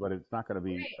loans, but it's not going to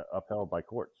be upheld by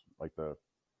courts.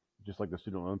 Just like the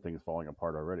student loan thing is falling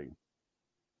apart already.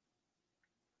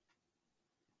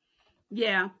 We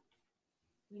Yeah.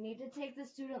 need to take the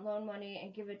student loan money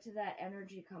and give it to that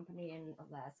energy company in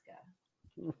Alaska.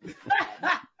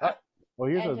 Well,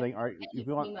 here's And the thing. All right, if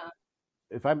you want,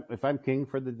 FEMA. if I'm king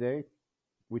for the day,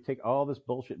 we take all this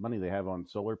bullshit money they have on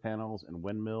solar panels and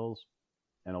windmills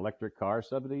and electric car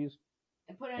subsidies,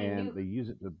 And put it in and a they use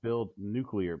it to build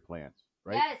nuclear plants,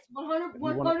 right? Yes, 100%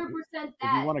 If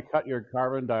that. you want to cut your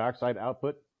carbon dioxide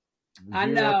output, I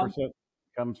know. 0%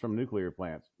 comes from nuclear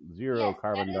plants. Zero Yes,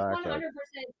 carbon that is dioxide.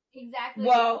 100% exactly.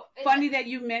 Well, And funny that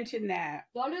you mentioned that.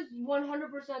 That is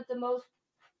 100%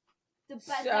 the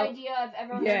best So, idea I've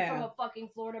ever heard yeah. from a fucking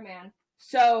Florida man.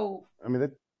 So, I mean,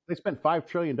 they spent $5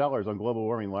 trillion on global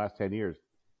warming in the last 10 years.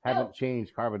 Haven't No.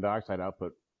 changed carbon dioxide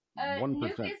output Nuke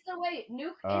 1%. is the way.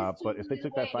 But if they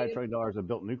took that $5 trillion and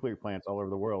built nuclear plants all over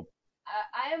the world,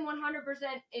 I am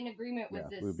 100% in agreement with Yeah,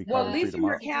 this. we would be well, carbon free Lisa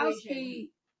tomorrow.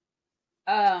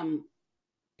 Murkowski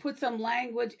put some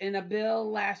language in a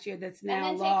bill last year that's And now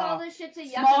then take law. all this shit to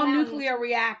Yucca Small Mountain. nuclear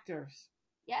reactors.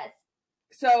 Yes.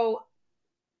 So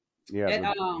Yeah, at,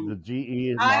 the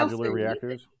GE Isleton, modular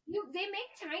reactors. They make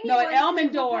tiny No, at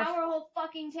ones that Elmendorf. power a whole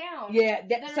fucking town. Yeah.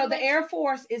 That So are the like- Air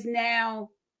Force is now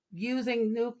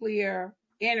using nuclear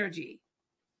energy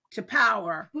to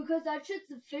power. because that shit's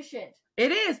efficient.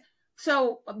 It is.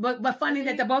 So, but funny And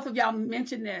that then the both of y'all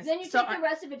mentioned this. Then you So take the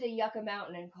rest of it to Yucca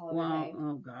Mountain and call it a well, day.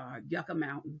 oh God, Yucca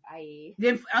Mountain. I.e.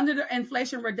 Then under the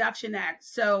Inflation Reduction Act,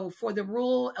 so for the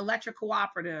rural electric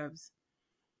cooperatives,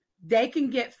 they can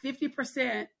get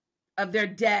 50% of their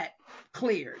debt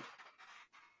cleared.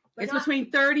 But It's not-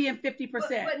 between 30 and 50%.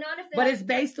 But not if they But have, it's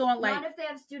based on like not if they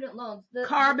have student loans.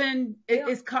 carbon. they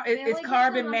It's they only get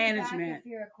carbon the money back management. if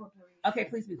you're a corporation. Okay,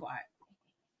 please be quiet.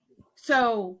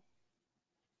 So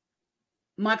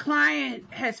my client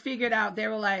has figured out, they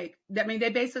were like, I mean, they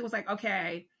basically was like,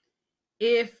 okay,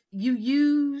 if you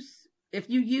use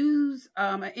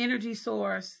an energy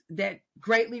source that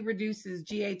greatly reduces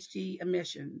GHG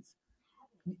emissions,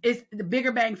 it's the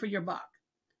bigger bang for your buck.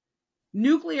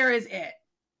 Nuclear is it.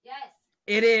 Yes.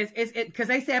 It is. It's it because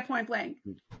they said point blank.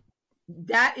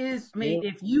 That is, I mean,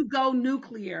 if you go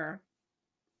nuclear,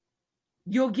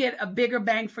 you'll get a bigger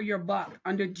bang for your buck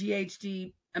under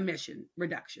GHG emission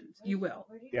reductions. You will.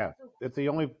 Yeah, it's the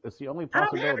only I don't have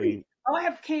possibility. any. Oh, I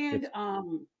have canned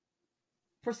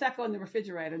Prosecco in the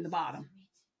refrigerator in the bottom.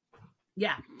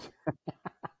 Yeah.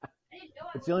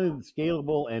 It's the only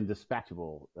scalable and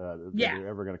dispatchable that Yeah. you're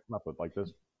ever going to come up with. Like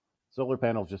this, solar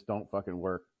panels just don't fucking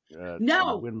work.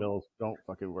 No. Windmills don't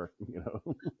fucking work.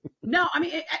 No, I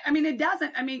mean, it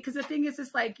doesn't. I mean, because the thing is,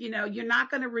 it's like, you're not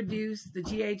going to reduce the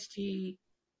GHG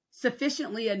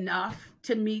sufficiently enough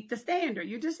to meet the standard.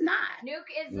 You're just not. Nuke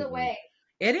is the way.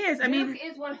 It is. I mean,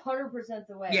 Nuke is 100%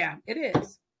 the way. yeah, it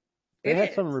is. They It had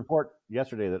is. some report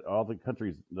yesterday that all the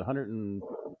countries, the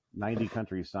 190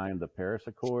 countries, signed the Paris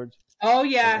Accords. Oh,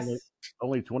 yes.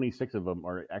 Only 26 of them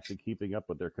are actually keeping up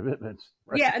with their commitments.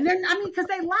 Right? Yeah, and then, I mean, because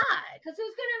they lied. Because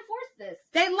who's going to enforce this?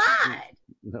 They lied.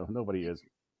 No, nobody is.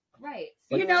 Right.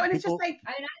 Like, And it's people- just like,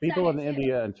 I mean, People in said it too.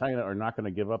 India and China are not going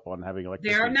to give up on having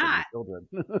electricity. They're for their not. Children.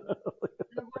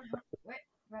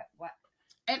 What?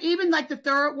 and even like the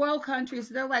third world countries,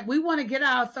 they're like, we want to get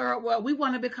out of third world. We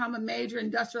want to become a major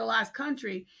industrialized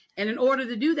country. And in order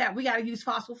to do that, we got to use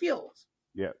fossil fuels.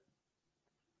 Yeah.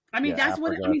 I mean, Yeah, that's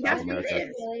what Africa, I mean. South That's what it America.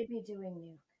 is. Really be doing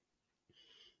nuke.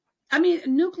 I mean,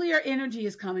 nuclear energy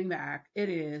is coming back. It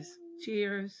is.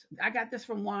 Cheers. I got this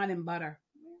from Wine and Butter.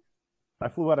 I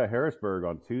flew out of Harrisburg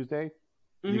on Tuesday.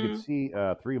 You Mhm. could see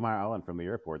 3 Mile Island from the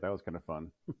airport. That was kind of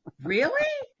fun. Really?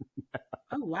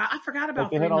 Oh wow! I forgot about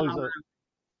Like, they had 3 all Mile these. Island.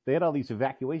 They had all these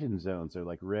evacuation zones. They're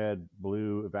like red,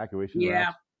 blue evacuation Yeah.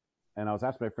 routes. And I was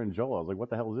asking my friend Joel, I was like, what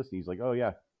the hell is this? And he's like, oh,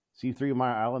 yeah. See 3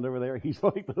 Mile Island over there? He's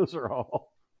like, those are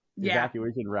all Yeah.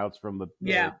 evacuation routes from the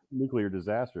Yeah. nuclear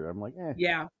disaster. I'm like,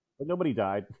 Yeah. but nobody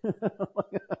died.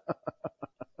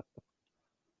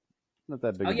 Not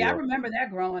that big Oh a yeah, I deal. remember that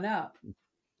growing up.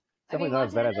 Definitely not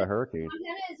as bad as a hurricane.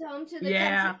 Montana is home to the,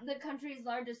 Yeah. the country's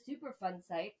largest Superfund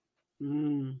site.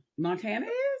 Montana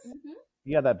is? Mm-hmm.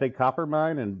 Yeah, that big copper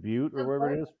mine in Butte or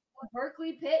wherever it is.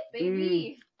 Berkeley Pit,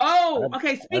 baby. Oh, I've-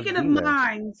 okay. Speaking of been there.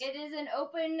 mines, It is an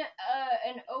open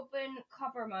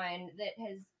copper mine that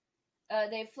has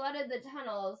they flooded the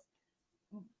tunnels,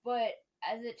 but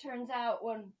as it turns out,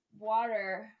 when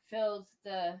water fills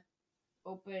the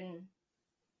open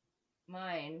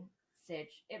mine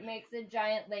sitch, it makes a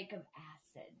giant lake of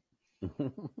acid.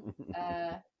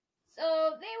 So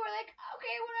they were like,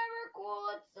 okay, whatever, cool,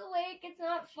 it's the lake, it's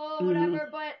not full, whatever,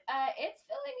 but it's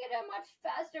filling at a much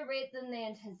faster rate than they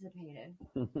anticipated.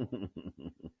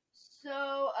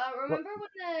 So remember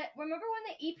when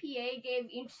the EPA gave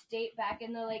each state back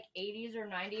in the like 80s or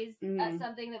 90s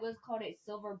something that was called a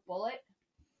silver bullet,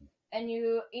 and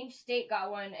each state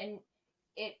got one, and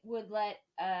it would let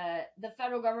the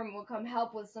federal government would come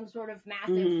help with some sort of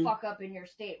massive fuck up in your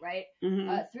state, right?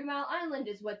 3 Mile Island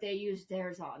is what they used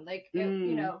theirs on, like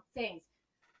things.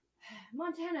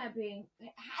 Montana had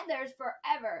theirs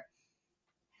forever.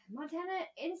 Montana,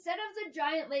 instead of the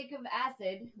giant lake of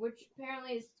acid, which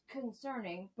apparently is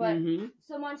concerning, but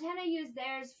so Montana used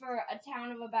theirs for a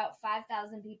town of about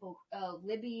 5,000 people,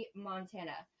 Libby,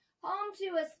 Montana, home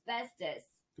to asbestos.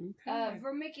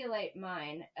 Vermiculite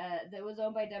mine that was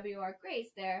owned by W.R. Grace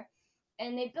there,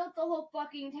 and they built the whole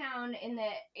fucking town in the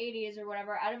 80s or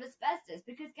whatever out of asbestos,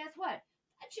 because guess what?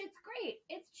 That shit's great.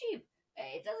 It's cheap.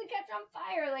 It doesn't catch on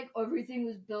fire. Like, everything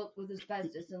was built with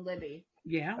asbestos in Libby.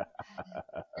 Yeah.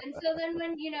 And so then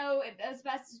when,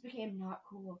 asbestos became not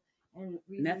cool and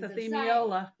reasons of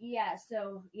Mesothelioma. yeah,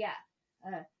 so, yeah,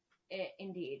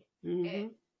 indeed.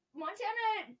 Mhm.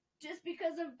 Montana just just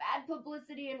because of bad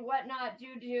publicity and whatnot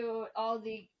due to all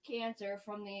the cancer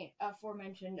from the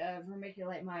aforementioned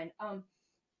vermiculite mine.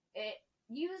 It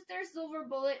used their silver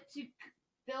bullet to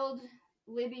build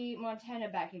Libby, Montana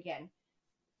back again.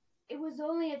 It was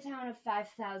only a town of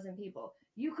 5,000 people.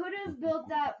 You could have built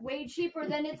that way cheaper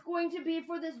than it's going to be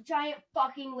for this giant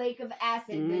fucking lake of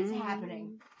acid that's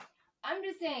happening. I'm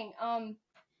just saying,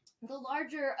 the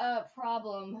larger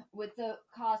problem with the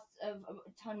cost of a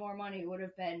ton more money would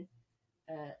have been,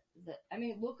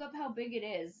 look up how big it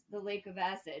is, the lake of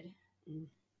acid.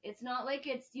 It's not like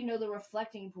it's, the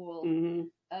reflecting pool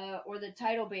or the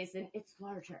tidal basin. It's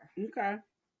larger. Okay.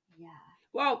 Yeah.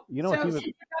 Well,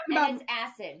 it's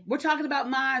acid. We're talking about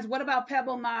mines. What about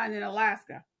Pebble Mine in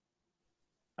Alaska?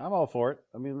 I'm all for it.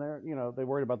 I mean, they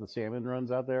worried about the salmon runs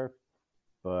out there,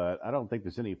 but I don't think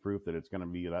there's any proof that it's going to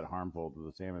be that harmful to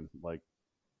the salmon. Like,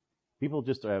 people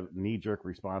just have knee-jerk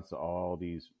response to all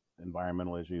these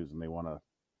environmental issues, and they want to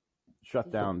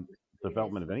shut down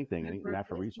development of anything. Any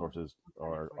natural resources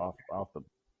are off the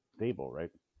table, right?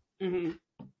 Mm-hmm.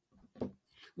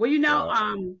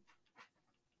 Well,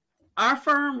 our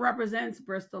firm represents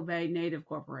Bristol Bay Native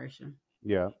Corporation.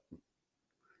 Yeah.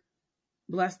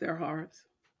 Bless their hearts.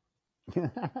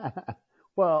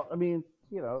 Well, I mean,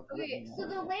 Okay, so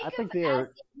the lake I think of acid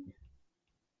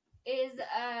is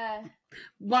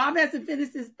Bob hasn't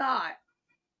finished his thought.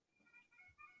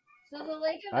 So the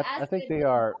lake of acid I think they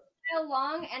are a mile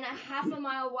long and a half a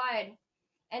mile wide,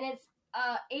 and it's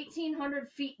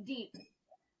 1,800 feet deep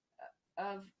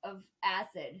of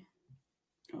acid.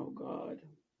 Oh God.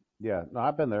 Yeah, no,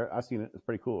 I've been there. I've seen it. It's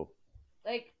pretty cool.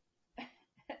 Like,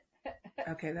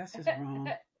 okay, that's just wrong.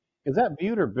 Is that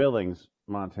Butte or Billings,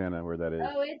 Montana, where that is?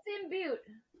 Oh, it's in Butte.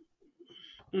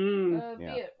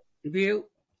 Yeah. Butte. Butte.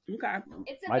 Okay.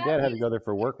 It's My dad had to go there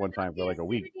for work one time for like a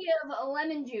week. Of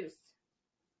lemon juice.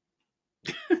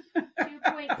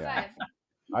 2.5. Yeah.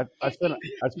 I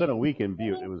spent a week in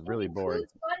Butte. It was really boring.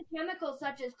 Fun chemicals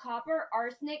such as copper,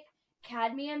 arsenic,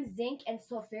 cadmium, zinc, and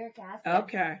sulfuric acid.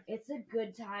 Okay. It's a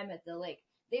good time at the lake.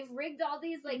 They've rigged all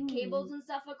these cables and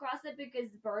stuff across it because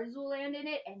birds will land in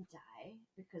it and die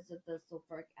because of the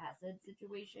sulfuric acid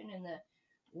situation and the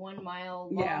 1 mile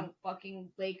long fucking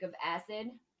lake of acid.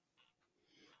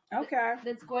 Okay.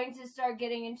 That's going to start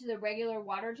getting into the regular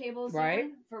water tables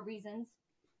for reasons.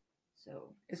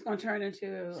 So it's going to turn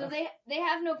into. So they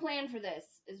have no plan for this,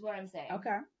 is what I'm saying.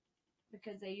 Okay.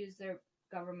 Because they use their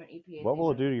government EPA. What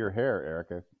will it do to your hair,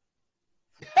 Erica?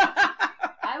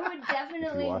 I would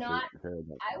definitely not.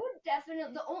 I would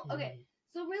definitely. Okay.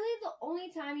 So really, the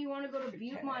only time you want to go to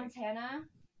Butte, Montana,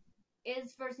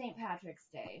 is for St. Patrick's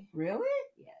Day. Really?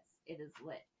 Yes, it is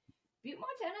lit. Butte,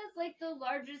 Montana is like the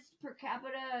largest per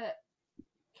capita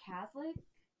Catholic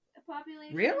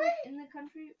population in the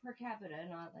country per capita,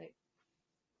 not like.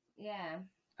 Yeah.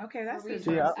 Okay, that's good.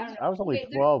 See, I was only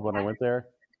 12 when I went there.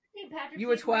 St. Patrick's you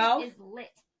were 12? Is lit.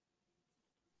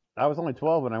 I was only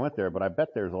 12 when I went there, but I bet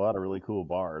there's a lot of really cool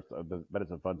bars. I bet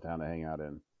it's a fun town to hang out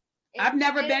in. I've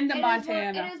never been to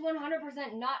Montana. It is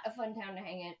 100% not a fun town to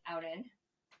hang out in.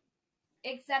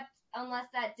 Except unless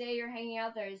that day you're hanging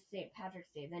out there is St.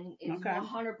 Patrick's Day. Then it's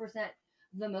 100%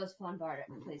 the most fun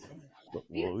place to hang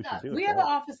out at. We have an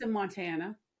office in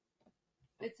Montana.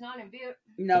 It's not in Butte.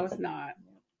 No, it's not.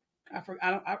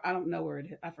 I don't know where it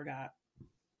is. I forgot.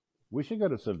 We should go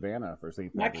to Savannah for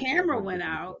St. My Patrick's camera went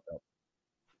out.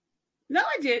 No,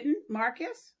 I didn't,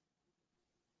 Marcus.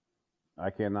 I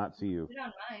cannot see you. Is it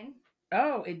on mine?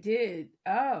 Oh, it did.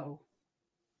 Oh.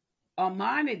 On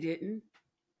mine, it didn't.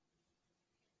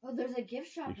 Oh, there's a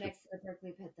gift shop next to the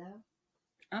Berkeley Pit, though.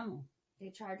 Oh.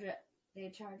 They charge a.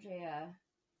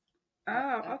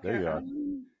 Oh, okay. There you go.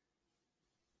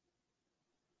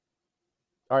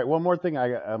 All right, one more thing I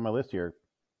got on my list here.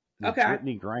 Okay. The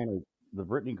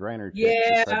Brittany Griner chick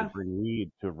yeah. decided to bring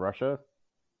weed to Russia.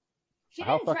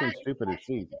 How fucking stupid is she?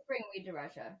 She did bring weed to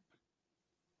Russia.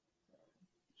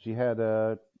 She had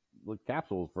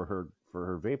capsules for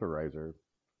her vaporizer,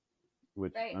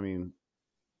 which I mean,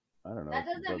 I don't know. That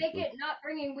doesn't make it not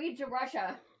bringing weed to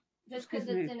Russia just because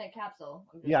it's in a capsule.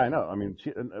 Yeah, I know. I mean,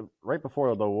 she, right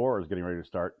before the war is getting ready to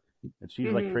start, and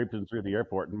she's like traipsing through the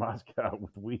airport in Moscow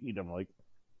with weed. I'm like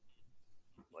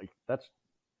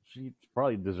she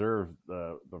probably deserves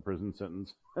the prison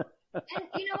sentence. And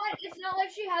you know what? It's not like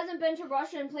she hasn't been to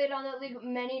Russia and played on that league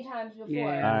many times before.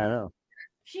 Yeah. I know.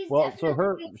 She's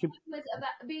definitely with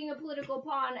about being a political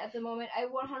pawn at the moment. I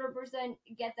 100%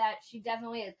 get that. She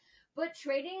definitely is. But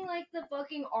trading like the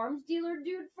fucking arms dealer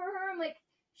dude for her, I'm like,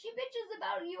 she bitches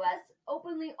about U.S.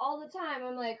 openly all the time.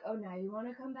 I'm like, oh, now you want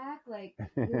to come back? Like,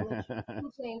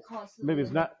 you're playing constantly.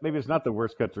 Maybe it's not the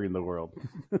worst country in the world.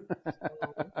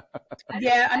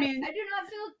 Yeah, I mean, I do not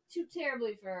feel too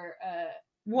terribly for.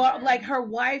 well, like her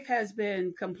wife has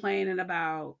been complaining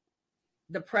about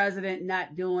the president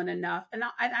not doing enough, and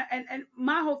and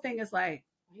my whole thing is like,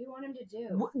 what do you want him to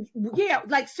do? yeah,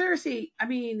 like seriously. I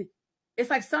mean, it's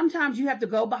like sometimes you have to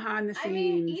go behind the scenes. I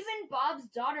mean, even Bob's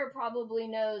daughter probably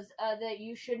knows that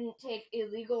you shouldn't take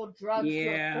illegal drugs to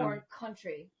a foreign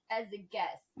country as a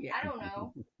guest. Yeah. I don't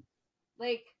know.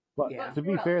 Like, but to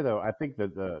be fair, though, I think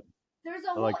that there's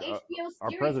a whole HBO series our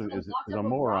president is a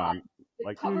moron.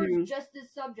 That covers just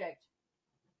this subject.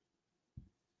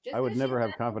 I would never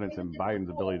have confidence in Biden's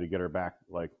ability to get her back.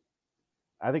 Like,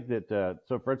 I think that,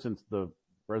 so for instance, the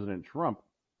President Trump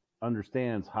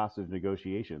understands hostage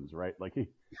negotiations, right? Like,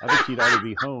 I think she'd already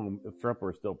be home if Trump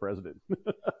were still president.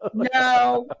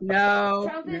 No.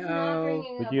 Trump is not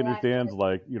bringing but he understands,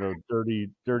 like,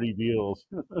 dirty deals.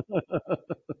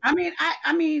 I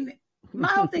mean, my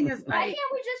whole thing is why can't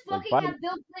we just fucking have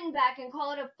Bill Clinton back and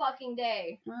call it a fucking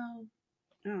day? Well,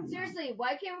 seriously,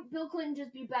 why can't Bill Clinton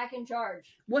just be back in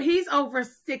charge? Well, he's over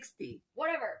 60.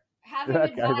 Whatever. Have him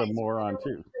that guy's a moron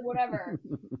too. Whatever.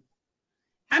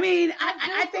 I mean,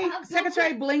 I think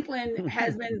Secretary Blinken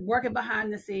has been working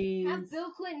behind the scenes. Have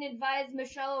Bill Clinton advise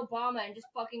Michelle Obama and just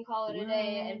fucking call it a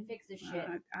day and fix this shit.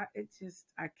 I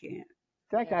can't.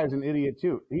 That guy's an idiot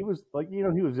too. He was like, he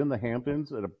was in the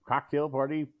Hamptons at a cocktail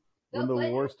party when the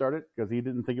war started because he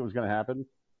didn't think it was going to happen.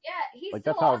 Yeah, he's like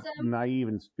still that's how awesome. naive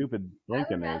and stupid Blinken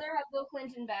is. I would rather have Bill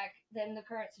Clinton back than the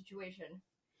current situation.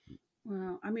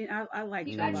 Well, I mean, I like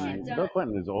Bill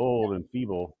Clinton is old and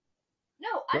feeble.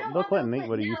 No, I don't Bill want Clinton Bill ain't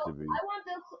what he no, used to be.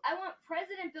 I want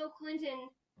President Bill Clinton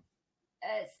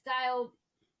style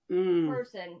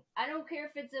person. I don't care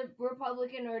if it's a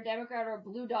Republican or a Democrat or a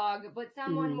blue dog, but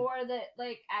someone more that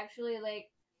like actually like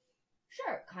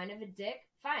sure, kind of a dick,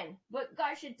 fine, but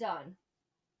got shit done.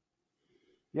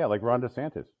 Yeah, like Ron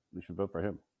DeSantis. We should vote for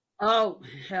him. Oh,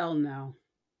 hell no.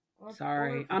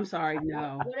 Sorry. I'm sorry.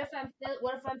 No. What if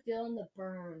I'm feeling the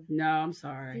burn? No, I'm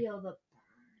sorry. Feel the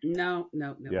burn. No.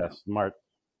 Yeah, smart.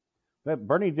 That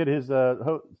Bernie did his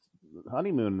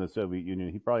honeymoon in the Soviet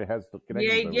Union. He probably has the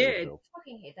connection. Yeah, he did. I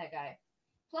fucking hate that guy.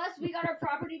 Plus, we got our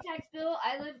property tax bill.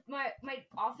 My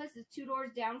office is 2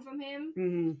 doors down from him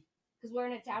because we're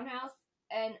in a townhouse,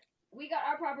 and we got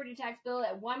our property tax bill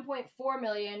at $1.4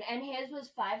 million, and his was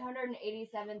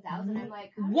 $587,000. I'm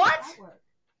like, what? Does that work?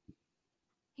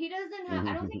 He doesn't have.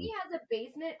 I don't think he has a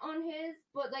basement on his,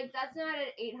 but like that's not an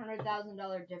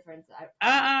 $800,000 difference.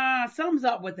 Something's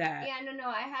up with that. Yeah, no.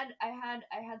 I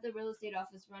had the real estate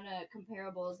office run a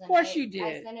comparables, and of course you did.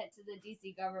 I sent it to the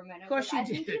DC government. Of course you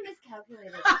did. I think he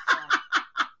miscalculated this one.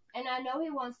 And I know he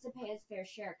wants to pay his fair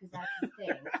share because that's his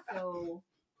thing. So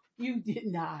you did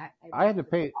not. I had to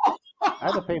pay. I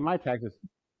had to pay my taxes.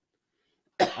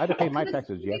 I had to pay my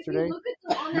taxes yesterday.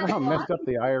 You know how messed up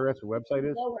the IRS website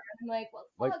is? I'm like,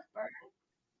 well, fuck, Bert.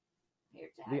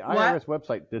 The IRS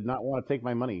website did not want to take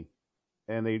my money,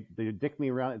 and they dicked me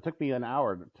around. It took me an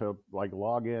hour to like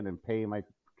log in and pay my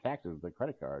taxes, the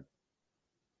credit card,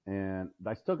 and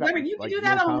I still got you like can do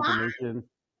that no online. confirmation.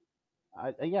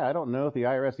 I don't know if the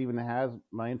IRS even has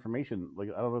my information. Like,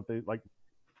 I don't know if they like.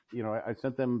 I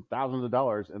sent them thousands of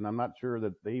dollars, and I'm not sure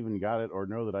that they even got it or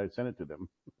know that I sent it to them.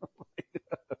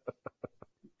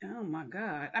 Oh my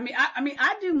God! I mean,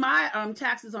 I do my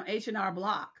taxes on H&R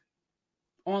Block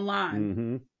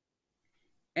online,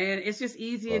 and it's just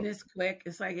easy and it's quick.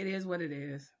 It's like it is what it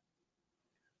is.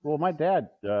 Well, my dad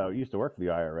used to work for the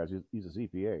IRS. He's a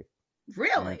CPA.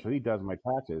 Really? So he does my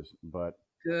taxes, but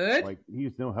good. Like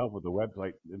he's no help with the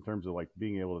website in terms of like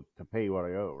being able to pay what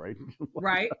I owe, right?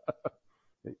 Right.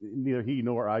 Neither he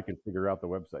nor I can figure out the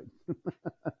website.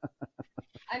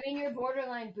 I mean, you're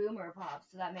borderline boomer, Pop,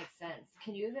 so that makes sense.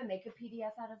 Can you even make a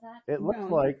PDF out of that? It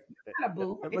looks like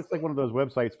it looks like one of those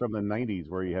websites from the '90s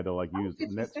where you had to like use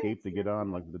Netscape to get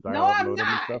on like the dial-up modem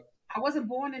and stuff. I wasn't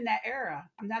born in that era.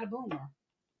 I'm not a boomer.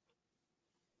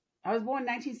 I was born in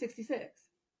 1966.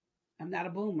 I'm not a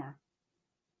boomer.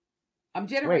 I'm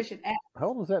Generation X. How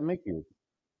old does that make you?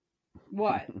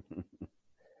 What?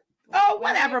 Oh,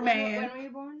 whatever, man. When were you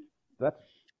born? That's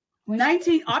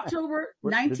October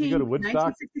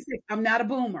 1966. I'm not a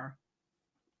boomer.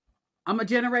 I'm a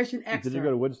Generation X. Did you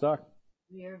go to Woodstock?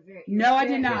 No, I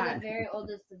did not. You're the very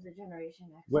oldest of the Generation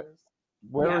Xers.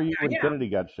 Where were you when Kennedy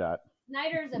got shot?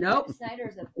 Snyder's a nope.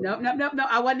 No.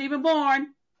 I wasn't even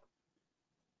born.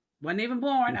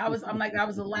 I was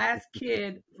the last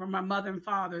kid from my mother and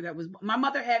father that was. My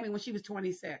mother had me when she was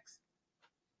 26.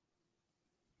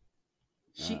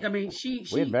 She had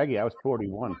Maggie. I was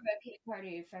 41.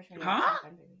 Party freshman. Huh?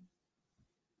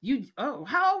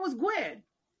 How old was Gwen?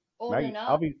 Old enough.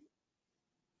 I'll be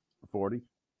 40.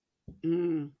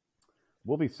 Mm.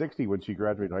 We'll be 60 when she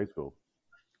graduates high school.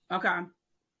 Okay.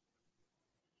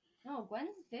 No, Gwen's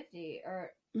 50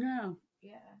 or Yeah.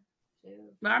 yeah.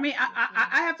 Two, But I mean,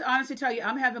 I have to honestly tell you,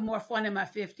 I'm having more fun in my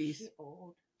 50s. She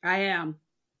old. I am.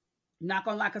 Not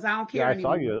gonna lie, because I don't care Yeah, I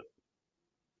anymore.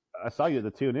 saw you at the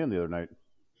tune in the other night.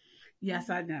 Yes,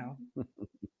 I know.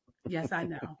 Yes, I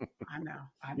know. I know.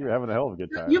 You were having a hell of a good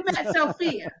time. You met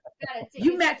Sophia.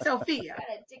 You met Sophia. Got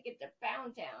a ticket to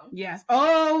Pound Town. Yes.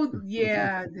 Oh,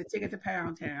 yeah. The ticket to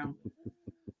Pound Town.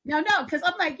 No, because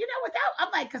I'm like,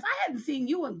 because I hadn't seen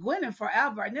you and Gwen in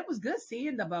forever, and it was good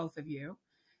seeing the both of you.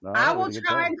 No, I will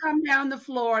try and come down to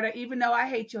Florida, even though I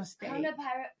hate your state. Come to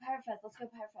Pirate Fest. Let's go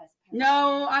Pirate Fest.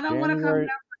 No, I don't want to come down for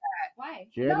that. Why?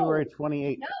 January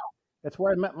 28th. No. That's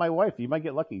where I met my wife. You might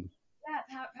get lucky.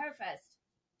 Yeah, Pirate Fest.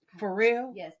 For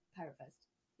real? Yes, Pirate Fest.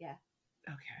 Yeah.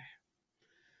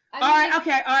 Okay. All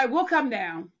right. We'll come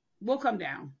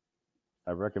down.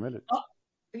 I recommend it.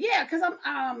 Yeah, because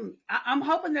I'm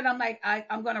hoping that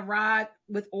I'm gonna ride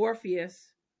with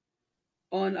Orpheus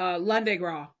on Lundi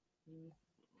Gras.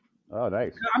 Oh,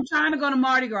 nice. I'm trying to go to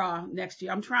Mardi Gras next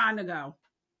year. I'm trying to go.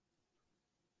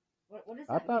 What is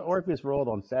that? I thought Orpheus rolled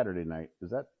on Saturday night. Is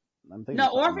that? I'm thinking. No,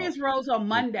 Orpheus rolls on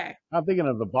Monday. I'm thinking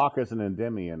of the Bacchus and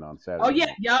Endymion on Saturday. Oh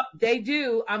yeah, yep, they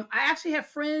do. I actually have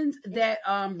friends that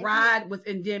ride with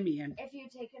Endymion. If you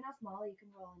take enough Molly, you can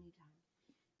roll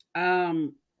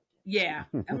anytime. Yeah,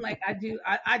 I'm like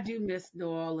I do miss New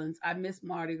Orleans. I miss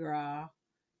Mardi Gras.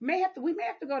 We may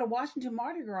have to go to Washington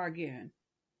Mardi Gras again.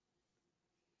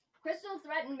 Crystal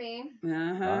threatened me.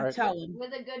 Right. Tell him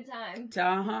with a good time.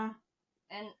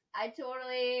 And I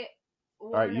totally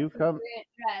wore right, an you appropriate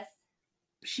dress.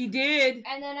 She did.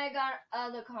 And then I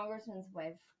got the congressman's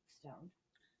wife stoned.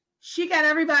 She got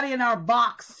everybody in our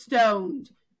box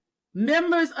stoned.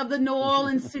 Members of the New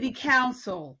Orleans City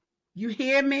Council. You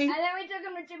hear me? And then we took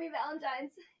them to Jimmy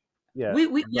Valentine's. Yeah.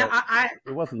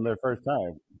 It wasn't their first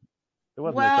time. It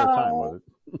wasn't their first time, was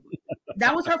it?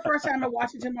 That was her first time at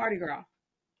Washington Mardi Gras.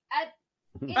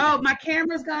 My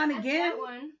camera's gone again. That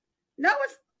one. No,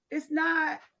 it's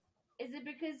not. Is it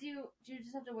because you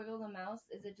just have to wiggle the mouse?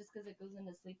 Is it just because it goes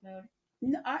into sleep mode?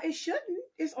 No, it shouldn't.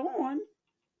 It's on.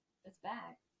 It's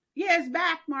back. Yeah, it's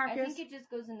back, Marcus. I think it just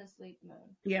goes into sleep mode.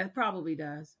 Yeah, it probably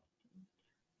does.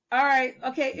 All right.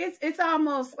 Okay, it's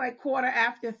almost like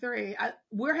 3:15.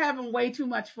 We're having way too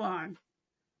much fun.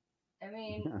 I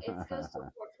mean, it goes to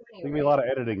 4:20. There's gonna be a lot of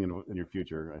editing in your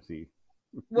future. I see.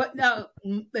 What? No,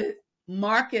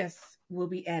 Marcus will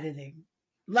be editing.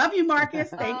 Love you, Marcus.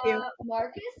 Thank you.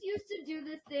 Marcus used to do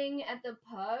this thing at the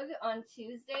Pug on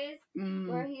Tuesdays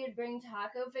where he would bring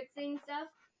taco fixing stuff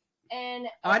and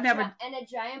and a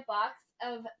giant box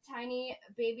of tiny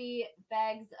baby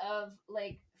bags of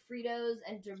like Fritos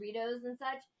and Doritos and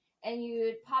such. And you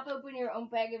would pop open your own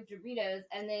bag of Doritos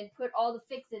and then put all the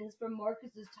fixins from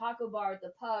Marcus's taco bar at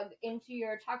the Pug into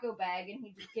your taco bag, and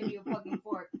he'd just give you a fucking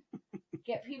fork.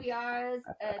 Get PBRs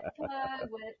at the Pug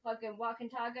with fucking walking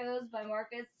tacos by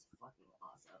Marcus. It's fucking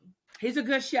awesome. He's a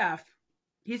good chef.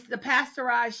 He's the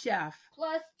pasteurized chef.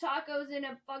 Plus tacos in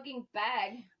a fucking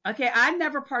bag. Okay, I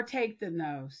never partaked in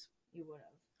those. You would have.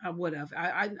 I would have.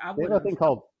 I would have.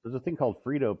 There's a thing called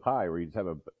Frito pie where you just have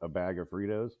a bag of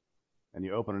Fritos and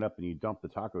you open it up and you dump the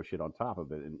taco shit on top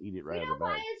of it and eat it right out of the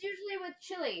bag. Frito pie is usually with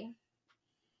chili.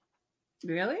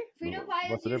 Really? Frito pie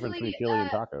What's is the difference usually between chili and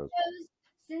tacos?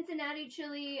 Cincinnati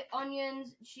chili,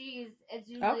 onions, cheese. It's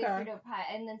usually Frito pie,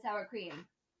 and then sour cream.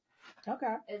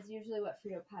 Okay. Is usually what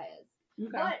Frito pie is.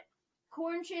 Okay. But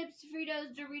corn chips,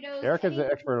 Fritos, Doritos. Erica's the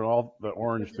expert on all the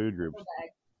orange food groups.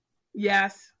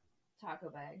 Yes. Taco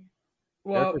bag.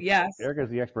 Well, yes. Erica's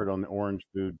the expert on the orange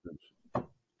food groups.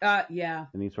 Yeah.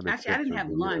 And these sort of actually, I didn't have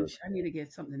lunch. I need to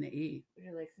get something to eat. Would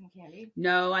you like some candy?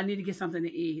 No, I need to get something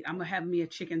to eat. I'm gonna have me a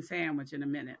chicken sandwich in a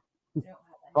minute.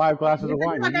 5 glasses of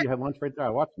wine. You had lunch right there. I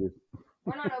watched you.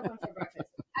 We're not open for breakfast.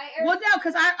 Well, no,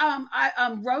 because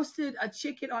I roasted a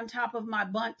chicken on top of my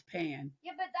bundt pan.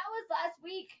 Yeah, but that was last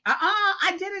week.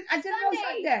 I did it. I did it on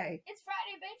Sunday. It's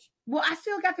Friday, bitch. Well, I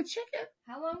still got the chicken.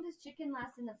 How long does chicken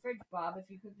last in the fridge, Bob? If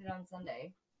you cooked it on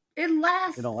Sunday, it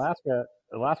lasts. In Alaska,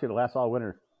 it lasts all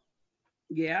winter.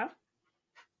 Yeah.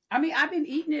 I mean, I've been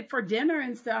eating it for dinner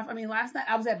and stuff. I mean, last night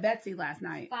I was at Betsy last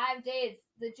night. 5 days.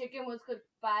 The chicken was cooked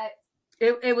 5.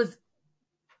 It was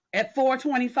at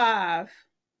 4:25.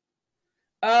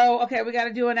 Oh, okay. We got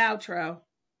to do an outro.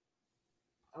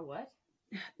 A what?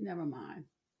 Never mind.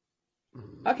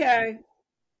 Okay.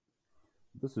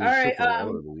 This is All right. Triple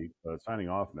Elderly signing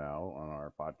off now on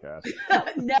our podcast.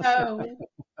 No.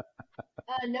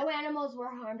 No animals were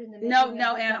harmed in the No making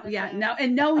of this animal. Yeah, episode. no,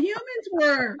 and no humans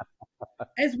were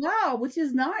as well, which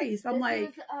is nice. I'm This like,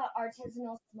 is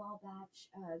artisanal small batch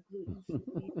gluten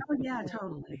free. oh yeah,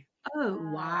 totally. Oh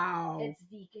wow. It's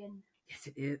vegan. Yes,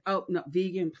 it is. Oh no,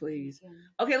 vegan, please. Vegan.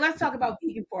 Okay, let's talk about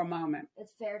vegan for a moment.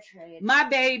 It's fair trade. My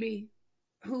baby,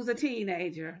 who's a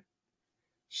teenager,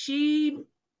 she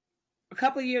a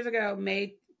couple of years ago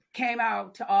came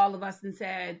out to all of us and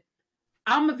said,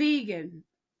 "I'm a vegan."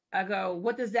 I go,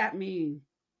 "What does that mean?"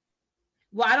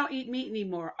 Well, I don't eat meat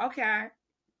anymore. Okay.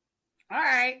 All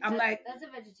right. I'm like, that's a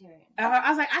vegetarian. I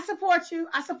was like, I support you.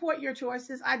 I support your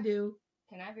choices. I do.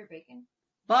 Can I have your bacon?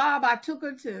 Bob, I took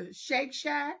her to Shake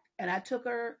Shack and I took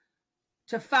her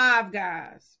to Five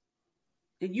Guys.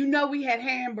 And you know we had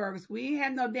hamburgers. We ain't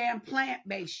had no damn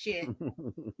plant-based shit.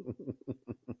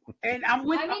 And I'm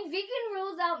with. I mean, vegan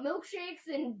rules out milkshakes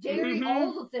and dairy,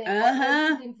 all the things.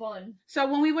 Something fun. So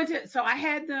when we went to, so I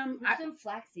had them. Some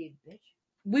flaxseed, bitch.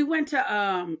 We went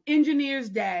to Engineers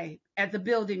Day at the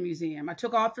Building Museum. I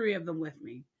took all three of them with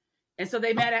me. And so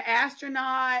they met an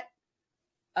astronaut,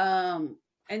 and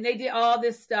they did all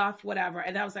this stuff, whatever.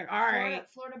 And I was like, all right.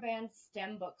 Florida banned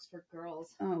STEM books for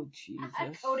girls. Oh, Jesus.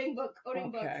 Coding books.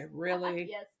 Okay, really?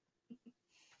 Yes.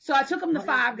 So I took them to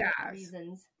Five Guys.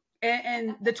 Reasons.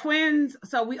 And the twins,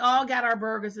 so we all got our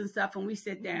burgers and stuff, and we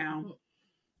sit down.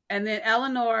 And then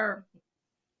Eleanor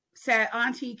said,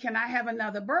 Auntie, can I have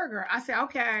another burger? I said,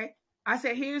 okay. I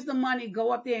said, here's the money.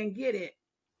 Go up there and get it.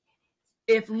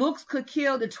 If looks could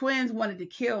kill, the twins wanted to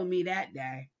kill me that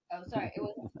day. Oh, sorry. It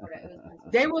wasn't Florida. It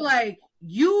was They were like,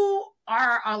 you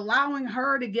are allowing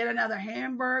her to get another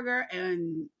hamburger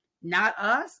and not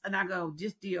us? And I go,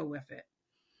 just deal with it.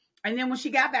 And then when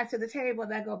she got back to the table,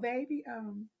 I go, baby,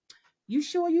 you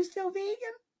sure you still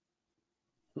vegan?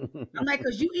 I'm like,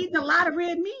 because you eating a lot of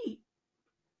red meat.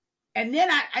 And then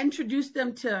I introduced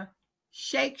them to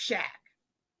Shake Shack.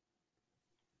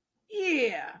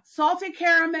 Yeah, salted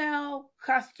caramel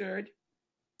custard.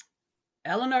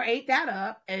 Eleanor ate that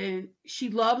up, and she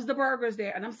loves the burgers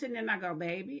there. And I'm sitting there, and I go,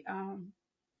 baby,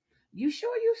 you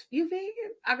sure you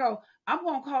vegan? I go, I'm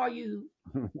gonna call you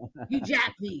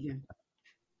Jack vegan.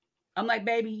 I'm like,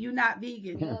 baby, you not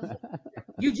vegan.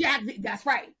 You Jack. That's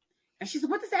right. And she said,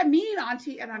 what does that mean,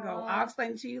 Auntie? And I go, I'll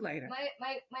explain it to you later.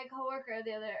 My coworker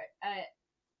the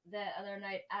other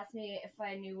night asked me if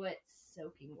I knew what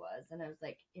soaking was, and I was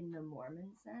like, in the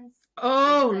Mormon sense.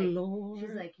 Oh, Lord. She's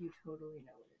like, you totally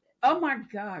know what it is. Oh my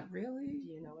God, really?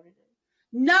 Do you know what it is?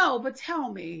 No, but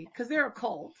tell me, because they're a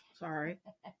cult. Sorry.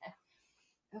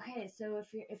 Okay, so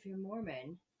if you're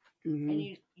Mormon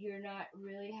and you're not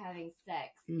really having sex,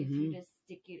 if you just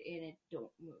stick it in and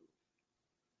don't move.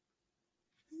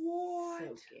 What?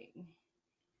 Soaking.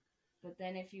 But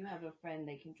then if you have a friend,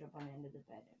 they can jump on the end of the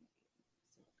bed and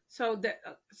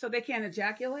so they can't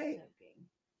ejaculate? Soaking.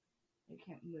 They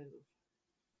can't move.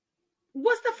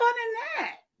 What's the fun in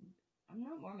that? I'm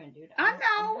not Mormon, dude. I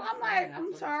know.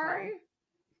 I'm sorry.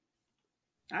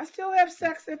 I still have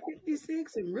sex at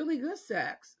 56 and really good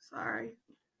sex. Sorry.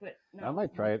 But no. I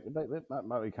might try it. That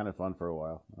might be kind of fun for a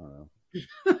while. I don't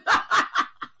know.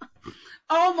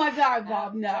 Oh my God,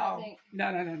 Bob! No.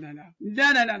 No.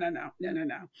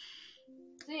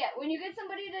 So yeah, when you get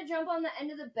somebody to jump on the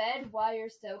end of the bed while you're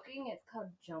soaking, it's called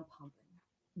jump humping.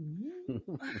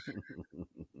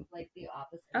 Like the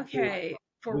opposite. Okay.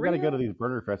 We're gonna go to these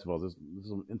burner festivals. There's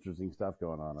some interesting stuff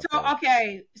going on.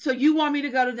 So you want me to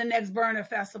go to the next burner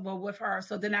festival with her,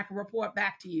 so then I can report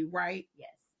back to you, right?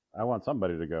 Yes. I want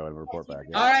somebody to go and report back.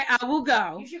 Yeah. All right, I will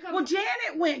go. You should come. Well,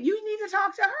 Janet went. You need to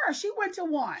talk to her. She went to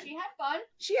one.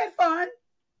 She had fun.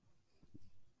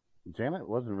 Janet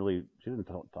wasn't really. She didn't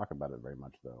talk about it very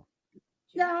much, though.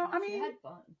 She had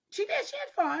fun. She did. She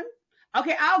had fun.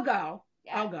 Okay, I'll go.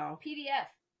 Yeah. I'll go. PDF.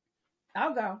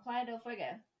 I'll go. Playa del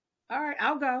Fuego. All right,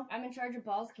 I'll go. I'm in charge of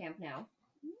Balls Camp now.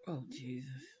 Oh, Jesus.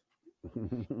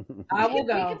 I will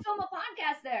go. We can film a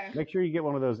podcast there. Make sure you get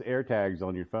one of those air tags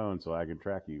on your phone so I can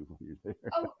track you when you're there.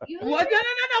 Oh, you what?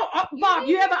 No. Bob,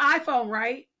 you have an iPhone,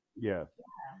 right? Yeah.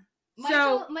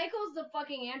 Michael's the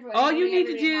fucking Android. All you need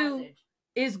to do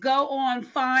is go on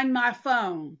Find My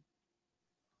Phone.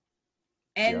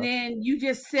 And then you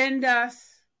just send us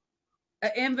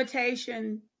an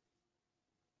invitation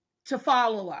to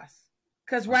follow us.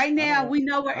 Because right now we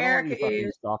know where Erica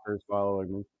is. Stalkers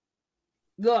following me.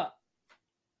 Look.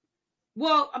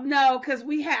 Well, no, because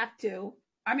we have to.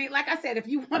 I mean, like I said, if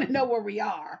you want to know where we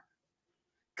are.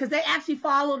 Because they actually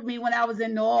followed me when I was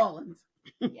in New Orleans.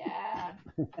 Yeah.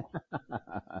 And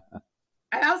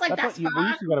I was like, that's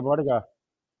fine.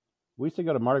 We used to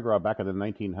go to Mardi Gras back in the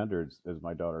 1900s, as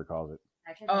my daughter calls it.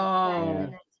 Actually,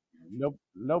 Oh.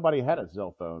 Nobody had a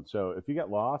cell phone, so if you got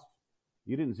lost,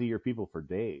 you didn't see your people for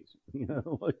days.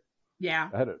 Yeah.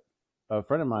 I had a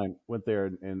friend of mine went there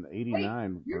in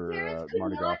 '89 your for parents could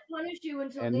Mardi Gras. not punish you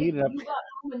until And you he ended up- got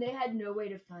home and they had no way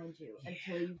to find you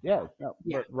until you. Yeah, no,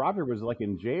 Yeah. but Roger was like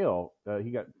in jail.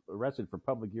 He got arrested for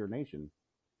public urination,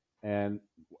 and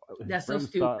his That's so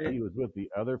friends thought stupid. he was with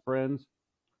the other friends,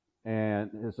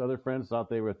 and his other friends thought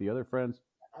they were with the other friends.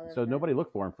 So nobody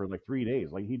looked for him for like 3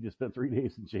 days. Like he just spent 3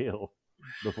 days in jail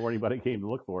before anybody came to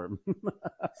look for him.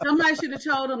 Somebody should have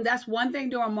told him that's one thing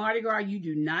during Mardi Gras you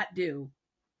do not do.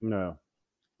 No,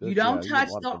 You don't get touch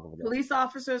a lot the of people with that. police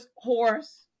officer's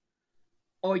horse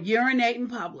or urinate in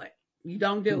public. You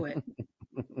don't do it.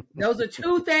 Those are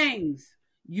two things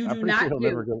you do not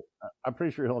do. I'm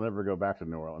pretty sure he'll never go back to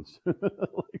New Orleans.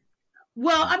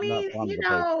 Well, I Not mean, fond of the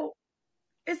place.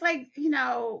 it's like,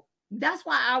 that's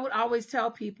why I would always tell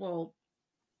people,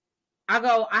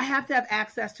 I have to have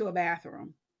access to a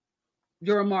bathroom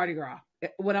during Mardi Gras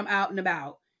when I'm out and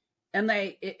about. And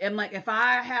like, if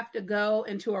I have to go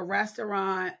into a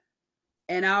restaurant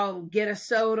and I'll get a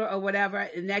soda or whatever,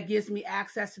 and that gives me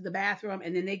access to the bathroom,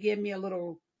 and then they give me a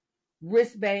little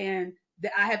wristband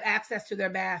that I have access to their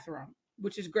bathroom,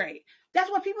 which is great. That's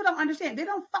what people don't understand. They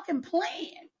don't fucking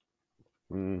plan.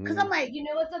 Because I'm like, You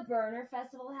know what? The Burner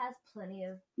Festival has plenty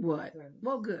of what? bathrooms.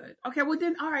 Well, good. Okay, well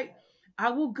then, all right. I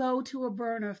will go to a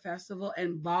burner festival,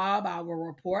 and Bob, I will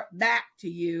report back to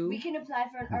you. We can apply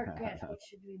for an art grant. What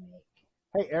should we make?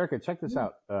 Hey, Erica, check this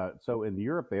out. So in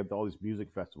Europe, they have all these music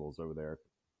festivals over there,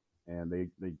 and they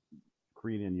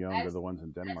Korean and Young are the ones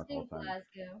in Denmark all the time.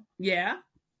 Glasgow. Yeah.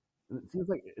 And it seems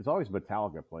like it's always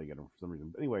Metallica playing it for some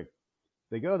reason. But anyway,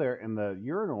 they go there, and the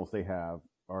urinals they have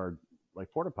are like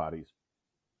porta potties,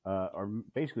 are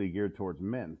basically geared towards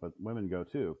men, but women go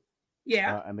too.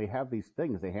 Yeah. And they have these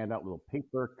things. They hand out little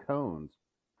paper cones.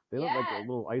 They look like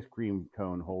little ice cream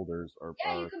cone holders, or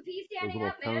You can pee those standing little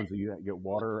up, man. cones that you get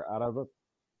water out of it.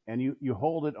 And you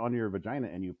hold it on your vagina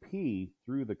and you pee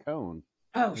through the cone,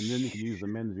 Oh, and then you can use the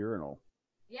men's urinal.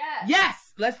 Yeah.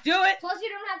 yes. Let's do it. Plus, you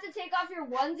don't have to take off your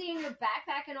onesie and your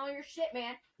backpack and all your shit,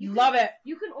 man. Love it.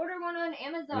 You can order one on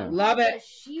Amazon. Yeah. Love it.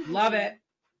 Shiwi. Love it.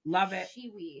 Love it.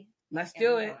 Shiwi. Let's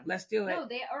do it. Amazon. Let's do it. No,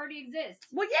 they already exist.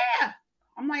 Well, yeah.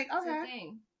 I'm like, It's a okay.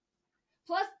 thing.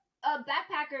 Plus,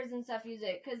 backpackers and stuff use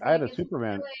it because I had a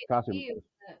Superman costume.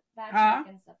 Backpack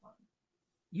and stuff on.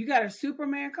 You got a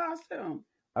Superman costume.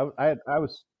 I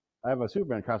have a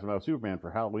Superman costume. I was Superman for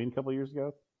Halloween a couple of years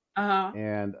ago,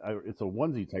 and it's a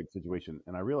onesie type situation.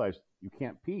 And I realized you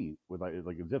can't pee with like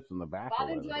it zips in the back. Bob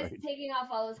or whatever, enjoys right? taking off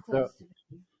all his clothes.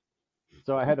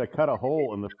 So I had to cut a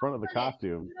hole in the front of the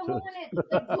costume. Put a hole in it,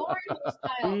 the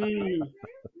Dorian style.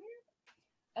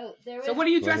 Oh, there So is what are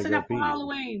you So I had to dressing go up for pee.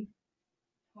 Halloween?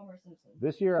 Homer Simpson.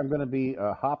 This year I'm going to be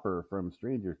Hopper from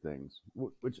Stranger Things,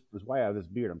 which is why I have this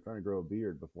beard. I'm trying to grow a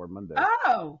beard before Monday.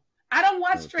 Oh, I don't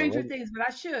watch So Stranger when- Things, but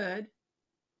I should.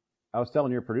 I was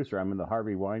telling your producer I'm in the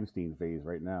Harvey Weinstein phase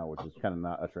right now, which is kind of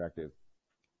not attractive.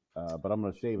 But I'm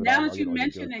going to shave it. Now off. that I'll you get, like, a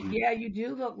mention it, goatee. yeah, you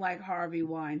do look like Harvey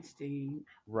Weinstein.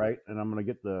 Right, and I'm going to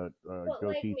get the But,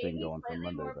 goatee thing maybe going for slightly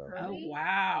Monday, more though. Oh, Pervy?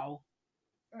 wow.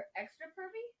 Or extra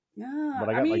pervy? Yeah. But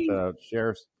I got like the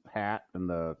sheriff's hat and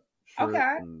the shirt.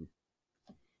 Okay. And,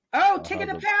 Oh, Ticket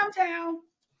to the- Pound Town.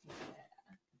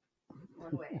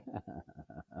 One way.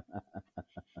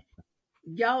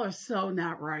 Y'all are so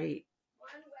not right.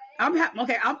 One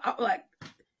way. I'm like,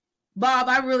 Bob,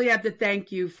 I really have to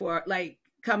thank you for like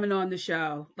coming on the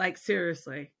show. Like,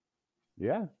 seriously.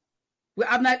 Yeah. Well,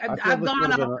 I feel I've this gone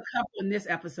would've off been a couple in this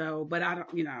episode, but I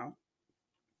don't.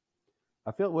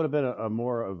 I feel it would have been a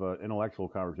more of an intellectual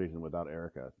conversation without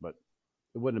Erica, but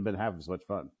it wouldn't have been half as much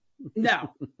fun. No,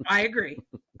 I agree.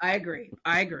 I agree.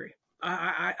 I agree.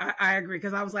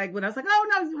 Because I was like, oh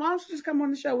no, why don't you just come on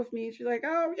the show with me? And she's like,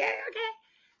 oh yeah, okay,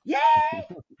 yay.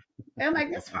 And I'm like,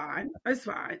 it's fine. It's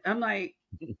fine. I'm like,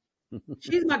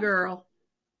 she's my girl.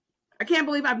 I can't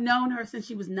believe I've known her since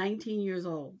she was 19 years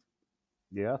old.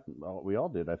 Yeah, well, we all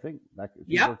did, I think.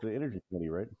 She Yep. worked at the Energy Committee,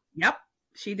 right? Yep,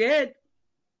 she did.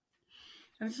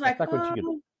 And it's like, Back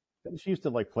when she used to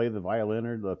like play the violin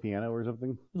or the piano or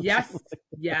something. yes.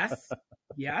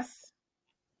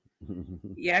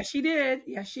 Yeah, she did.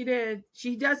 Yes, she did.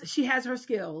 She does. She has her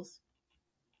skills.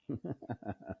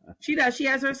 She does. She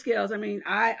has her skills. I mean,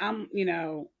 I'm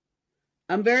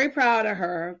very proud of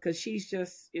her because she's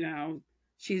just,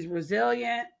 she's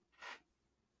resilient.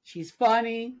 She's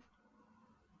funny.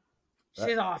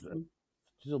 She's awesome.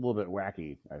 She's a little bit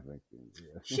wacky, I think.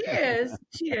 Yeah. She is.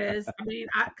 She is. I mean,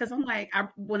 because I'm like,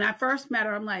 when I first met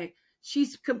her, I'm like,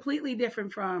 she's completely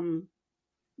different from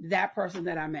that person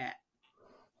that I met.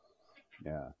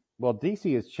 Yeah. Well,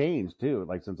 DC has changed too.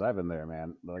 Like since I've been there,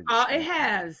 man. Like, It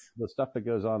has. The stuff that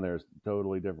goes on there is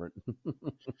totally different.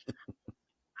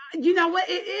 You know what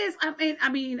it is?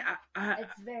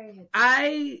 It's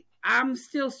very. I'm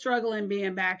still struggling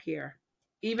being back here,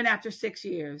 even after 6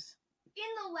 years. In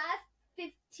the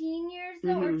last 15 years,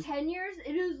 though, or 10 years,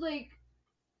 it has like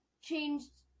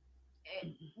changed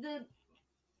the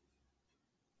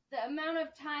amount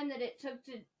of time that it took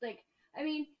to like. I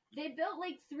mean, they built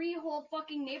like 3 whole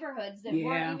fucking neighborhoods that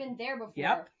weren't even there before.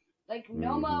 Yep. Like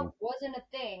Noma wasn't a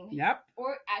thing. Yep.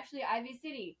 Or actually, Ivy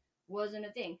City wasn't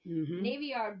a thing. Mm-hmm. Navy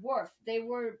Yard, Wharf, they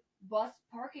were bus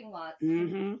parking lots,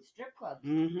 strip clubs,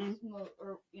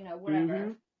 or whatever.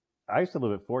 Mm-hmm. I used to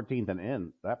live at 14th and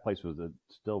N. That place was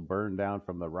still burned down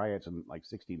from the riots in like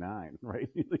 '69, right?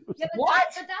 Yeah, but What?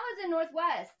 But that was in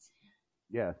Northwest.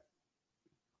 Yeah.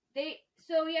 Like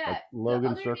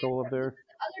Logan Circle up there.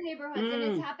 Other neighborhoods, and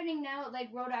it's happening now at like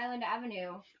Rhode Island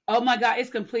Avenue. Oh my God, it's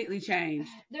completely changed.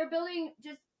 They're building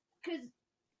just because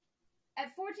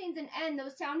at 14th and N,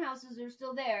 those townhouses are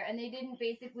still there, and they didn't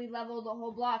basically level the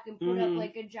whole block and put up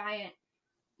like a giant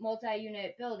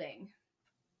multi-unit building.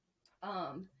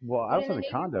 Well, outside the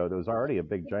condo, there was already a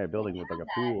big giant building with like a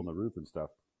pool on the roof and stuff.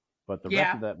 But the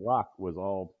rest of that block was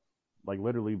all like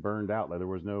literally burned out. Like there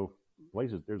was no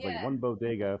places. There's like one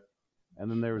bodega. And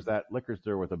then there was that liquor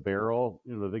store with a barrel,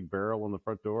 the big barrel on the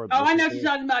front door. I know what you're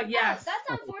talking about. Yes.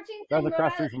 That's on 14th. That was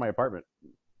across the street from my apartment.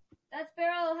 That's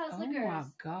Barrel House Liquors. Oh my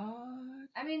God.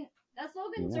 I mean, that's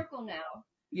Logan Circle now.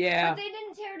 Yeah. But they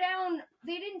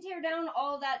didn't tear down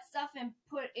all that stuff and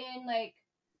put in like,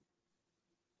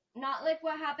 not like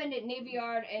what happened at Navy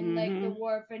Yard and like the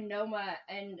Wharf and Noma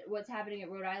and what's happening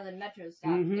at Rhode Island Metro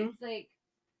Stop. It's like,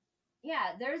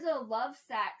 yeah, there's a Love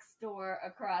Sack store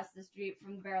across the street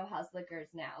from Barrel House Liquors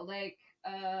now. Like,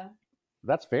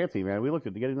 that's fancy, man. We looked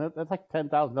at getting that. That's like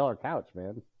 $10,000 couch,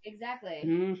 man. Exactly.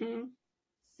 Mm-hmm.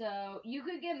 So you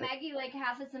could get Maggie like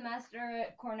half a semester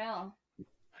at Cornell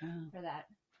for that.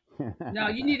 No,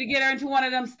 you need to get her into one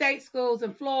of them state schools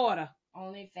in Florida.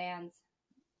 Only fans.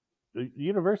 The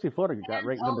University of Florida got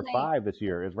ranked number 5 this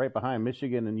year. It's right behind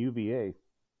Michigan and UVA.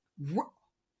 For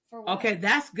what? Okay,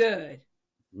 that's good.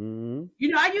 Mm-hmm.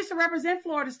 I used to represent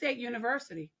Florida State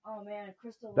University. Oh man,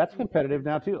 Crystal. That's competitive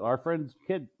now too. Our friend's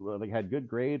kid had good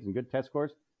grades and good test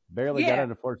scores. Barely got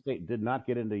into Florida State. Did not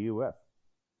get into UF.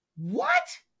 What?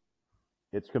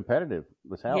 It's competitive.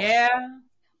 Let's help. Yeah.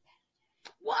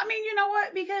 Well, I mean, you know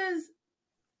what? Because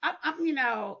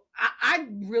I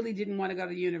really didn't want to go to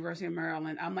the University of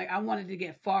Maryland. I'm like, I wanted to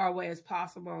get far away as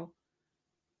possible.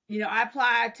 I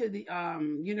applied to the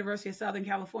University of Southern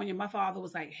California. My father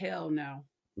was like, hell no.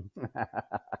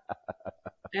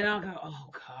 And I'll go, oh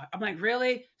God. I'm like,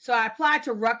 really? So I applied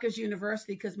to Rutgers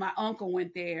University because my uncle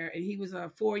went there and he was a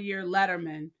 4-year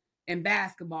letterman in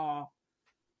basketball.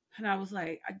 And I was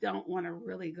like, I don't want to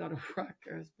really go to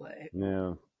Rutgers, but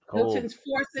Milton's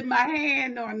forcing my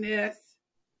hand on this.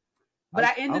 But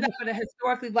I ended up at a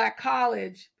historically Black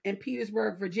college in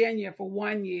Petersburg, Virginia for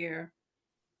 1 year.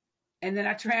 And then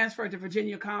I transferred to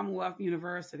Virginia Commonwealth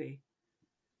University.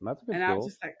 That's a good And I was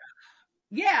just like,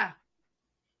 yeah.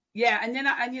 And then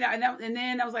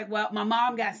I was like, well, my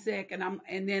mom got sick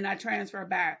and then I transferred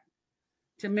back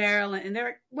to Maryland. And they're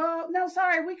like, well, no,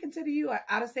 sorry, we consider you an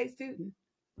out-of-state student.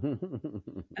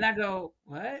 And I go,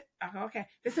 what? I go, okay.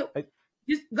 So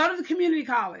just go to the community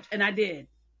college. And I did.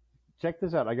 Check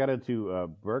this out. I got into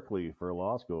Berkeley for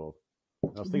law school. I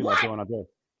was thinking about going out there.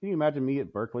 Can you imagine me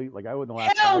at Berkeley? Like, I wouldn't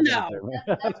last. Hell no.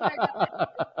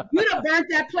 You'd have burnt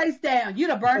that place down. You'd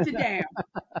have burnt it down.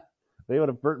 They would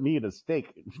have burnt me at a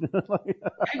stake.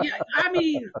 I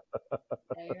mean,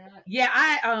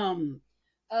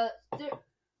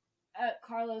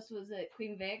 Carlos was at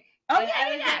Queen Vic. Oh,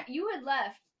 yeah. You had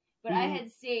left, but I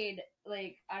had stayed,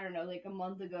 like, I don't know, like a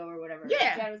month ago or whatever.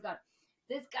 Yeah. Chad was gone.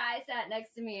 This guy sat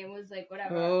next to me and was like,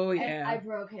 whatever. Oh, yeah. And I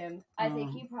broke him. I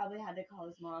think he probably had to call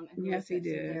his mom. And yes, he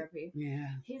did. Therapy. Yeah.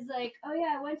 He's like, oh,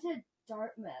 yeah, I went to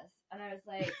Dartmouth. And I was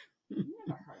like, I've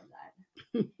never heard of that.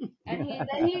 And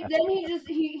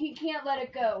he can't let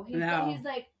it go. He's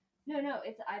like, no,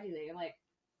 it's Ivy League.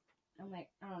 I'm like,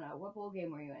 I don't know. What bowl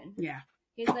game were you in? Yeah.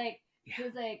 He was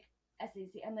like,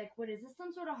 SEC. I'm like, what is this,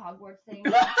 some sort of Hogwarts thing?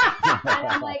 And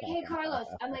I'm like, hey, Carlos.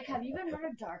 I'm like, have you ever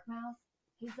heard of Dartmouth?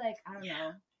 He's like, I don't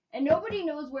know. And nobody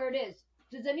knows where it is.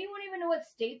 Does anyone even know what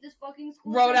state this fucking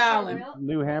school is? Rhode Island.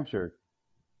 New Hampshire.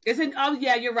 Oh,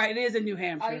 yeah, you're right. It is in New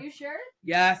Hampshire. Are you sure?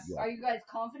 Yes. Yeah. Are you guys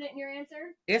confident in your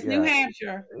answer? It's New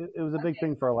Hampshire. It was a big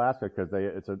thing for Alaska because they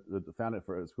found it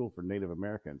for a school for Native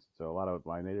Americans. So a lot of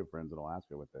my Native friends in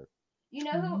Alaska went there. You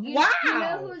know who? You Wow.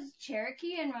 know who's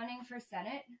Cherokee and running for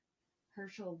Senate?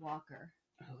 Herschel Walker.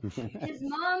 Oh, geez. His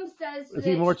mom says Is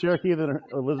he more Cherokee than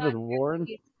Elizabeth Warren?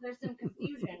 There's some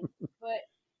confusion, but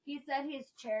he said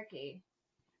he's Cherokee.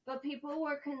 But people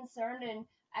were concerned, and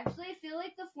actually, I feel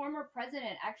like the former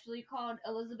president actually called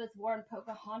Elizabeth Warren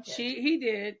Pocahontas. He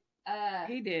did.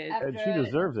 He did. And she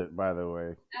deserves it, by the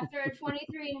way. After a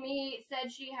 23andMe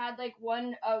said she had like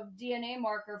one DNA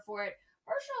marker for it,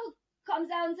 Herschel comes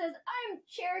out and says, "I'm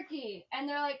Cherokee," and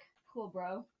they're like, "Cool,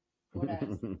 bro." Whatever.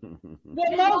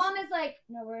 His mom is like,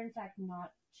 "No, we're in fact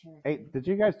not Cherokee." Hey, did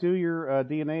you guys do your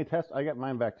DNA test? I got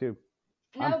mine back too.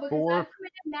 No, I'm because for- I've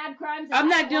committed mad crimes. I'm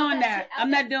not doing that. I'm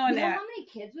not doing You know that. how many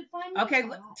kids would find me? Okay,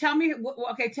 tell me.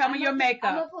 Okay, tell me your I'm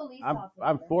makeup. a police I'm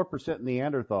officer. 4%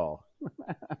 Neanderthal.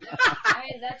 I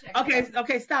mean, that checks out.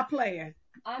 Okay, stop playing.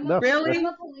 I'm No. Really? I'm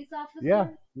a police officer. Yeah,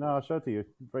 no, I'll show it to you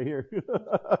right here.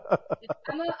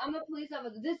 I'm a police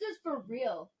officer. This is for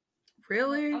real.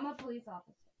 Really? I'm a police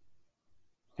officer.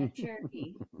 At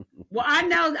Cherokee. Well, I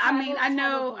know. I Tribal mean,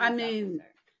 police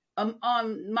officer.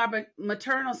 on my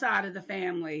maternal side of the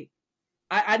family,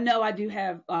 I know I do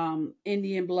have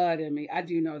Indian blood in me. I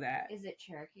do know that. Is it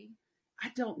Cherokee? I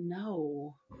don't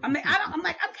know. I mean, I'm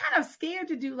kind of scared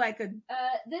to do like a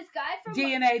This guy from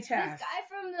DNA This test. guy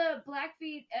from the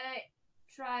Blackfeet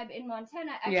tribe in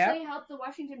Montana actually helped the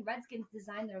Washington Redskins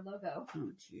design their logo.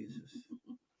 Oh Jesus!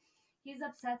 He's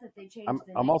upset that they changed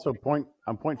the I'm name. also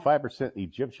 0.5%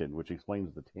 Egyptian, which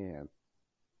explains the tan.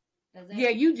 Does it? Yeah,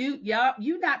 you do. Yeah,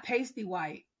 you not pasty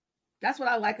white. That's what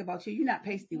I like about you. You're not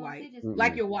pasty Mostly white, just-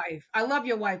 like your wife. I love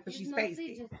your wife, but he's she's mostly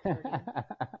pasty. just dirty.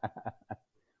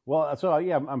 Well, so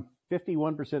yeah, I'm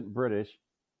 51% British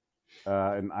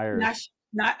and Irish,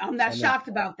 I'm not And shocked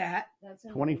about that. That's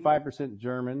 25%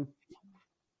 German,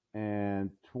 and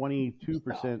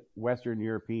 22% Western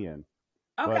European.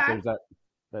 But Okay. there's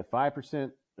that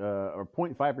 5% or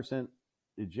 0.5%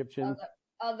 Egyptian,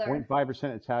 Other.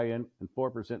 0.5% Italian, and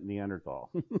 4%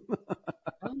 Neanderthal. Oh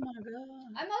my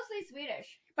god! I'm mostly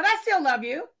Swedish But I still love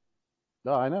you.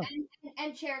 Oh, I know.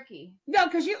 and Cherokee. No,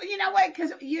 because you know what?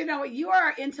 Because you know what? You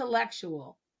are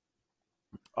intellectual.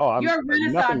 Oh, You're a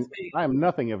Renaissance nothing. man. I am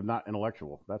nothing if not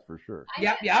intellectual. That's for sure.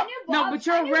 Yep. I knew No, Bob- but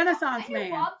you're I a knew Renaissance I knew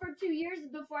man. Bob for 2 years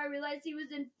before I realized he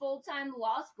was in full-time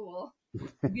law school.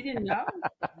 You didn't know?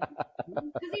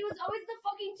 Because he was always the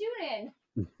fucking tune-in.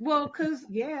 Well, because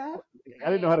yeah. I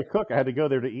didn't know how to cook. I had to go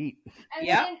there to eat. And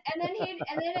Yep. then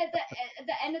at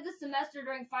the end of the semester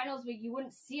during finals week, you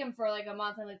wouldn't see him for like a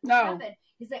month. I'm like, what No. happened?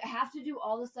 He's like, I have to do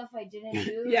all the stuff I didn't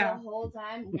do Yeah. the whole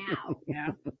time now. Yeah.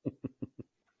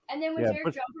 And then when Yeah, Derek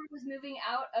but- Jumper was moving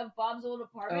out of Bob's old Oh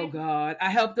apartment, God, I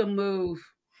helped them move.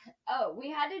 we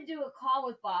had to do a call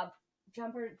with Bob.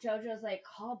 JoJo's like,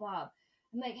 call Bob.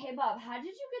 I'm like, hey Bob, how did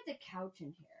you get the couch in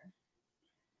here?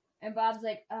 And Bob's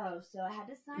like, oh, so I had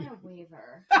to sign a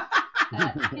waiver.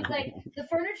 He's like, the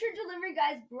furniture delivery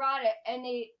guys brought it and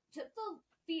they took the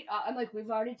feet off. I'm like, we've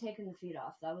already taken the feet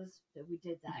off. We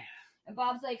did that. And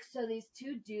Bob's like, so these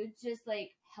two dudes just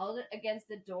like held it against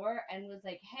the door and was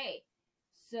like, hey,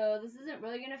 so this isn't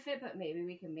really gonna fit, but maybe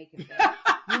we can make it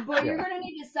fit. But you're gonna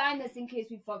need to sign this in case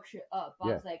we fuck shit up.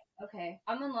 Bob's like, okay,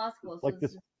 I'm in law school, so Like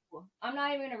this this- is cool. I'm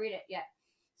not even gonna read it yet.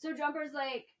 So Jumper's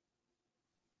like,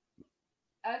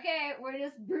 okay, we're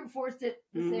just brute forced it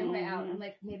the same way out. I'm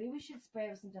like, maybe we should spray it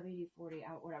with some WD-40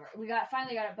 out, whatever. We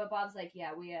finally got it, but Bob's like,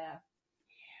 yeah, we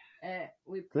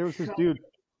There was this shot dude, it.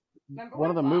 Remember one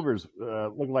of the when Bob- movers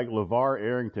looked like LeVar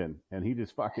Arrington, and he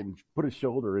just fucking put his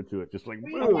shoulder into it, just like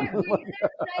Were boom. you there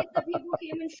the night the people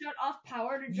came and shut off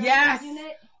power to Jumper's Yes.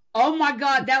 unit? Oh my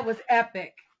God, that was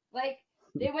epic. Like,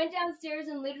 they went downstairs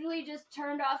and literally just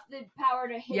turned off the power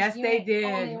to his Yes, unit they did.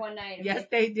 only one night. It was Yes, like,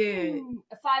 they did.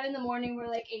 At 5 a.m, we're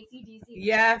like AC/DC.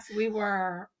 Yes, we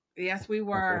were. Yes, we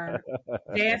were.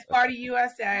 Dance Party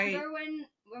USA.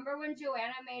 Remember when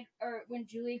Joanna made, or when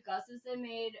Julie Gustafson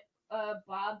made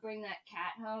Bob bring that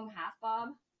cat home, half Bob?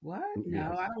 What? No,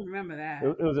 Yes. I don't remember that.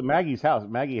 It was at Maggie's house.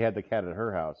 Maggie had the cat at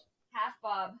her house, Half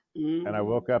Bob. Mhm. and I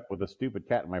woke up with a stupid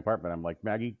cat in my apartment. I'm like,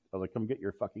 Maggie, I was like, come get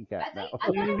your fucking cat I now. thought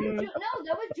it was no,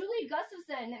 that was Julie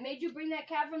Gustafson that made you bring that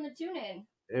cat from the tune-in.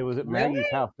 It was at Really?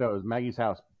 Maggie's house. No, it was Maggie's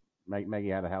house. Maggie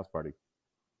had a house party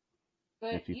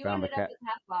But And she you found the ended up cat. with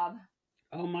half Bob.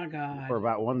 Oh my God. for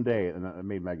about one day, and I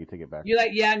made Maggie take it back. You're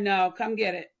like, yeah, no, come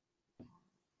get it.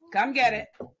 Come get it.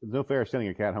 There's no fair sending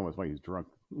a cat home when he's drunk.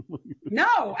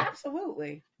 No,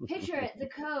 absolutely. Picture it, The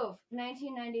Cove,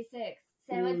 1996.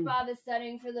 Sandwich Bob is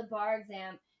studying for the bar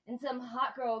exam, and some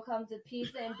hot girl comes with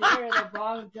pizza and beer to the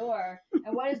wrong door.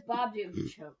 And what does Bob do?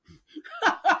 Choke.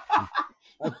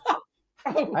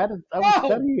 I was Whoa.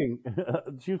 studying.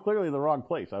 She was clearly in the wrong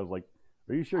place. I was like,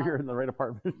 Are you sure you're in the right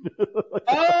apartment?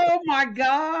 Oh my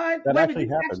God! That Wait, actually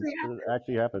this happened. actually happened? It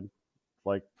actually happened.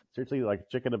 Like seriously, like a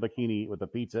chick in a bikini with a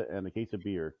pizza and a case of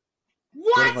beer.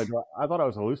 What? I thought I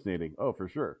was hallucinating. Oh, for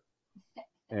sure.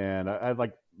 And I had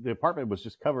like the apartment was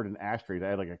just covered in ashtrays. I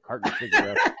had like a carton of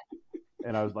cigarettes,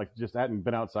 and I was like just hadn't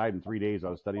been outside in 3 days. I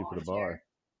was studying for the bar.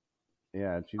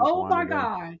 Yeah, and she just Oh my wandered in.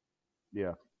 God!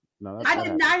 Yeah, no, that's I what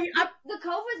did happened. not. The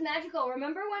Cove was magical.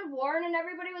 Remember when Warren and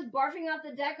everybody was barfing off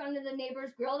the deck onto the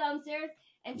neighbor's grill downstairs?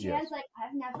 And Jan's like,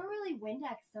 I've never really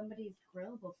Windexed somebody's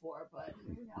grill before, but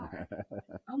here we are.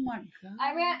 Oh my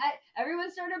God! Everyone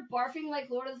started barfing like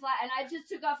Lord of the Flies, and I just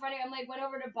took off running. I'm like, went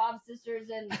over to Bob's sisters,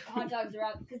 and hot dogs are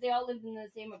out because they all lived in the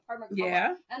same apartment.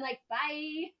 Yeah. I'm like,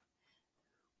 bye.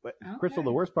 But Okay. Crystal,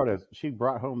 the worst part is she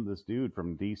brought home this dude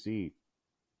from D.C.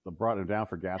 Brought him down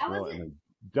for Gasparilla and then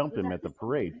dumped him at the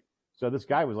parade. So this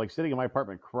guy was like sitting in my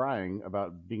apartment crying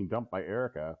about being dumped by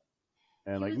Erica.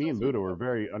 And like me and Buddha were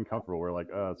very uncomfortable. We're like,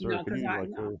 sir, can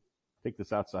you take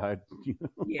this outside?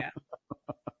 Yeah.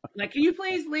 Like, can you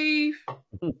please leave?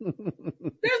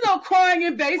 There's no crying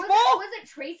in baseball. Was it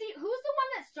Tracy? Who's the one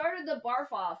that started the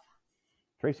barf off?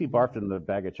 Tracy barfed in the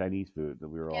bag of Chinese food that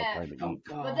we were all trying to eat. Oh,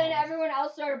 God. But then everyone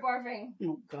else started barfing.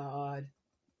 Oh God.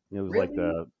 It was Really?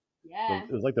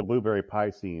 it was like the blueberry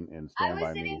pie scene in Stand I By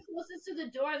was sitting Me. closest to the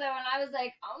door though, and I was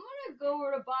like, I'm gonna go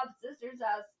over to Bob's sister's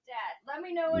house. Dad, let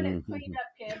me know when it's cleaned up,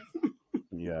 kids.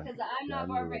 Yeah. Because I'm not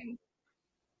barfing.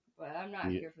 But I'm not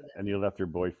here for this. And you left your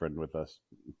boyfriend with us.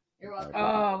 You're welcome.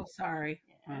 Oh, sorry.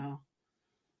 Yeah. Well,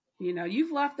 you know,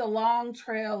 you've left a long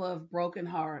trail of broken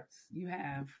hearts. You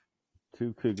have.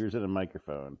 2 cougars and a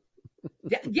microphone.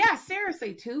 Yeah,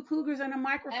 seriously, 2 cougars and a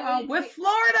microphone And with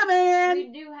Florida man.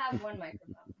 We do have one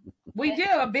microphone. We do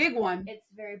a big one. It's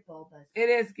very bulbous. It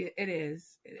is good. It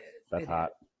is. That's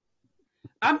hot.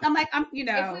 I'm like, you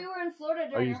know. If we were in Florida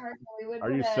during a hurricane, we would.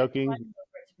 Are you soaking? One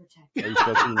over to protect. Are you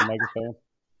soaking the microphone?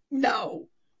 No,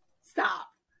 stop.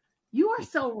 You are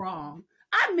so wrong.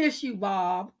 I miss you,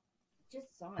 Bob.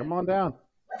 Just saw Come it. on down.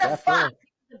 What the fuck?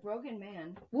 He's a broken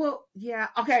man. Well, yeah.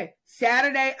 Okay.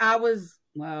 Saturday, Gwen was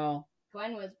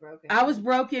broken. I was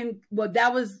broken. Well,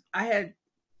 I had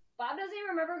Bob doesn't even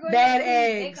remember going bad to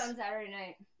eggs on Saturday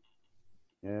night.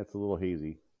 Yeah, it's a little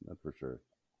hazy. That's for sure.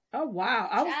 Oh wow!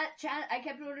 Chad, I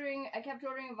kept ordering a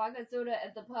vodka soda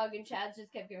at the pub, and Chad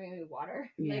just kept giving me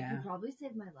water. Yeah. Like, you probably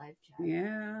saved my life, Chad.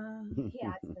 Yeah. He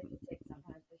acts like he takes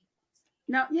sometimes, but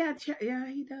No. Yeah. Yeah.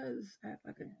 He does act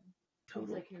like a he's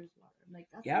total. like, here's water. I'm like,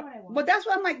 that's Yep. what I want. But that's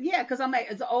what I'm like. Yeah, because I'm like,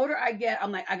 as the older I get,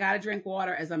 I'm like, I gotta drink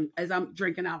water as I'm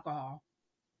drinking alcohol.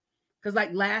 Because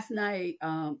like last night,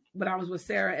 when I was with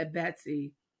Sarah at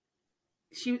Betsy,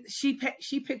 she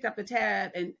picked up the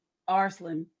tab, and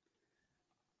Arslan,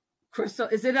 Crystal,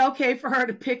 is it okay for her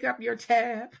to pick up your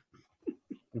tab?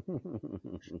 Who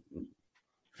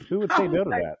would say no to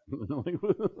that?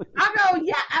 I go,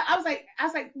 yeah. I was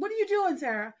like, what are you doing,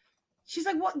 Sarah? She's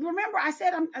like, well, remember I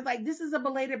said I'm like, this is a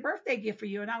belated birthday gift for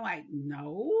you, and I'm like,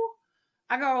 no.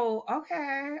 I go,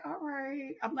 okay, all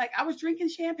right. I'm like, I was drinking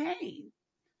champagne,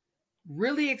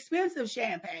 really expensive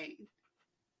champagne.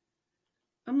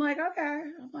 I'm like, okay.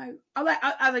 I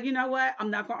was like, you know what?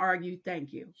 I'm not gonna argue.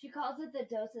 Thank you. She calls it the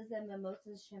doses and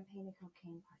mimosas, champagne, and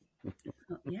cocaine party.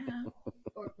 Yeah.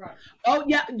 Or brunch. Oh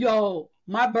yeah, yo,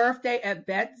 my birthday at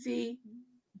Betsy,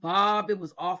 Bob, it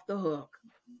was off the hook.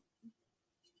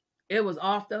 It was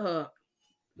off the hook.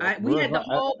 We had the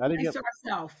whole place to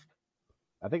ourselves.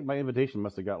 I think my invitation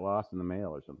must have got lost in the mail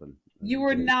or something. You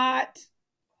were not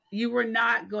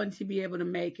going to be able to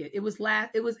make it. It was a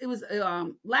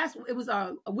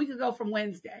week ago from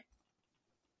Wednesday.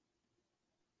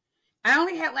 I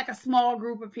only had like a small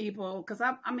group of people because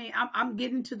I'm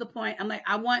getting to the point. I'm like,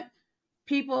 I want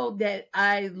people that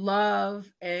I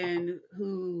love and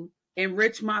who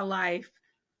enrich my life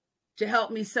to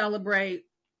help me celebrate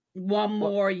one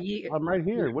more year. I'm right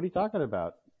here. What are you talking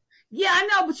about? Yeah, I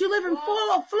know, but you live in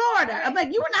Florida. I'm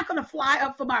like, you were not going to fly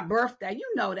up for my birthday. You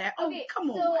know that. Okay, come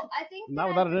on. So I think not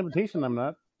without an invitation. I'm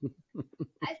not.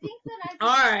 I think that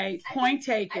all right, point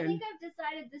taken. I think I've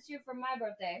decided this year for my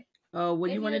birthday. Oh, what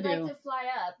do you want to do? Like to fly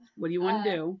up. What do you want to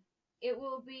do? It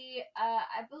will be.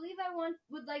 I believe I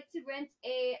would like to rent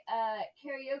a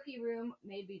karaoke room,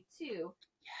 maybe 2.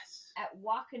 Yes. At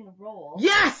Walk and Roll.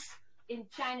 Yes. In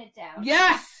Chinatown.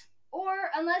 Yes.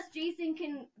 Or unless Jason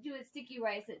can do a sticky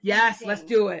rice at yes, Sing let's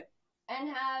do it. And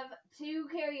have 2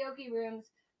 karaoke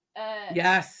rooms.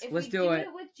 Yes, if let's we do it.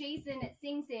 With Jason at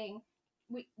Sing Sing,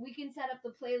 we can set up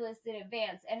the playlist in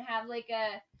advance and have like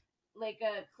a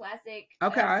classic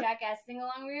Jackass sing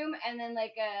along room, and then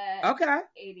like a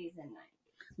 80s and 90s.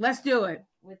 Let's do it.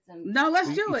 With some let's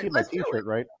do you it. See let's my T-shirt,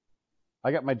 right?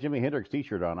 I got my Jimi Hendrix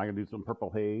T-shirt on. I can do some Purple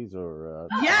Haze or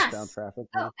Yes! Sound Traffic.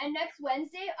 Oh, and next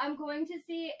Wednesday, I'm going to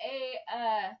see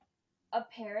a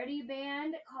parody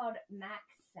band called Max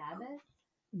Sabbath.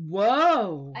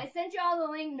 Whoa! I sent you all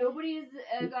the link. Nobody's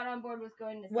got on board with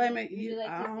going to see. Wait a minute. Would you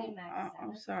like to see Max Sabbath?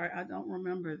 I'm sorry. I don't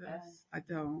remember this. I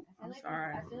don't. I'm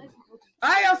sorry. I feel like people just-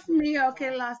 Ay, Dios mío,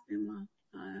 qué lástima.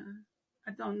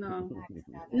 I don't know. Max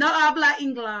Sabbath. No habla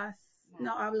inglés.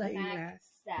 No habla Max inglés.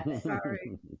 Sabbath.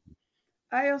 Sorry.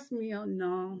 Ay, Dios mío,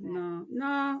 no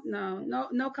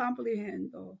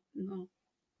comprehendo. No.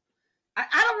 I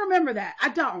don't remember that. I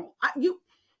don't.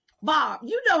 Bob,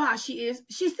 you know how she is.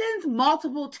 She sends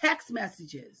multiple text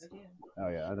messages. Oh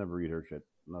yeah, I never read her shit.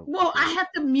 No. Well, I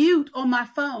have to mute on my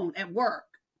phone at work.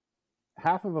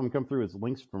 Half of them come through as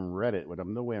links from Reddit, but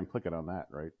I'm no way I'm clicking on that,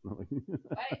 right?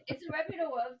 It's a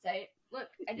reputable website. Look,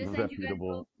 I just sent you guys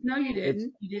both. No, you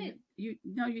didn't. You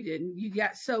didn't. You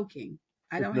got soaking.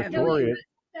 I don't have notorious.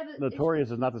 Notorious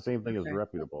is not the same thing as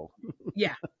reputable.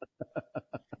 Yeah.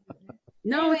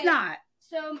 No, Anyway, it's not.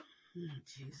 So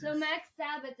Max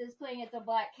Sabbath is playing at the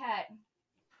Black Cat,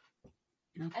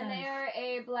 Okay. and they are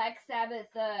a Black Sabbath.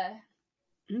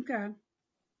 Okay.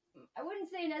 I wouldn't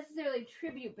say necessarily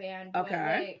tribute band.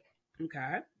 Okay. But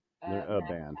Okay. They're a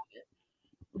band.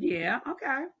 Yeah.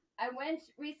 Okay. I went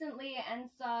recently and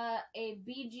saw a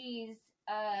Bee Gees.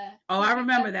 I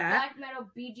remember that. Black metal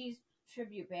Bee Gees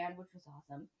tribute band, which was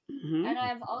awesome. Mm-hmm. And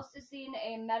I've also seen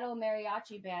a metal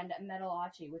mariachi band,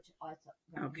 Metalachi, which also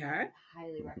Okay.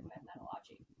 highly recommend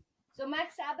Metalachi. So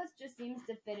Max Sabbath just seems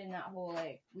to fit in that whole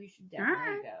we should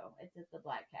definitely go. It's at the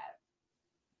Black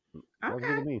Cat. Sounds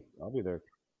good to me. I'll be there.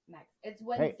 Max, it's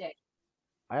Wednesday.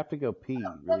 I have to go pee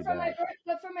really But for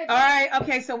bad. All right.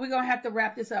 Okay. So we're gonna have to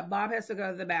wrap this up. Bob has to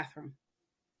go to the bathroom.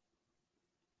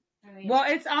 I mean, Well,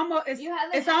 it's almost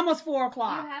it's almost 4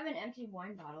 o'clock. You have an empty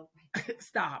wine bottle.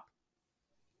 Stop.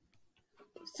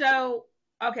 So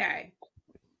okay.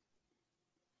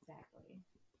 Exactly.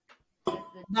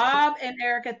 Bob and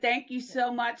Erica, thank you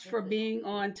so much for being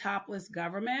on Topless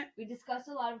Government. We discussed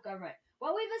a lot of government.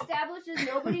 What we've established is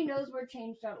nobody knows where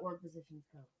change.org positions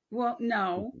go. Well,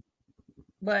 no.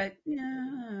 But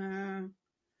yeah.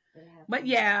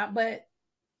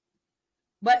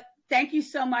 But thank you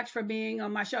so much for being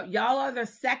on my show. Y'all are the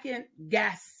second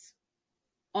guests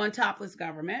on Topless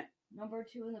Government. Number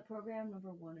 2 in the program, number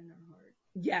 1 in our heart.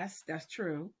 Yes, that's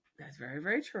true. That's very,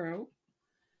 very true.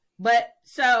 But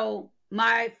so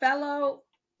my fellow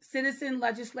citizen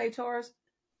legislators,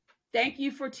 thank you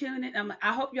for tuning in.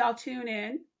 I hope y'all tune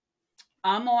in.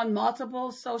 I'm on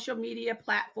multiple social media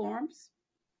platforms.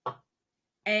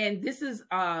 And this is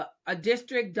a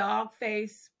District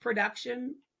Dogface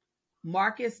production.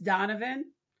 Marcus Donovan,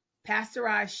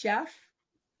 Pasteurized Chef.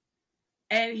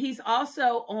 And he's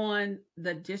also on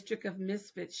the District of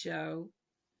Misfits show,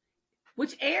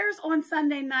 which airs on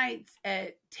Sunday nights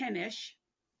at 10-ish.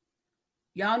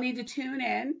 Y'all need to tune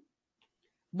in.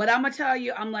 But I'm going to tell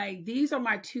you, I'm like, these are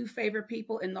my 2 favorite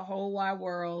people in the whole wide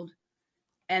world.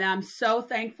 And I'm so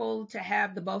thankful to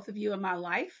have the both of you in my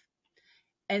life.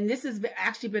 And this has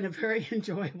actually been a very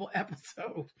enjoyable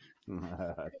episode.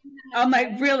 I'm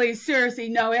like, really, seriously,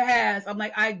 no, it has. I'm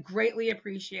like, I greatly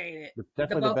appreciate it. It's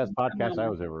definitely the best podcast I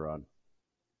was ever on.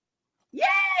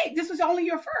 Yay! This was only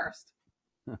your first.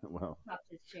 Well,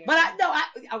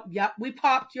 But we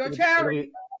popped your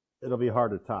cherry. It'll be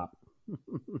hard to top.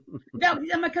 No,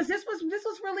 because this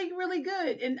was really, really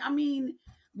good. And I mean,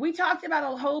 we talked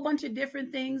about a whole bunch of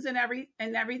different things and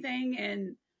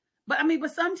everything.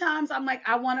 But sometimes I'm like,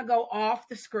 I want to go off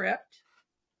the script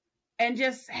and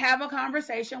just have a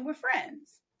conversation with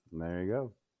friends. There you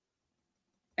go.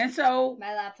 And so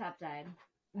my laptop died.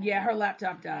 Yeah, her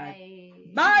laptop died.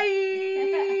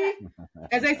 Bye.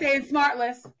 As they say in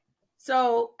Smartless.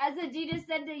 So as Adidas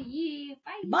said to Yee,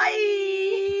 bye.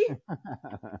 Bye.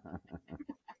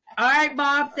 All right,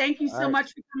 Bob. Thank you so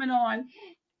much for coming on.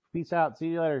 Peace out. See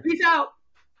you later. Peace out.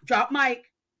 Drop mic.